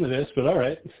 I'm not into this, but all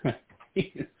right. Goose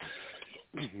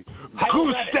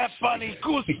step, bunny,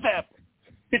 goose step.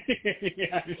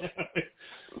 Yeah.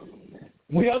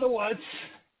 We are the ones.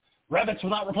 Rabbits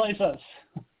will not replace us.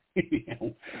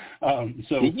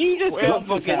 So you just wear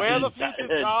the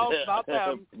future, Charles, not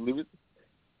them.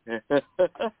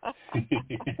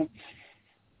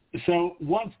 So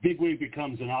once Bigwig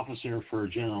becomes an officer for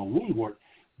General Woundwort,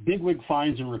 Bigwig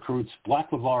finds and recruits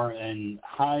Black Lavar and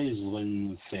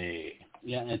Heislinfey.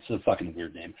 Yeah, it's a fucking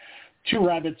weird name. 2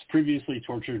 rabbits previously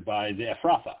tortured by the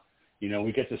Ephrafa. You know,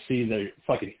 we get to see their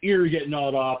fucking ear get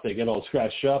gnawed off. They get all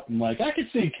scratched up. I'm like, I could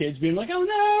see kids being like, oh,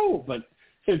 no. But at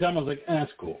the same time, I was like,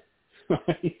 that's cool.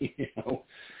 You know,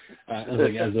 I was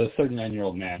like, as a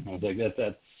 39-year-old man, I was like,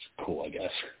 that's cool, I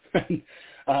guess.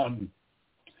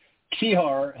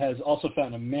 Kihar has also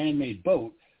found a man-made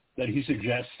boat that he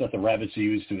suggests that the rabbits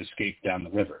use to escape down the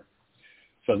river.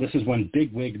 So this is when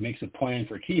Bigwig makes a plan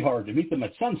for Kihar to meet them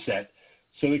at sunset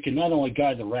so he can not only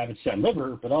guide the rabbits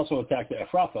downriver, but also attack the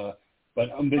Ephrafa, but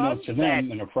unbeknownst to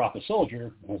them, an Ephrafa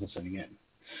soldier wasn't listening in.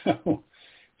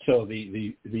 So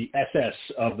the SS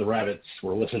of the rabbits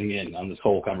were listening in on this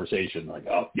whole conversation, like,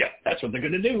 oh, yeah, that's what they're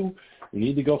going to do. We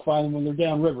need to go find them when they're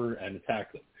downriver and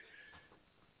attack them.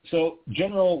 So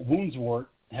General Woundswort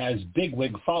has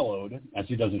Bigwig followed, as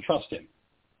he doesn't trust him.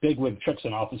 Bigwig tricks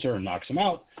an officer and knocks him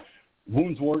out.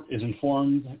 Woundswort is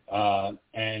informed,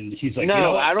 and he's like, no, you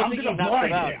know what? I don't think he knocked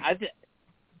him out.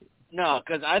 No,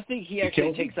 because I think he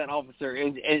actually takes that officer,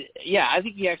 and I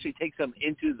think he actually takes him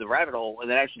into the rabbit hole and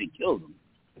then actually kills him.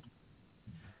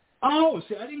 Oh,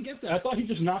 see, I didn't get that. I thought he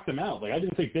just knocked him out. Like, I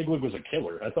didn't think Bigwig was a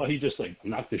killer. I thought he just, like,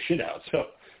 knocked the shit out. So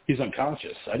he's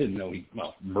unconscious. I didn't know he,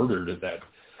 murdered that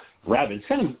rabbit.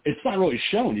 It's not really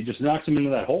shown. He just knocks him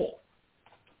into that hole.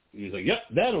 And he's like, yep,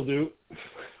 that'll do.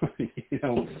 You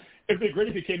know, it'd be great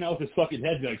if he came out with his fucking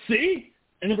head and be like, see?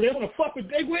 Anybody able to fuck with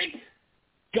Bigwig?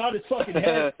 Got his fucking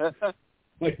head.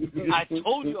 Like, I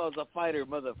told you I was a fighter,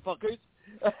 motherfuckers.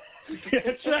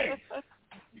 That's right.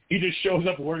 He just shows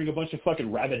up wearing a bunch of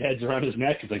fucking rabbit heads around his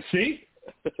neck. He's like, see?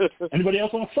 Anybody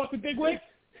else want to fuck with Bigwig?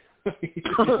 He's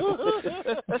got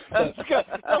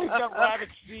rabbit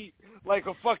feet, like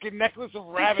a fucking necklace of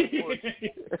rabbit foot.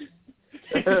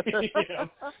 Yeah.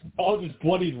 All just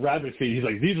bloodied rabbit feet. He's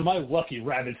like, these are my lucky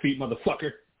rabbit feet,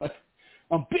 motherfucker.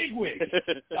 I'm Bigwig.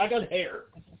 I got hair.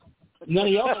 None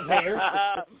of y'all have hair.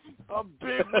 I'm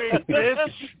Bigwig,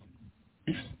 bitch.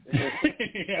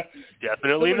 Yeah.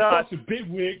 Definitely not.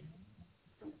 Bigwig.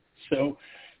 So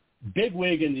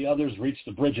Bigwig and the others reach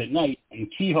the bridge at night,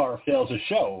 and Kihar fails a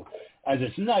show as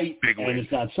it's night and it's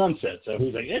not sunset. So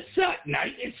he's like, it's not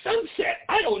night, it's sunset.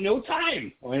 I don't know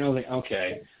time. Well, I was like,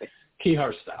 okay,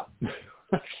 Kihar, stop.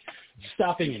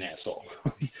 Stop being an asshole.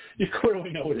 You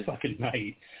clearly know it's fucking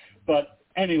night. But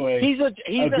anyway, he's a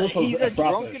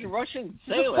drunken Russian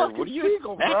sailor. What do you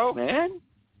expect, bro? Man?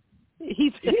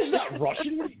 He's not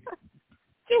Russian.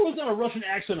 There was not a Russian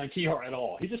accent on Kihar at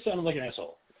all. He just sounded like an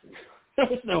asshole. There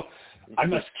was no, I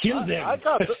must kill them. I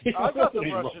got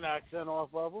the Russian accent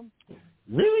off of him.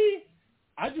 Really?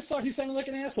 I just thought he sounded like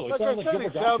an asshole. He sounds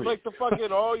like the fucking,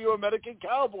 you're American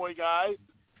cowboy guy.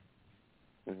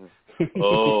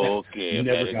 Oh, okay.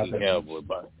 American Cowboy.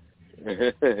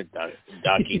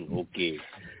 Docking, okay.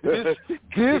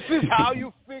 This is how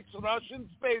you fix Russian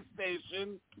space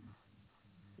station.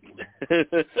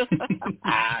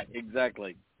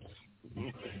 Exactly.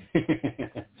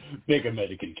 Big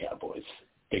American cowboys.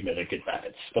 Big American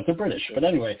rabbits. But they're British. But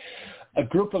anyway, a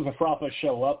group of Afrafa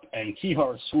show up, and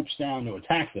Kihar swoops down to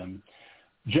attack them.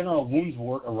 General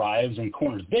Woundswort arrives and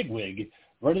corners Bigwig,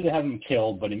 ready to have him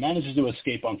killed, but he manages to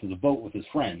escape onto the boat with his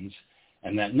friends.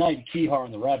 And that night, Kihar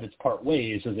and the rabbits part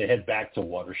ways as they head back to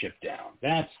Watership Down.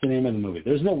 That's the name of the movie.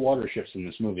 There's no waterships in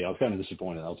this movie. I was kind of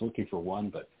disappointed. I was looking for one,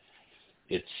 but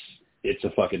it's a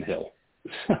fucking hill.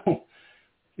 So,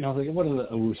 you know, I was like, what is the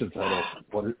elusive title?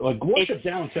 Watership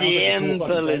Down sounds like a cool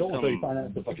fucking title until you find out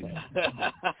it's a fucking hill.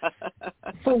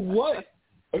 For what?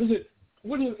 What is it?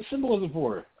 What is symbolism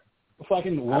for? A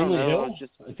fucking lonely hill?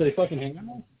 Did they fucking hang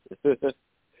on?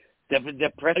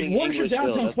 Depressing Watership English Down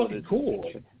hill. sounds fucking cool.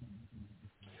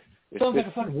 It sounds like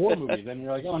a fucking war movie. Then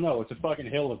you're like, oh no, it's a fucking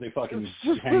hill that they fucking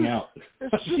hang out.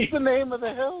 It's just the name of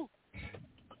the hill.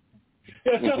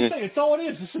 Yeah, that's what I'm saying. It's all it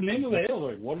is. It's the name of the hill.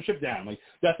 Like Watership Down. Like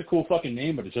that's a cool fucking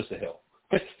name, but it's just a hill.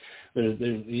 there's,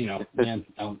 you know, man.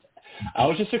 I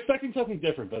was just expecting something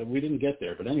different, but we didn't get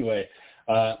there. But anyway,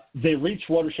 they reach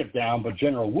Watership Down, but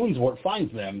General Woundswort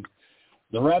finds them.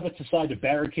 The rabbits decide to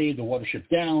barricade the Watership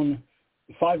Down.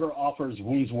 Fiverr offers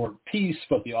Woundswort peace,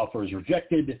 but the offer is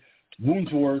rejected.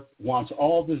 Woundsworth wants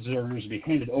all deserters to be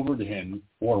handed over to him,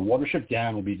 or Watership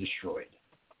Down will be destroyed.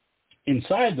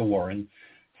 Inside the Warren,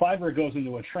 Fiverr goes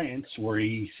into a trance where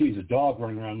he sees a dog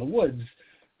running around the woods.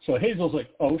 So Hazel's like,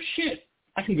 oh shit,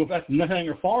 I can go back to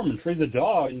Nuthanger Farm and free the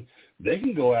dog, and they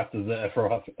can go after the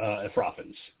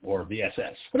Efrafans, or the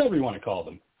SS, whatever you want to call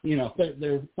them. You know,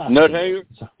 they're not Nuthanger.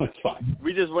 So it's fine.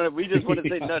 We just want to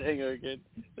say Nuthanger again.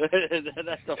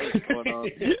 That's all that's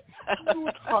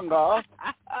going on.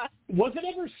 Was it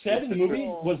ever said in the movie?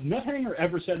 Was Nuthanger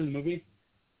ever said in the movie?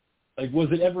 Like, was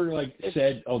it ever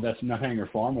said, "Oh, that's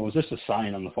Nuthanger Farm," or was this a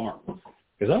sign on the farm?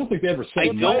 Because I don't think they ever said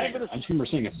Nuthanger. I just remember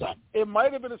seeing a sign. It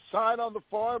might have been a sign on the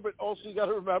farm, but also you got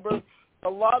to remember, a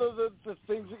lot of the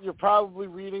things that you're probably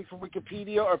reading from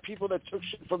Wikipedia are people that took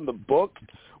shit from the book,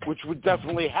 which would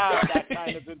definitely have that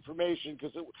kind of information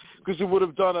because it would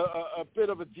have done a bit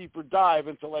of a deeper dive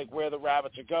into like where the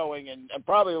rabbits are going and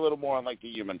probably a little more on like the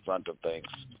human front of things.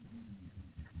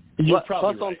 You're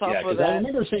probably plus right. On top of that, I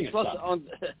remember seeing it.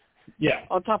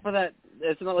 On top of that,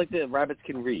 it's not like the rabbits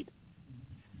can read.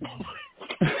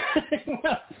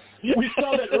 We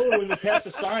saw that earlier when they passed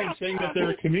a sign saying that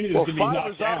their community is going to be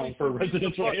knocked down for a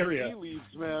residential area. Leaves,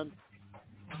 man.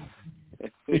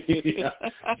 Yeah.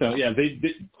 So yeah,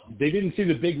 they didn't see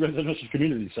the big residential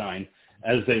community sign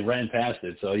as they ran past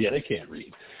it. So yeah, they can't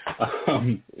read.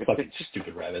 Fucking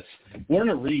stupid rabbits. Learn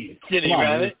to read. Silly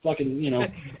rabbit. Fucking, you know.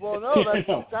 Well, no, that's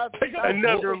I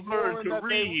never learned to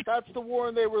read. That's the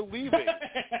warrant they were leaving.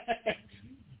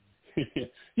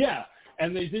 Yeah.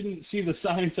 And they didn't see the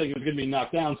sign saying it was going to be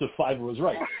knocked down, so Fiverr was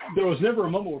right. There was never a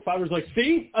moment where Fiverr was like,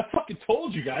 see, I fucking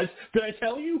told you guys. Did I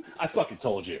tell you? I fucking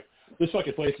told you. This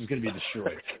fucking place is going to be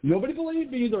destroyed. Nobody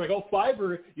believed me. They're like, oh,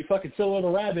 Fiverr, you fucking silly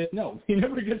little rabbit. No, he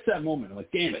never gets that moment. I'm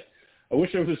like, damn it. I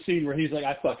wish there was a scene where he's like,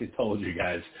 I fucking told you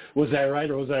guys. Was I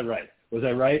right or was I right? Was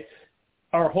I right?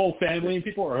 Our whole family and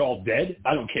people are all dead?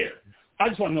 I don't care. I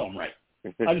just want to know I'm right.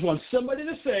 I just want somebody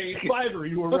to say, Fiverr,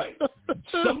 you were right.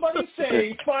 Somebody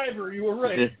say, Fiverr, you were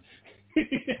right.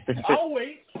 I'll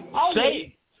wait. I'll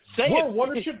wait. Say we're it.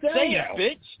 Watership Down say now.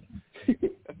 It,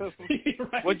 bitch.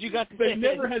 Right. What you got to say? They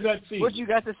never had that scene. What you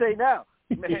got to say now?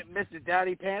 Mr.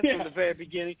 Daddy Pants from the very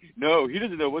beginning. No, he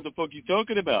doesn't know what the fuck you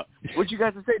talking about. What you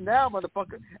got to say now,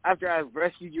 motherfucker? After I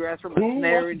rescued your ass from a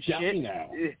snare and shit. Now?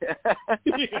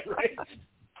 Yeah, right.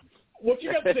 What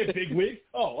you got to say, Bigwig?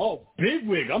 Oh,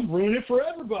 Bigwig. I'm ruining it for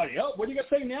everybody. Oh, what do you got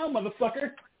to say now,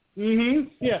 motherfucker? Mm-hmm.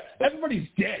 Yeah, everybody's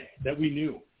dead that we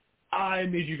knew. I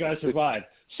made you guys survive.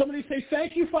 Somebody say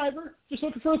thank you, Fiverr. Just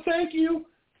looking for a thank you.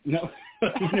 No,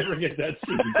 you never get that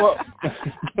scene.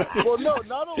 Well, no,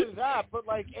 not only that, but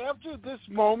like after this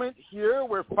moment here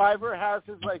where Fiverr has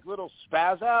his like little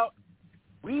spaz out,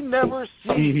 we never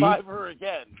see Fiverr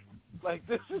again. Like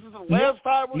this is the last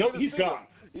time we're going to see him. Gone.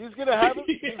 He's going to have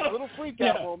his little freak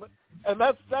out moment, and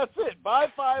that's it. Bye,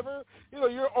 Fiverr. You know,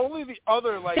 you're only the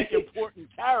other, like, important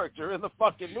character in the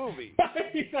fucking movie.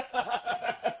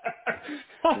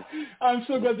 I'm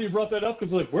so glad that you brought that up,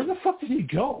 because, like, where the fuck did he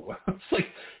go? It's like,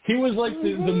 he was, like,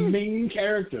 the main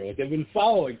character. Like, I've been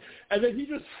following. And then he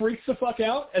just freaks the fuck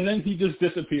out, and then he just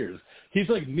disappears. He's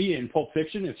like Mia in Pulp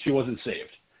Fiction if she wasn't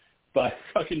saved. by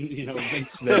fucking, Vince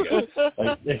Vega.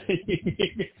 Like,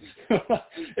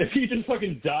 if he just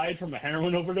fucking died from a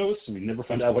heroin overdose, we never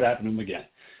found out what happened to him again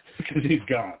because he's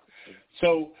gone.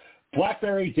 So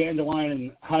blackberry, dandelion,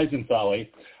 and hyacinthale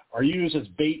are used as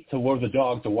bait to lure the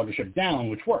dog to Watership Down,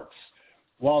 which works.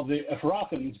 While the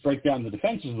Ephrathans break down the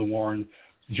defenses of the warren,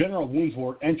 General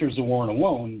Woundswort enters the warren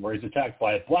alone, where he's attacked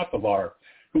by a black bavar,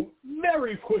 who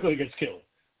very quickly gets killed.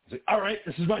 He's like, all right,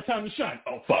 this is my time to shine.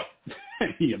 Oh, fuck.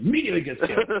 He immediately gets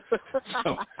killed.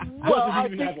 So,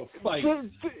 doesn't even have a fight.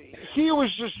 He was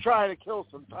just trying to kill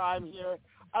some time here.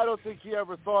 I don't think he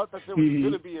ever thought that there was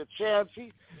going to be a chance.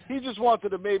 He just wanted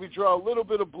to maybe draw a little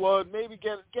bit of blood, maybe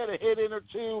get a hit in or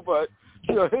two, but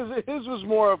his was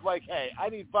more of like, hey, I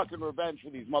need fucking revenge for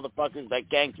these motherfuckers that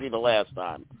ganked me the last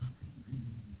time.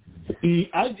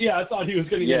 I thought he was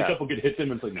going to get a couple good hits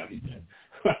in, and it's like, no, he's dead.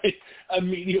 Right?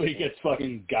 Immediately gets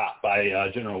fucking got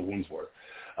by General Woundswort.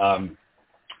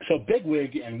 So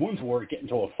Bigwig and Woundswort get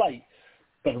into a fight,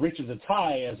 but it reaches a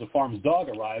tie as the farm's dog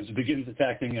arrives and begins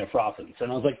attacking Ephrathans.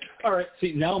 And I was like, all right,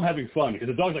 see, now I'm having fun, because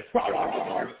the dog's like, rah, rah,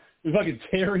 rah, rah. He's fucking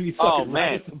tearing these fucking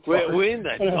man, when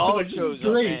the dog shows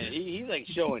up, man, he's like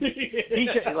showing, he's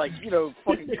like,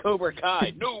 fucking Cobra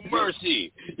Kai, no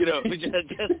mercy,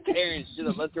 just tearing shit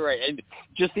up left to right, and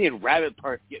just seeing rabbit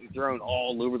parts getting thrown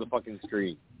all over the fucking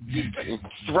screen.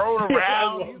 Thrown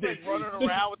around, he's like running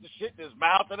around with the shit in his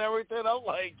mouth and everything. I'm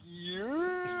like,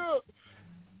 yeah.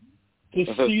 To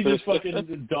see this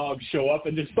fucking dog show up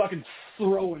and just fucking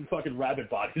throwing fucking rabbit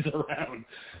bodies around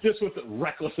just with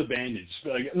reckless abandon.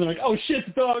 And they're like, oh shit,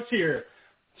 the dog's here.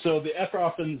 So the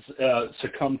Ephrathans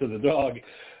succumb to the dog.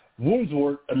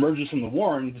 Woundswort emerges from the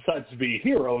warren, decides to be a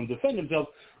hero and defend himself.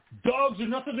 Dogs are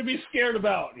nothing to be scared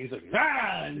about. And he's like,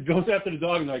 ah, and goes after the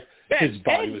dog and like, his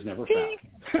body was never found.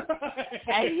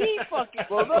 And he fucking,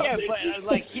 but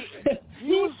like, he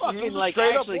fucking like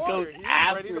actually goes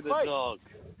after the dog.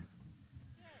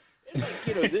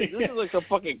 This is like some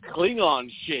fucking Klingon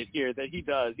shit here that he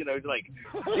does. He's like,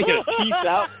 teeth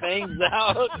out, fangs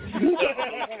out,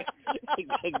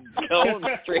 going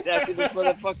straight after this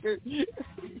motherfucker.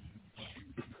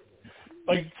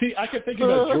 Like, see, I kept thinking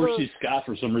about George C. Scott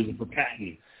for some reason for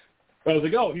Patton. I was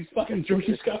like, oh, he's fucking George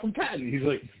C. Scott from Patton. He's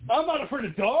like, I'm not afraid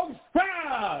of dogs.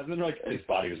 Ah! And then they're like, his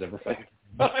body was never found.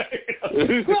 No,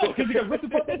 because he got ripped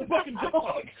apart by the fucking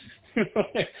dog.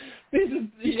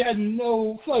 He had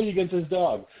no fight against his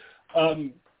dog.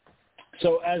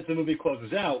 So as the movie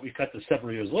closes out, we cut to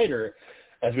several years later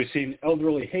as we've seen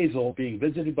elderly Hazel being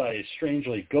visited by a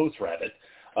strangely ghost rabbit.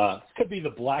 Could be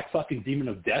the black fucking demon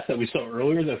of death that we saw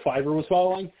earlier that Fiverr was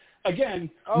following. Again,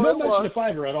 no mention of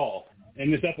Fiverr at all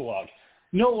in this epilogue.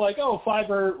 No, like, oh,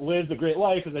 Fiverr lived a great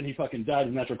life and then he fucking died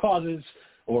of natural causes,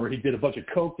 or he did a bunch of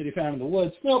coke that he found in the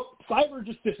woods. Nope, Fiverr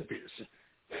just disappears.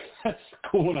 That's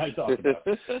cool when I talk about.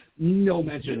 No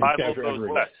mention of his character ever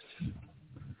again.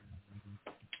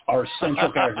 Our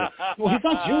central character. Well, he's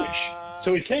not Jewish,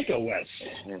 so he can't go west.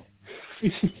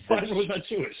 Fiverr was not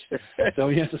Jewish, so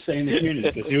he has to stay in the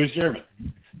community because he was German.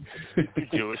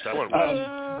 Jewish, I want west.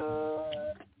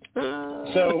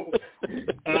 So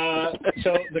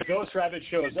the ghost rabbit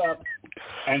shows up,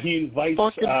 and he invites.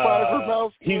 Fucking Fiverr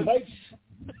mouse. He invites.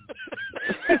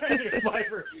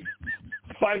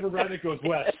 Fiverr rabbit goes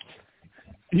west.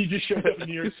 He just showed up in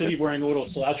New York City wearing a little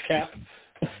slouch cap.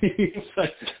 He's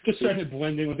like, just started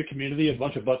blending with the community, a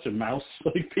bunch of mouse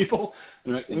like people.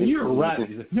 They're like, well, you're a rabbit.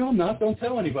 He's like, no, I'm not. Don't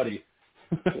tell anybody.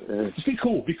 Just be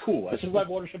cool. Be cool. I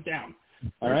survived Watership Down.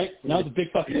 All right? Now it's a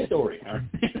big fucking story. All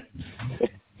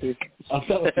right? I'll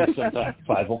tell it to you sometime,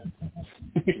 Fivel.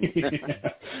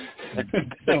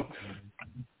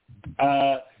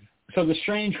 So the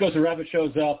strange ghost rabbit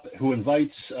shows up, who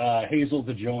invites Hazel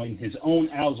to join his own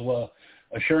Alzwa,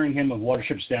 assuring him of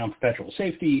Watership Down perpetual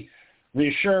safety.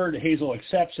 Reassured, Hazel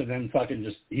accepts, and then fucking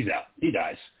just, he's out. He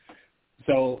dies.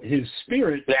 So his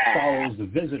spirit follows the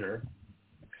visitor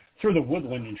through the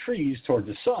woodland and trees toward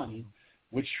the sun,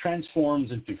 which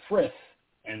transforms into Frith,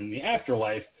 and in the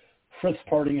afterlife, Frith's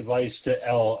parting advice to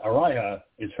El Araya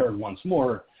is heard once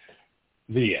more.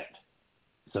 The end.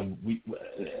 So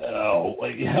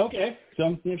okay.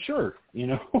 So yeah, sure,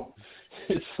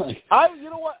 it's like I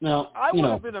would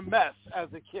have been a mess as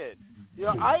a kid.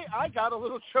 I got a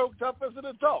little choked up as an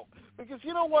adult because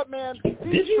you know what, man?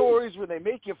 These stories where they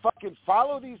make you fucking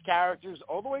follow these characters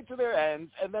all the way to their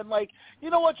ends, and then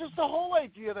just the whole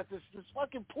idea that this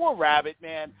fucking poor rabbit,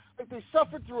 man, they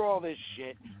suffered through all this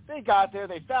shit. They got there,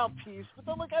 they found peace, but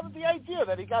then having the idea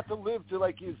that he got to live to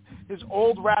his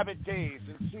old rabbit days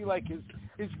and see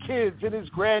his kids and his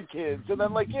grandkids, and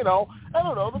then I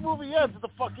don't know, the movie ends and the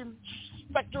fucking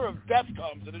specter of death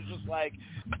comes and it's just like,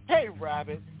 hey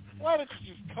rabbit, why don't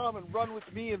you just come and run with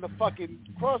me in the fucking,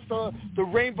 cross the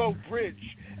Rainbow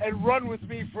Bridge and run with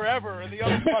me forever in the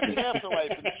other fucking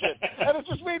afterlife and shit. And it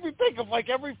just made me think of, like,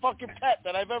 every fucking pet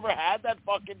that I've ever had that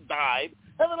fucking died.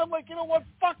 And then I'm like, you know what?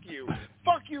 Fuck you.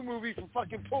 Fuck you, movie, for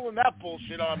fucking pulling that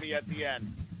bullshit on me at the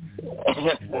end.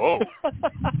 Whoa.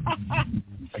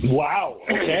 Wow.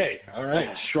 Okay. All right.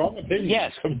 Strong opinion.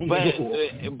 Yes,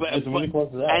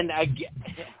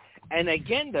 and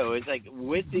again, though, it's like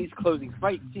with these closing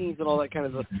fight scenes and all that kind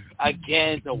of stuff,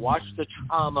 again, to watch the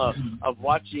trauma of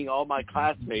watching all my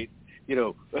classmates, you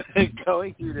know,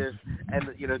 going through this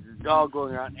and, you know, the dog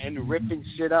going around and ripping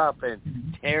shit up and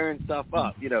tearing stuff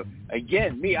up. You know,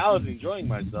 again, I was enjoying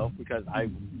myself because I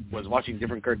was watching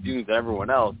different cartoons than everyone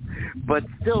else, but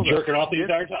still. Jerking off the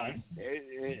entire time.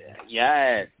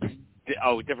 Yes.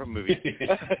 Oh, different movie.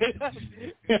 Still,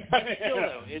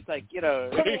 though, it's like, you know.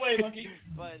 Put it away, monkey.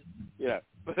 But, yeah.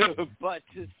 But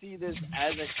to see this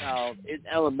as a child in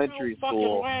elementary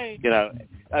school, you know,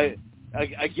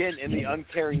 again, in the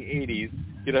uncaring 80s,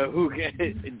 you know, who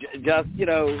just, you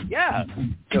know, yeah.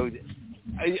 So,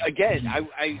 again,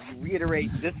 I reiterate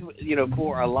this, you know,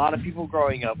 for a lot of people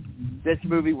growing up, this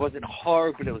movie wasn't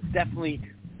hard, but it was definitely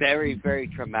very, very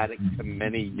traumatic to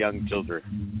many young children.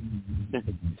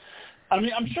 I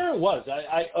mean, I'm sure it was.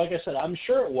 I like I said, I'm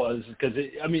sure it was because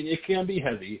it can be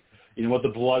heavy, you know, with the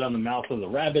blood on the mouth of the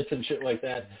rabbits and shit like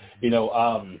that. You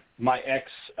know, my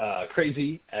ex,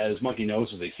 Crazy, as Monkey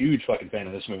knows, is a huge fucking fan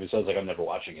of this movie, so I was like, I'm never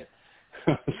watching it.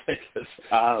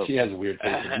 She has a weird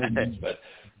taste in movies, but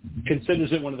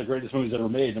considers it one of the greatest movies ever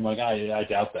made. I'm like, I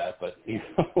doubt that, but you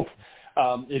know,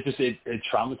 it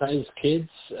traumatizes kids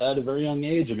at a very young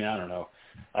age. I mean, I don't know.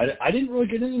 I didn't really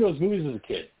get into those movies as a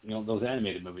kid, you know, those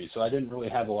animated movies, so I didn't really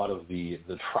have a lot of the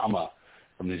trauma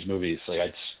from these movies. Like,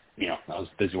 I was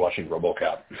busy watching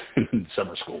RoboCop in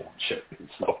summer school and shit.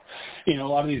 So, you know,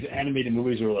 a lot of these animated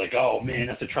movies were like, oh, man,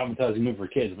 that's a traumatizing movie for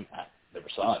kids. I never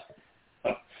saw it.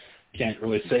 So, can't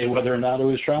really say whether or not it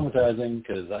was traumatizing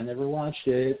because I never watched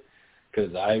it.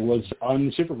 Because I was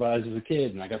unsupervised as a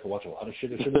kid, and I got to watch a lot of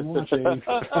shit I shouldn't have been watching.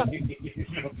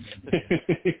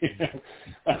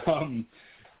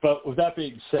 But with that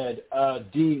being said,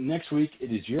 Dean, next week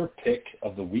it is your pick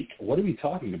of the week. What are we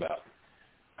talking about?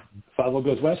 5-0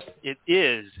 Goes West? It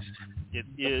is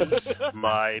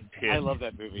my pick. I love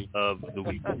that movie. Of the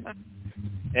week.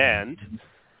 And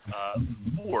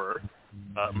for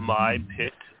my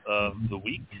pick of the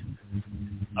week,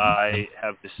 I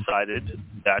have decided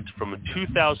that from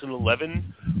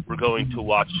 2011, we're going to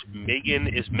watch Megan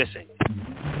is Missing.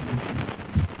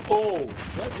 Oh,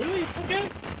 that really? Okay.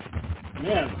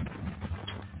 Man,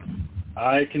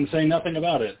 I can say nothing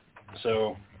about it.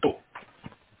 So,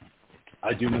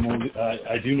 I do know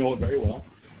it very well.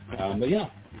 But yeah,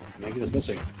 Megan is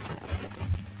Missing.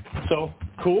 So,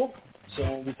 cool. So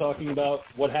we'll be talking about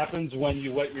what happens when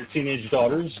you let your teenage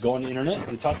daughters go on the internet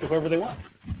and talk to whoever they want.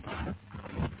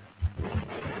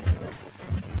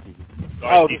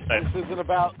 Oh, this isn't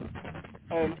about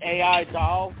an AI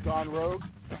doll gone rogue?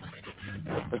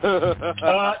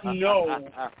 No,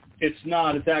 it's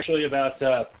not. It's actually about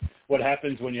what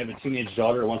happens when you have a teenage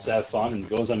daughter who wants to have fun and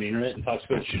goes on the internet and talks to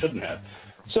people she shouldn't have.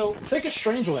 So think of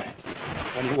Strangeland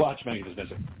when you watch Megan is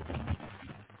Missing.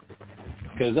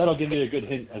 Because that'll give you a good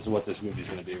hint as to what this movie is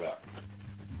going to be about.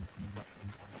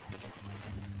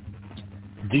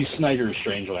 Dee Snider's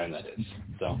Strangeland, that is.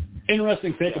 So,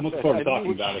 interesting pick. I'm looking forward to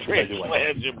talking about it.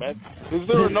 Is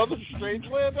there another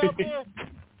Strangeland out there?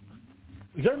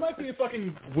 There might be a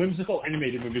fucking whimsical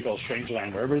animated movie called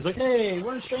Strangeland where everybody's like, hey,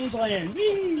 we're in Strangeland.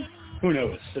 Whee! Who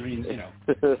knows? I mean, you know.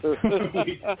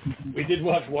 we did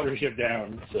watch Watership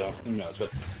Down, so who knows.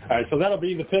 But, all right, so that'll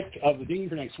be the pick of the Dean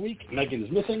for next week. Megan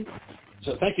is Missing.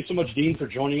 So thank you so much, Dean, for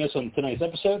joining us on tonight's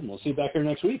episode, and we'll see you back here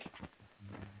next week.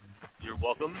 You're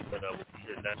welcome, and we'll be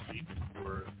here next week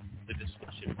for the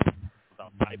discussion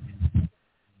about my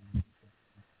pick.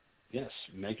 Yes,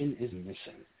 Megan is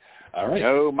Missing. All right.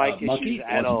 No Mike issues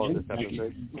at all this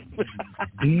episode.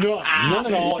 None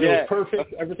at all. It was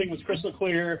perfect. Everything was crystal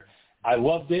clear. I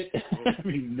loved it. I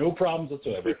mean, no problems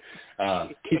whatsoever.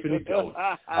 Keeping it going.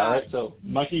 All right. So,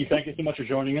 Mikey, thank you so much for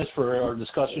joining us for our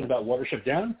discussion about Watership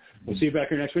Down. We'll see you back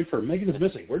here next week for Megan is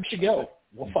Missing. Where'd she go?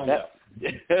 We'll find out.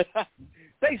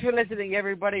 Thanks for listening,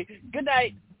 everybody. Good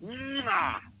night.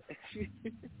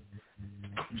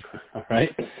 All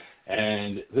right.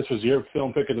 And this was your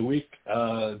film pick of the week.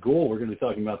 Ghoul, we're going to be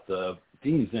talking about the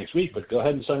Deans next week, but go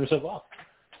ahead and sign yourself off.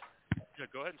 Yeah,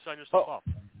 go ahead and sign yourself off.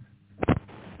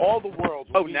 All the world.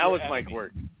 Oh, now it's Mike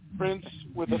work. Prince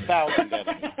with 1,000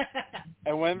 enemies.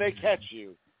 And when they catch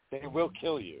you, they will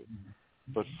kill you.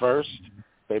 But first,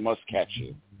 they must catch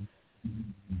you.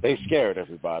 Stay scared,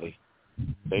 everybody.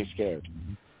 Stay scared.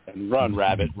 And run,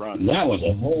 rabbit, run. That was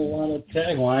a whole lot of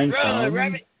taglines from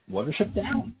rabbit. Watership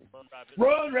Down.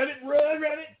 Run, rabbit, run,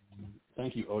 rabbit.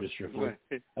 Thank you, Otis Strickland.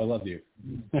 I love you.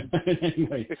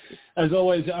 Anyway, as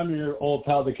always, I'm your old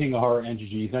pal, the King of Horror,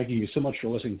 NGG. Thank you so much for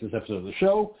listening to this episode of the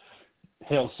show.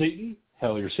 Hail Satan.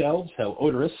 Hail yourselves. Hail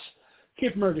Odorous.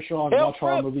 Keep America strong. Watch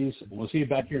horror movies. We'll see you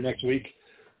back here next week.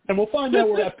 And we'll find out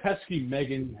where that pesky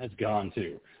Megan has gone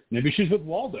to. Maybe she's with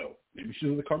Waldo. Maybe she's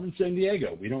with Carmen San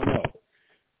Diego. We don't know.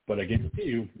 But I guarantee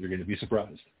you, you're going to be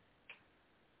surprised.